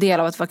som en del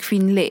av att vara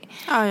kvinnlig.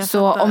 Ja,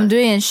 så om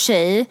du är en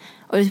tjej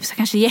och du är typ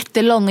kanske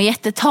jättelång och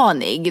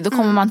jättetanig, då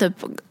kommer man typ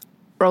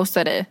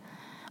roasta dig.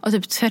 Och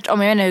typ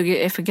tvärtom, jag vet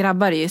inte för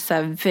grabbar är så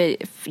här,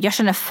 jag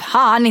känner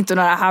fan inte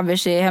några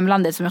habbers i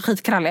hemlandet som är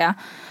skitkralliga.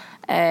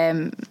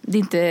 Det är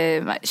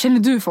inte, känner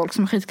du folk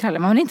som är skitkralliga?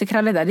 Man är inte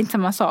krallig där, det är inte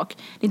samma sak.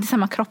 Det är inte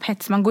samma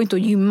kropphets, man går inte och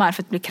gymmar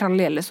för att bli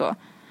krallig eller så.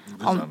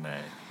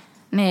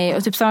 Nej,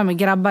 och typ samma med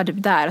grabbar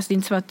typ där. Alltså det är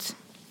inte så att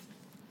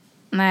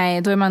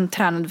nej, då är man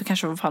tränad för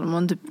kanske om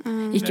man typ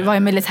var i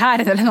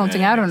militäret eller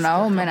någonting, I don't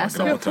know. Men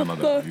alltså,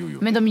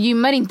 men de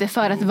gymmar inte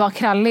för att vara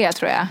kralliga,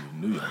 tror jag.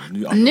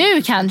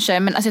 Nu kanske,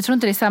 men alltså jag tror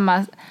inte det är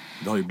samma.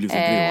 Det har ju blivit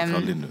en grej att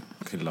vara krallig nu,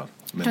 killar.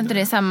 Jag tror inte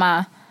det är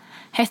samma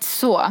hets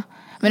så.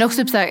 Men också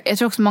typ så här, jag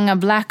tror också många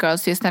black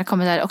girls just när det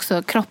kommer där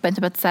också kroppen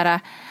typ att så här,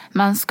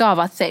 man ska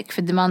vara thick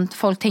för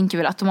folk tänker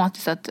väl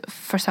automatiskt att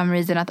for some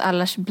reason att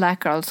alla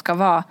black girls ska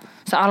vara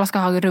så alla ska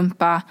ha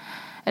rumpa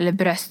eller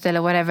bröst eller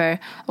whatever.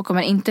 Och om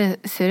man inte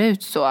ser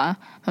ut så,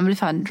 man blir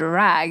fan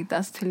dragged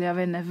alltså, till jag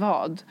vet inte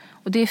vad.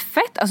 Och det är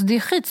fett, alltså det är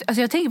skit.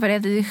 Alltså jag tänker på det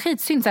är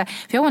skitsynd så här.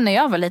 För när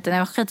jag var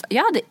liten,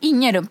 jag hade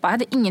ingen rumpa, jag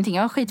hade ingenting,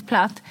 jag var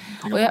skitplatt.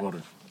 Och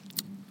jag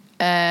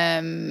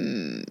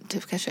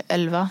typ kanske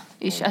 11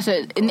 alltså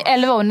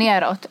 11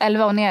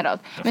 och neråt.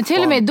 Men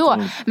till och med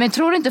då, men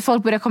tror du inte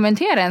folk börjar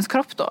kommentera ens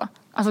kropp då?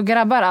 Alltså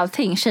grabbar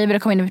allting, tjejer börjar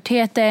komma in i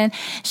puberteten,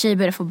 tjejer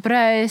börjar få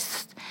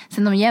bröst,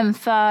 sen de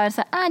jämför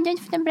så jag har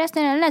inte fått en bröst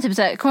eller typ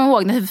så här, kommer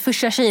ihåg när typ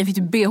första tjejen fick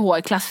typ BH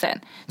i klassen.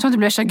 Så det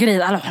blev så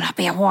grej, alla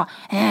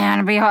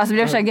har BH, alltså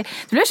det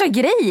blev så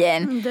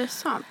grejen. Det är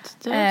sant.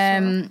 Det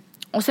är så.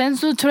 Och sen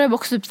så tror jag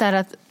också typ så här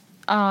att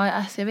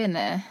alltså jag vet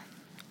inte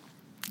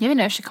hur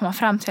jag ska komma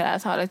fram till det här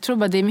talet. Jag tror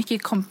bara det är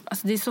mycket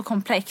alltså det är så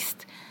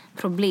komplext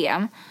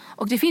problem.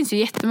 Och det finns ju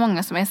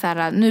jättemånga som är så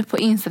här nu på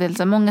Instagram,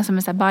 så många som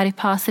är så här body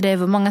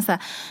positive och många så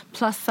här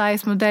plus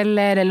size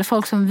modeller eller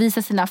folk som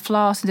visar sina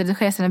flaws och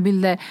redigerar sina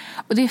bilder.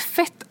 Och det är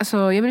fett,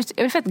 alltså jag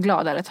blir fett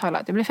glad att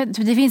talat.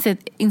 Det finns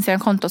ett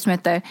Instagram-konto som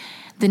heter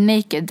The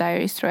Naked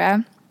Diaries tror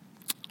jag.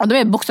 Och de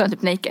är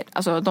bokstavligt typ naked.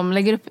 Alltså de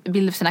lägger upp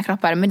bilder på sina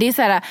kroppar, men det är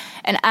så här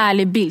en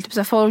ärlig bild. Typ så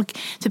här, folk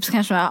typ så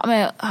kanske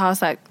har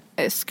så här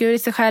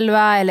skurit sig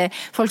själva, eller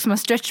folk som har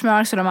stretch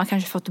marks så de har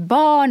kanske fått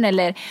barn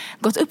eller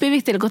gått upp i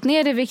vikt eller gått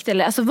ner i vikt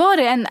eller alltså vad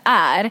det än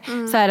är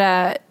så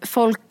här,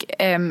 folk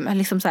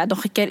liksom så här, de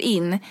skickar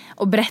in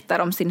och berättar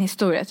om sin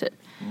historia typ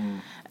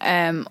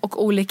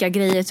och olika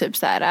grejer typ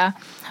så här.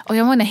 Och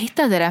jag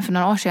hittade den för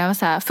några år sedan. Jag var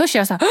så här, först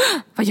jag var så här,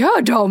 vad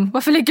gör de?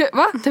 Varför ligger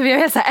typ jag var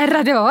helt så här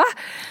ärrad jag va?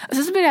 Och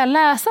så började jag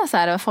läsa så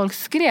här vad folk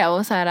skrev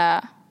och så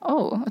här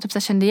och typ så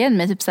här, kände igen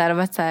mig typ så här och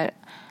var så här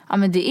ja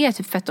men det är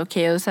typ fett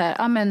okej och så här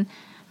ja men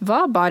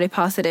var body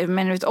positive,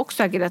 men jag vet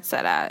också att så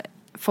här,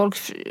 folk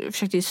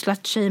försökte ju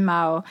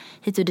slut-shama och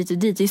hit och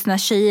dit. Just när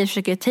tjejer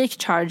försöker take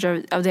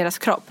charge av deras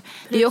kropp.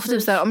 Det är ju ofta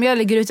typ så här, om jag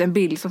lägger ut en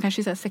bild som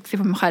kanske är så här sexig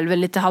på mig själv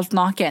eller lite halvt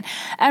naken.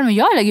 Även om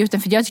jag lägger ut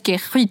den för jag tycker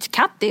jag är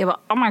skitkattig. Jag bara,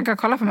 oh my god,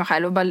 kolla på mig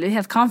själv och bara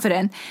helt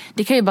confident.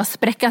 Det kan ju bara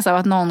spräckas av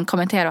att någon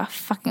kommenterar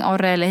fucking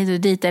orre eller hit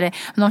och dit. Eller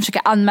någon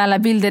försöker anmäla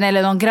bilden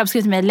eller någon grabb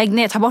skriver till mig, lägg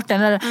ner, ta bort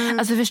den. Eller,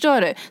 alltså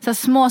förstår du? Så här,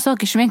 små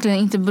saker som egentligen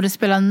inte borde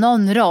spela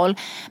någon roll.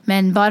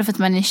 Men bara för att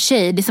man är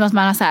tjej, det är som att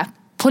man har så här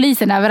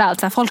polisen överallt,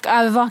 så här, folk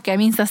övervakar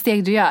minsta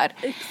steg du gör.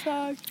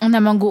 Exakt. Och när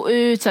man går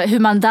ut, så här, hur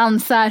man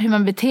dansar, hur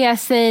man beter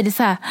sig, det är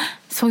så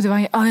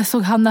här, jag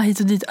såg Hanna hit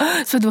och dit,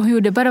 såg vad hon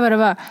gjorde,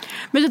 bara.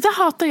 Men det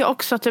där hatar jag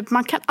också, typ,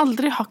 man kan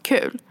aldrig ha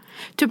kul.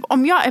 Typ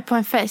om jag är på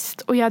en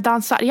fest och jag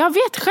dansar, jag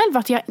vet själv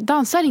att jag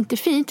dansar inte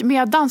fint, men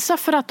jag dansar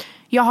för att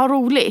jag har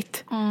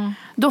roligt.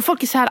 Då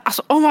folk är så här,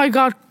 alltså, oh my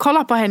god,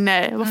 kolla på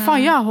henne, vad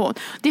fan gör hon?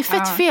 Det är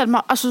fett fel,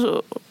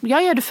 alltså,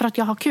 jag gör det för att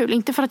jag har kul,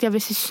 inte för att jag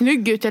vill se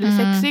snygg ut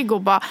eller sexig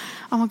och bara,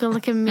 oh my god,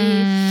 look at me,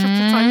 shut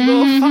the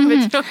tango, fan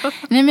vet jag.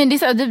 Nej men det är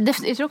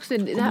så, jag tror också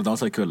kommer du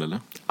dansa ikväll eller?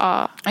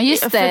 Ja,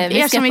 just det. För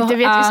er som inte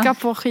vet, vi ska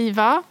på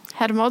skiva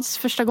Hermods,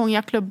 första gången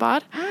jag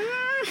klubbar.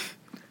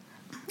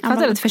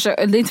 Fattar det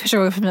är inte första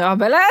gången för mig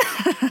Abel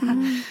eller?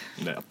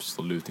 Nej,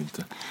 absolut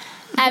inte.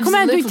 Han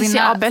kommer ändå inte se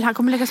Abel, han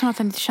kommer lägga som att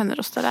han inte känner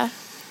oss där.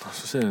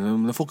 Alltså,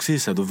 när folk säger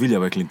så här, då vill jag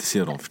verkligen inte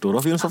se dem. Förstår du?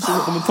 Varför gör de så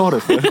kommentarer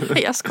för?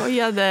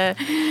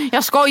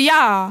 Jag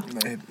skojar!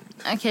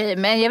 Okej,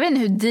 men jag vet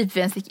inte hur deep vi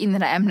ens gick in i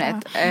det här ämnet.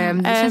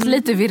 Det känns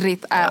lite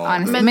virrigt.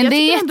 Men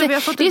det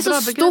är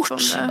så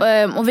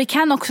stort. Och vi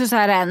kan också så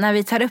här, när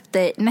vi tar upp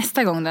det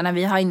nästa gång då, när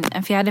vi har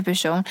en fjärde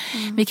person.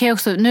 Vi kan ju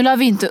också, nu la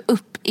vi inte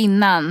upp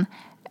innan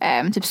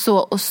typ så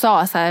och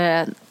sa så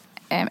här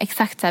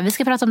exakt så här, vi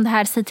ska prata om det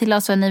här, säg till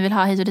oss vad ni vill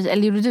ha hit och dit.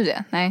 Eller gjorde du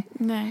det?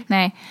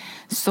 Nej.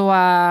 Så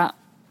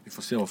vi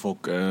får se vad folk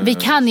vi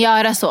kan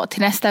göra så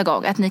till nästa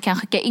gång att ni kan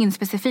skicka in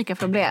specifika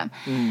problem.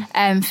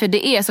 För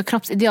det är så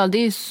kroppsideal, det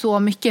är ju så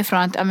mycket från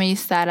att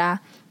just där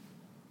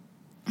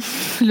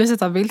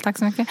lustigt av bild, tack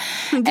så mycket.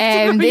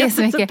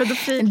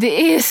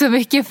 Det är så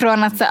mycket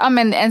från att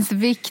ens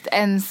vikt,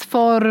 ens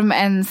form,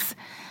 ens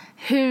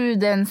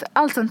huden,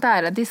 allt sånt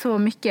där. Det är så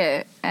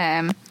mycket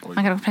man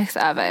kan komplexa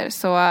över.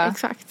 Så,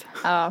 exakt.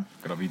 Ja.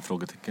 Gravid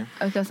frågetecken.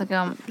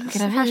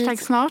 Hashtag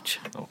snart.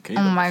 Okay,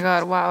 oh my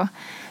god, wow.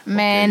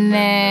 Men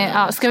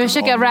ska vi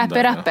försöka wrap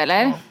it up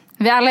eller? Ja.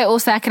 Vi alla är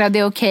osäkra, det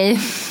är okej.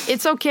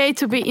 It's okay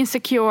to be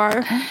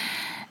insecure.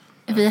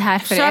 Vi är här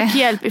för det. Sök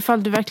hjälp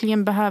ifall du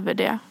verkligen behöver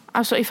det.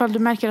 Alltså ifall du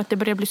märker att det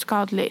börjar bli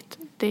skadligt.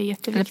 Det är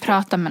jätteviktigt. Eller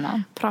prata med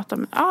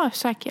någon.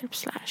 Sök hjälp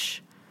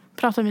 /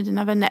 prata med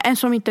dina vänner. En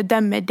som inte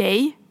dömer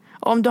dig.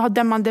 Och om du har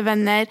dömande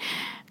vänner,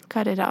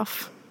 cut it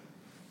off.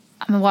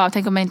 Men wow,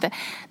 tänk om man inte...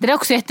 Det är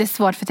också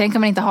jättesvårt, för tänk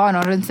om man inte har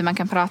någon runt sig man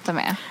kan prata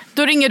med.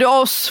 Då ringer du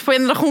oss på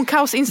Generation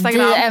Kaos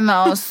Instagram. DM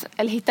oss,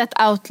 eller hitta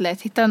ett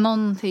outlet. Hitta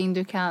någonting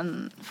du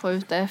kan få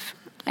ut det.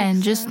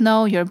 And just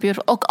know you're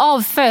beautiful. Och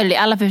avfölj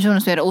alla personer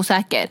som är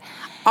osäker.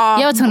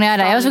 Jag var tvungen att göra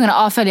det. Jag var tvungen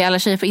att avfölja alla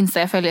tjejer på Insta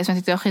jag följer som jag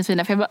tyckte var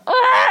skitfina. För jag bara,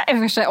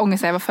 jag fick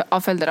ångest när jag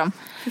avföljde dem.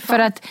 För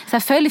att så här,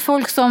 följ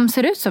folk som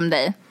ser ut som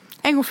dig.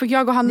 En gång fick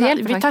jag och Hanna,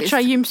 vi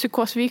touchade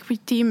gympsykos, vi gick på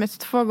teamet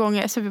 2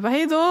 gånger, så vi bara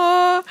hej då.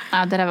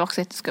 Ja, det där var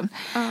också jätteskumt.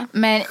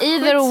 Men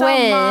either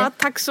way.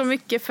 Tack så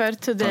mycket för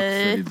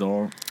today. Tack för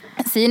idag.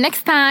 See you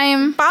next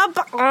time. Bye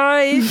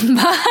bye.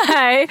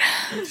 Bye.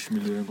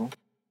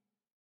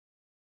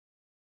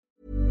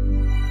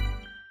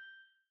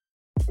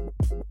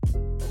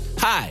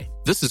 Hi,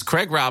 this is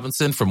Craig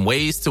Robinson from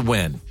Ways to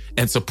Win,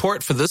 and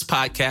support for this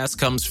podcast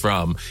comes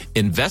from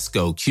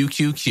Invesco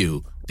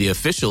QQQ, the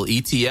official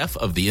ETF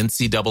of the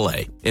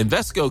NCAA.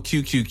 Invesco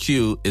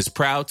QQQ is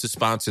proud to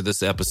sponsor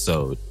this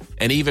episode,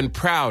 and even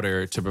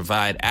prouder to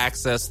provide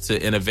access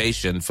to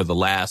innovation for the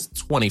last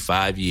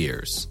 25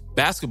 years.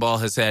 Basketball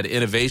has had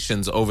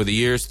innovations over the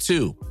years,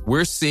 too.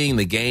 We're seeing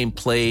the game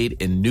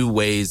played in new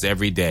ways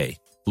every day.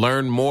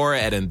 Learn more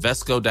at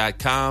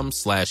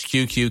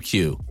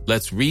Invesco.com/QQQ.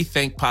 Let's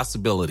rethink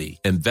possibility.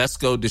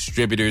 Invesco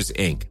Distributors,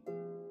 Inc.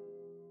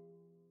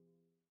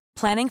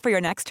 Planning for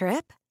your next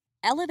trip?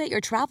 Elevate your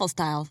travel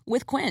style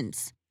with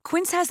Quince.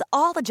 Quince has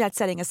all the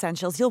jet-setting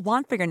essentials you'll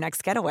want for your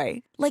next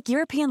getaway, like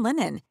European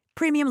linen,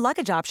 premium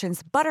luggage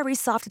options, buttery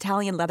soft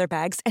Italian leather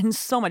bags, and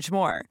so much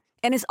more.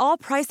 And is all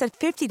priced at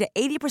 50 to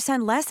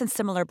 80% less than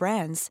similar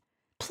brands.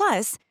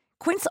 Plus,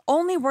 Quince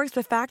only works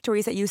with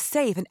factories that use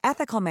safe and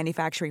ethical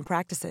manufacturing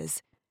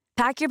practices.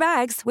 Pack your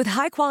bags with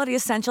high-quality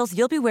essentials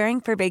you'll be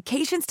wearing for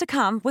vacations to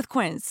come with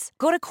Quince.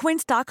 Go to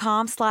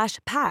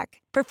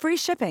quince.com/pack for free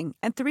shipping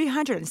and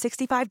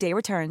 365-day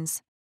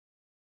returns.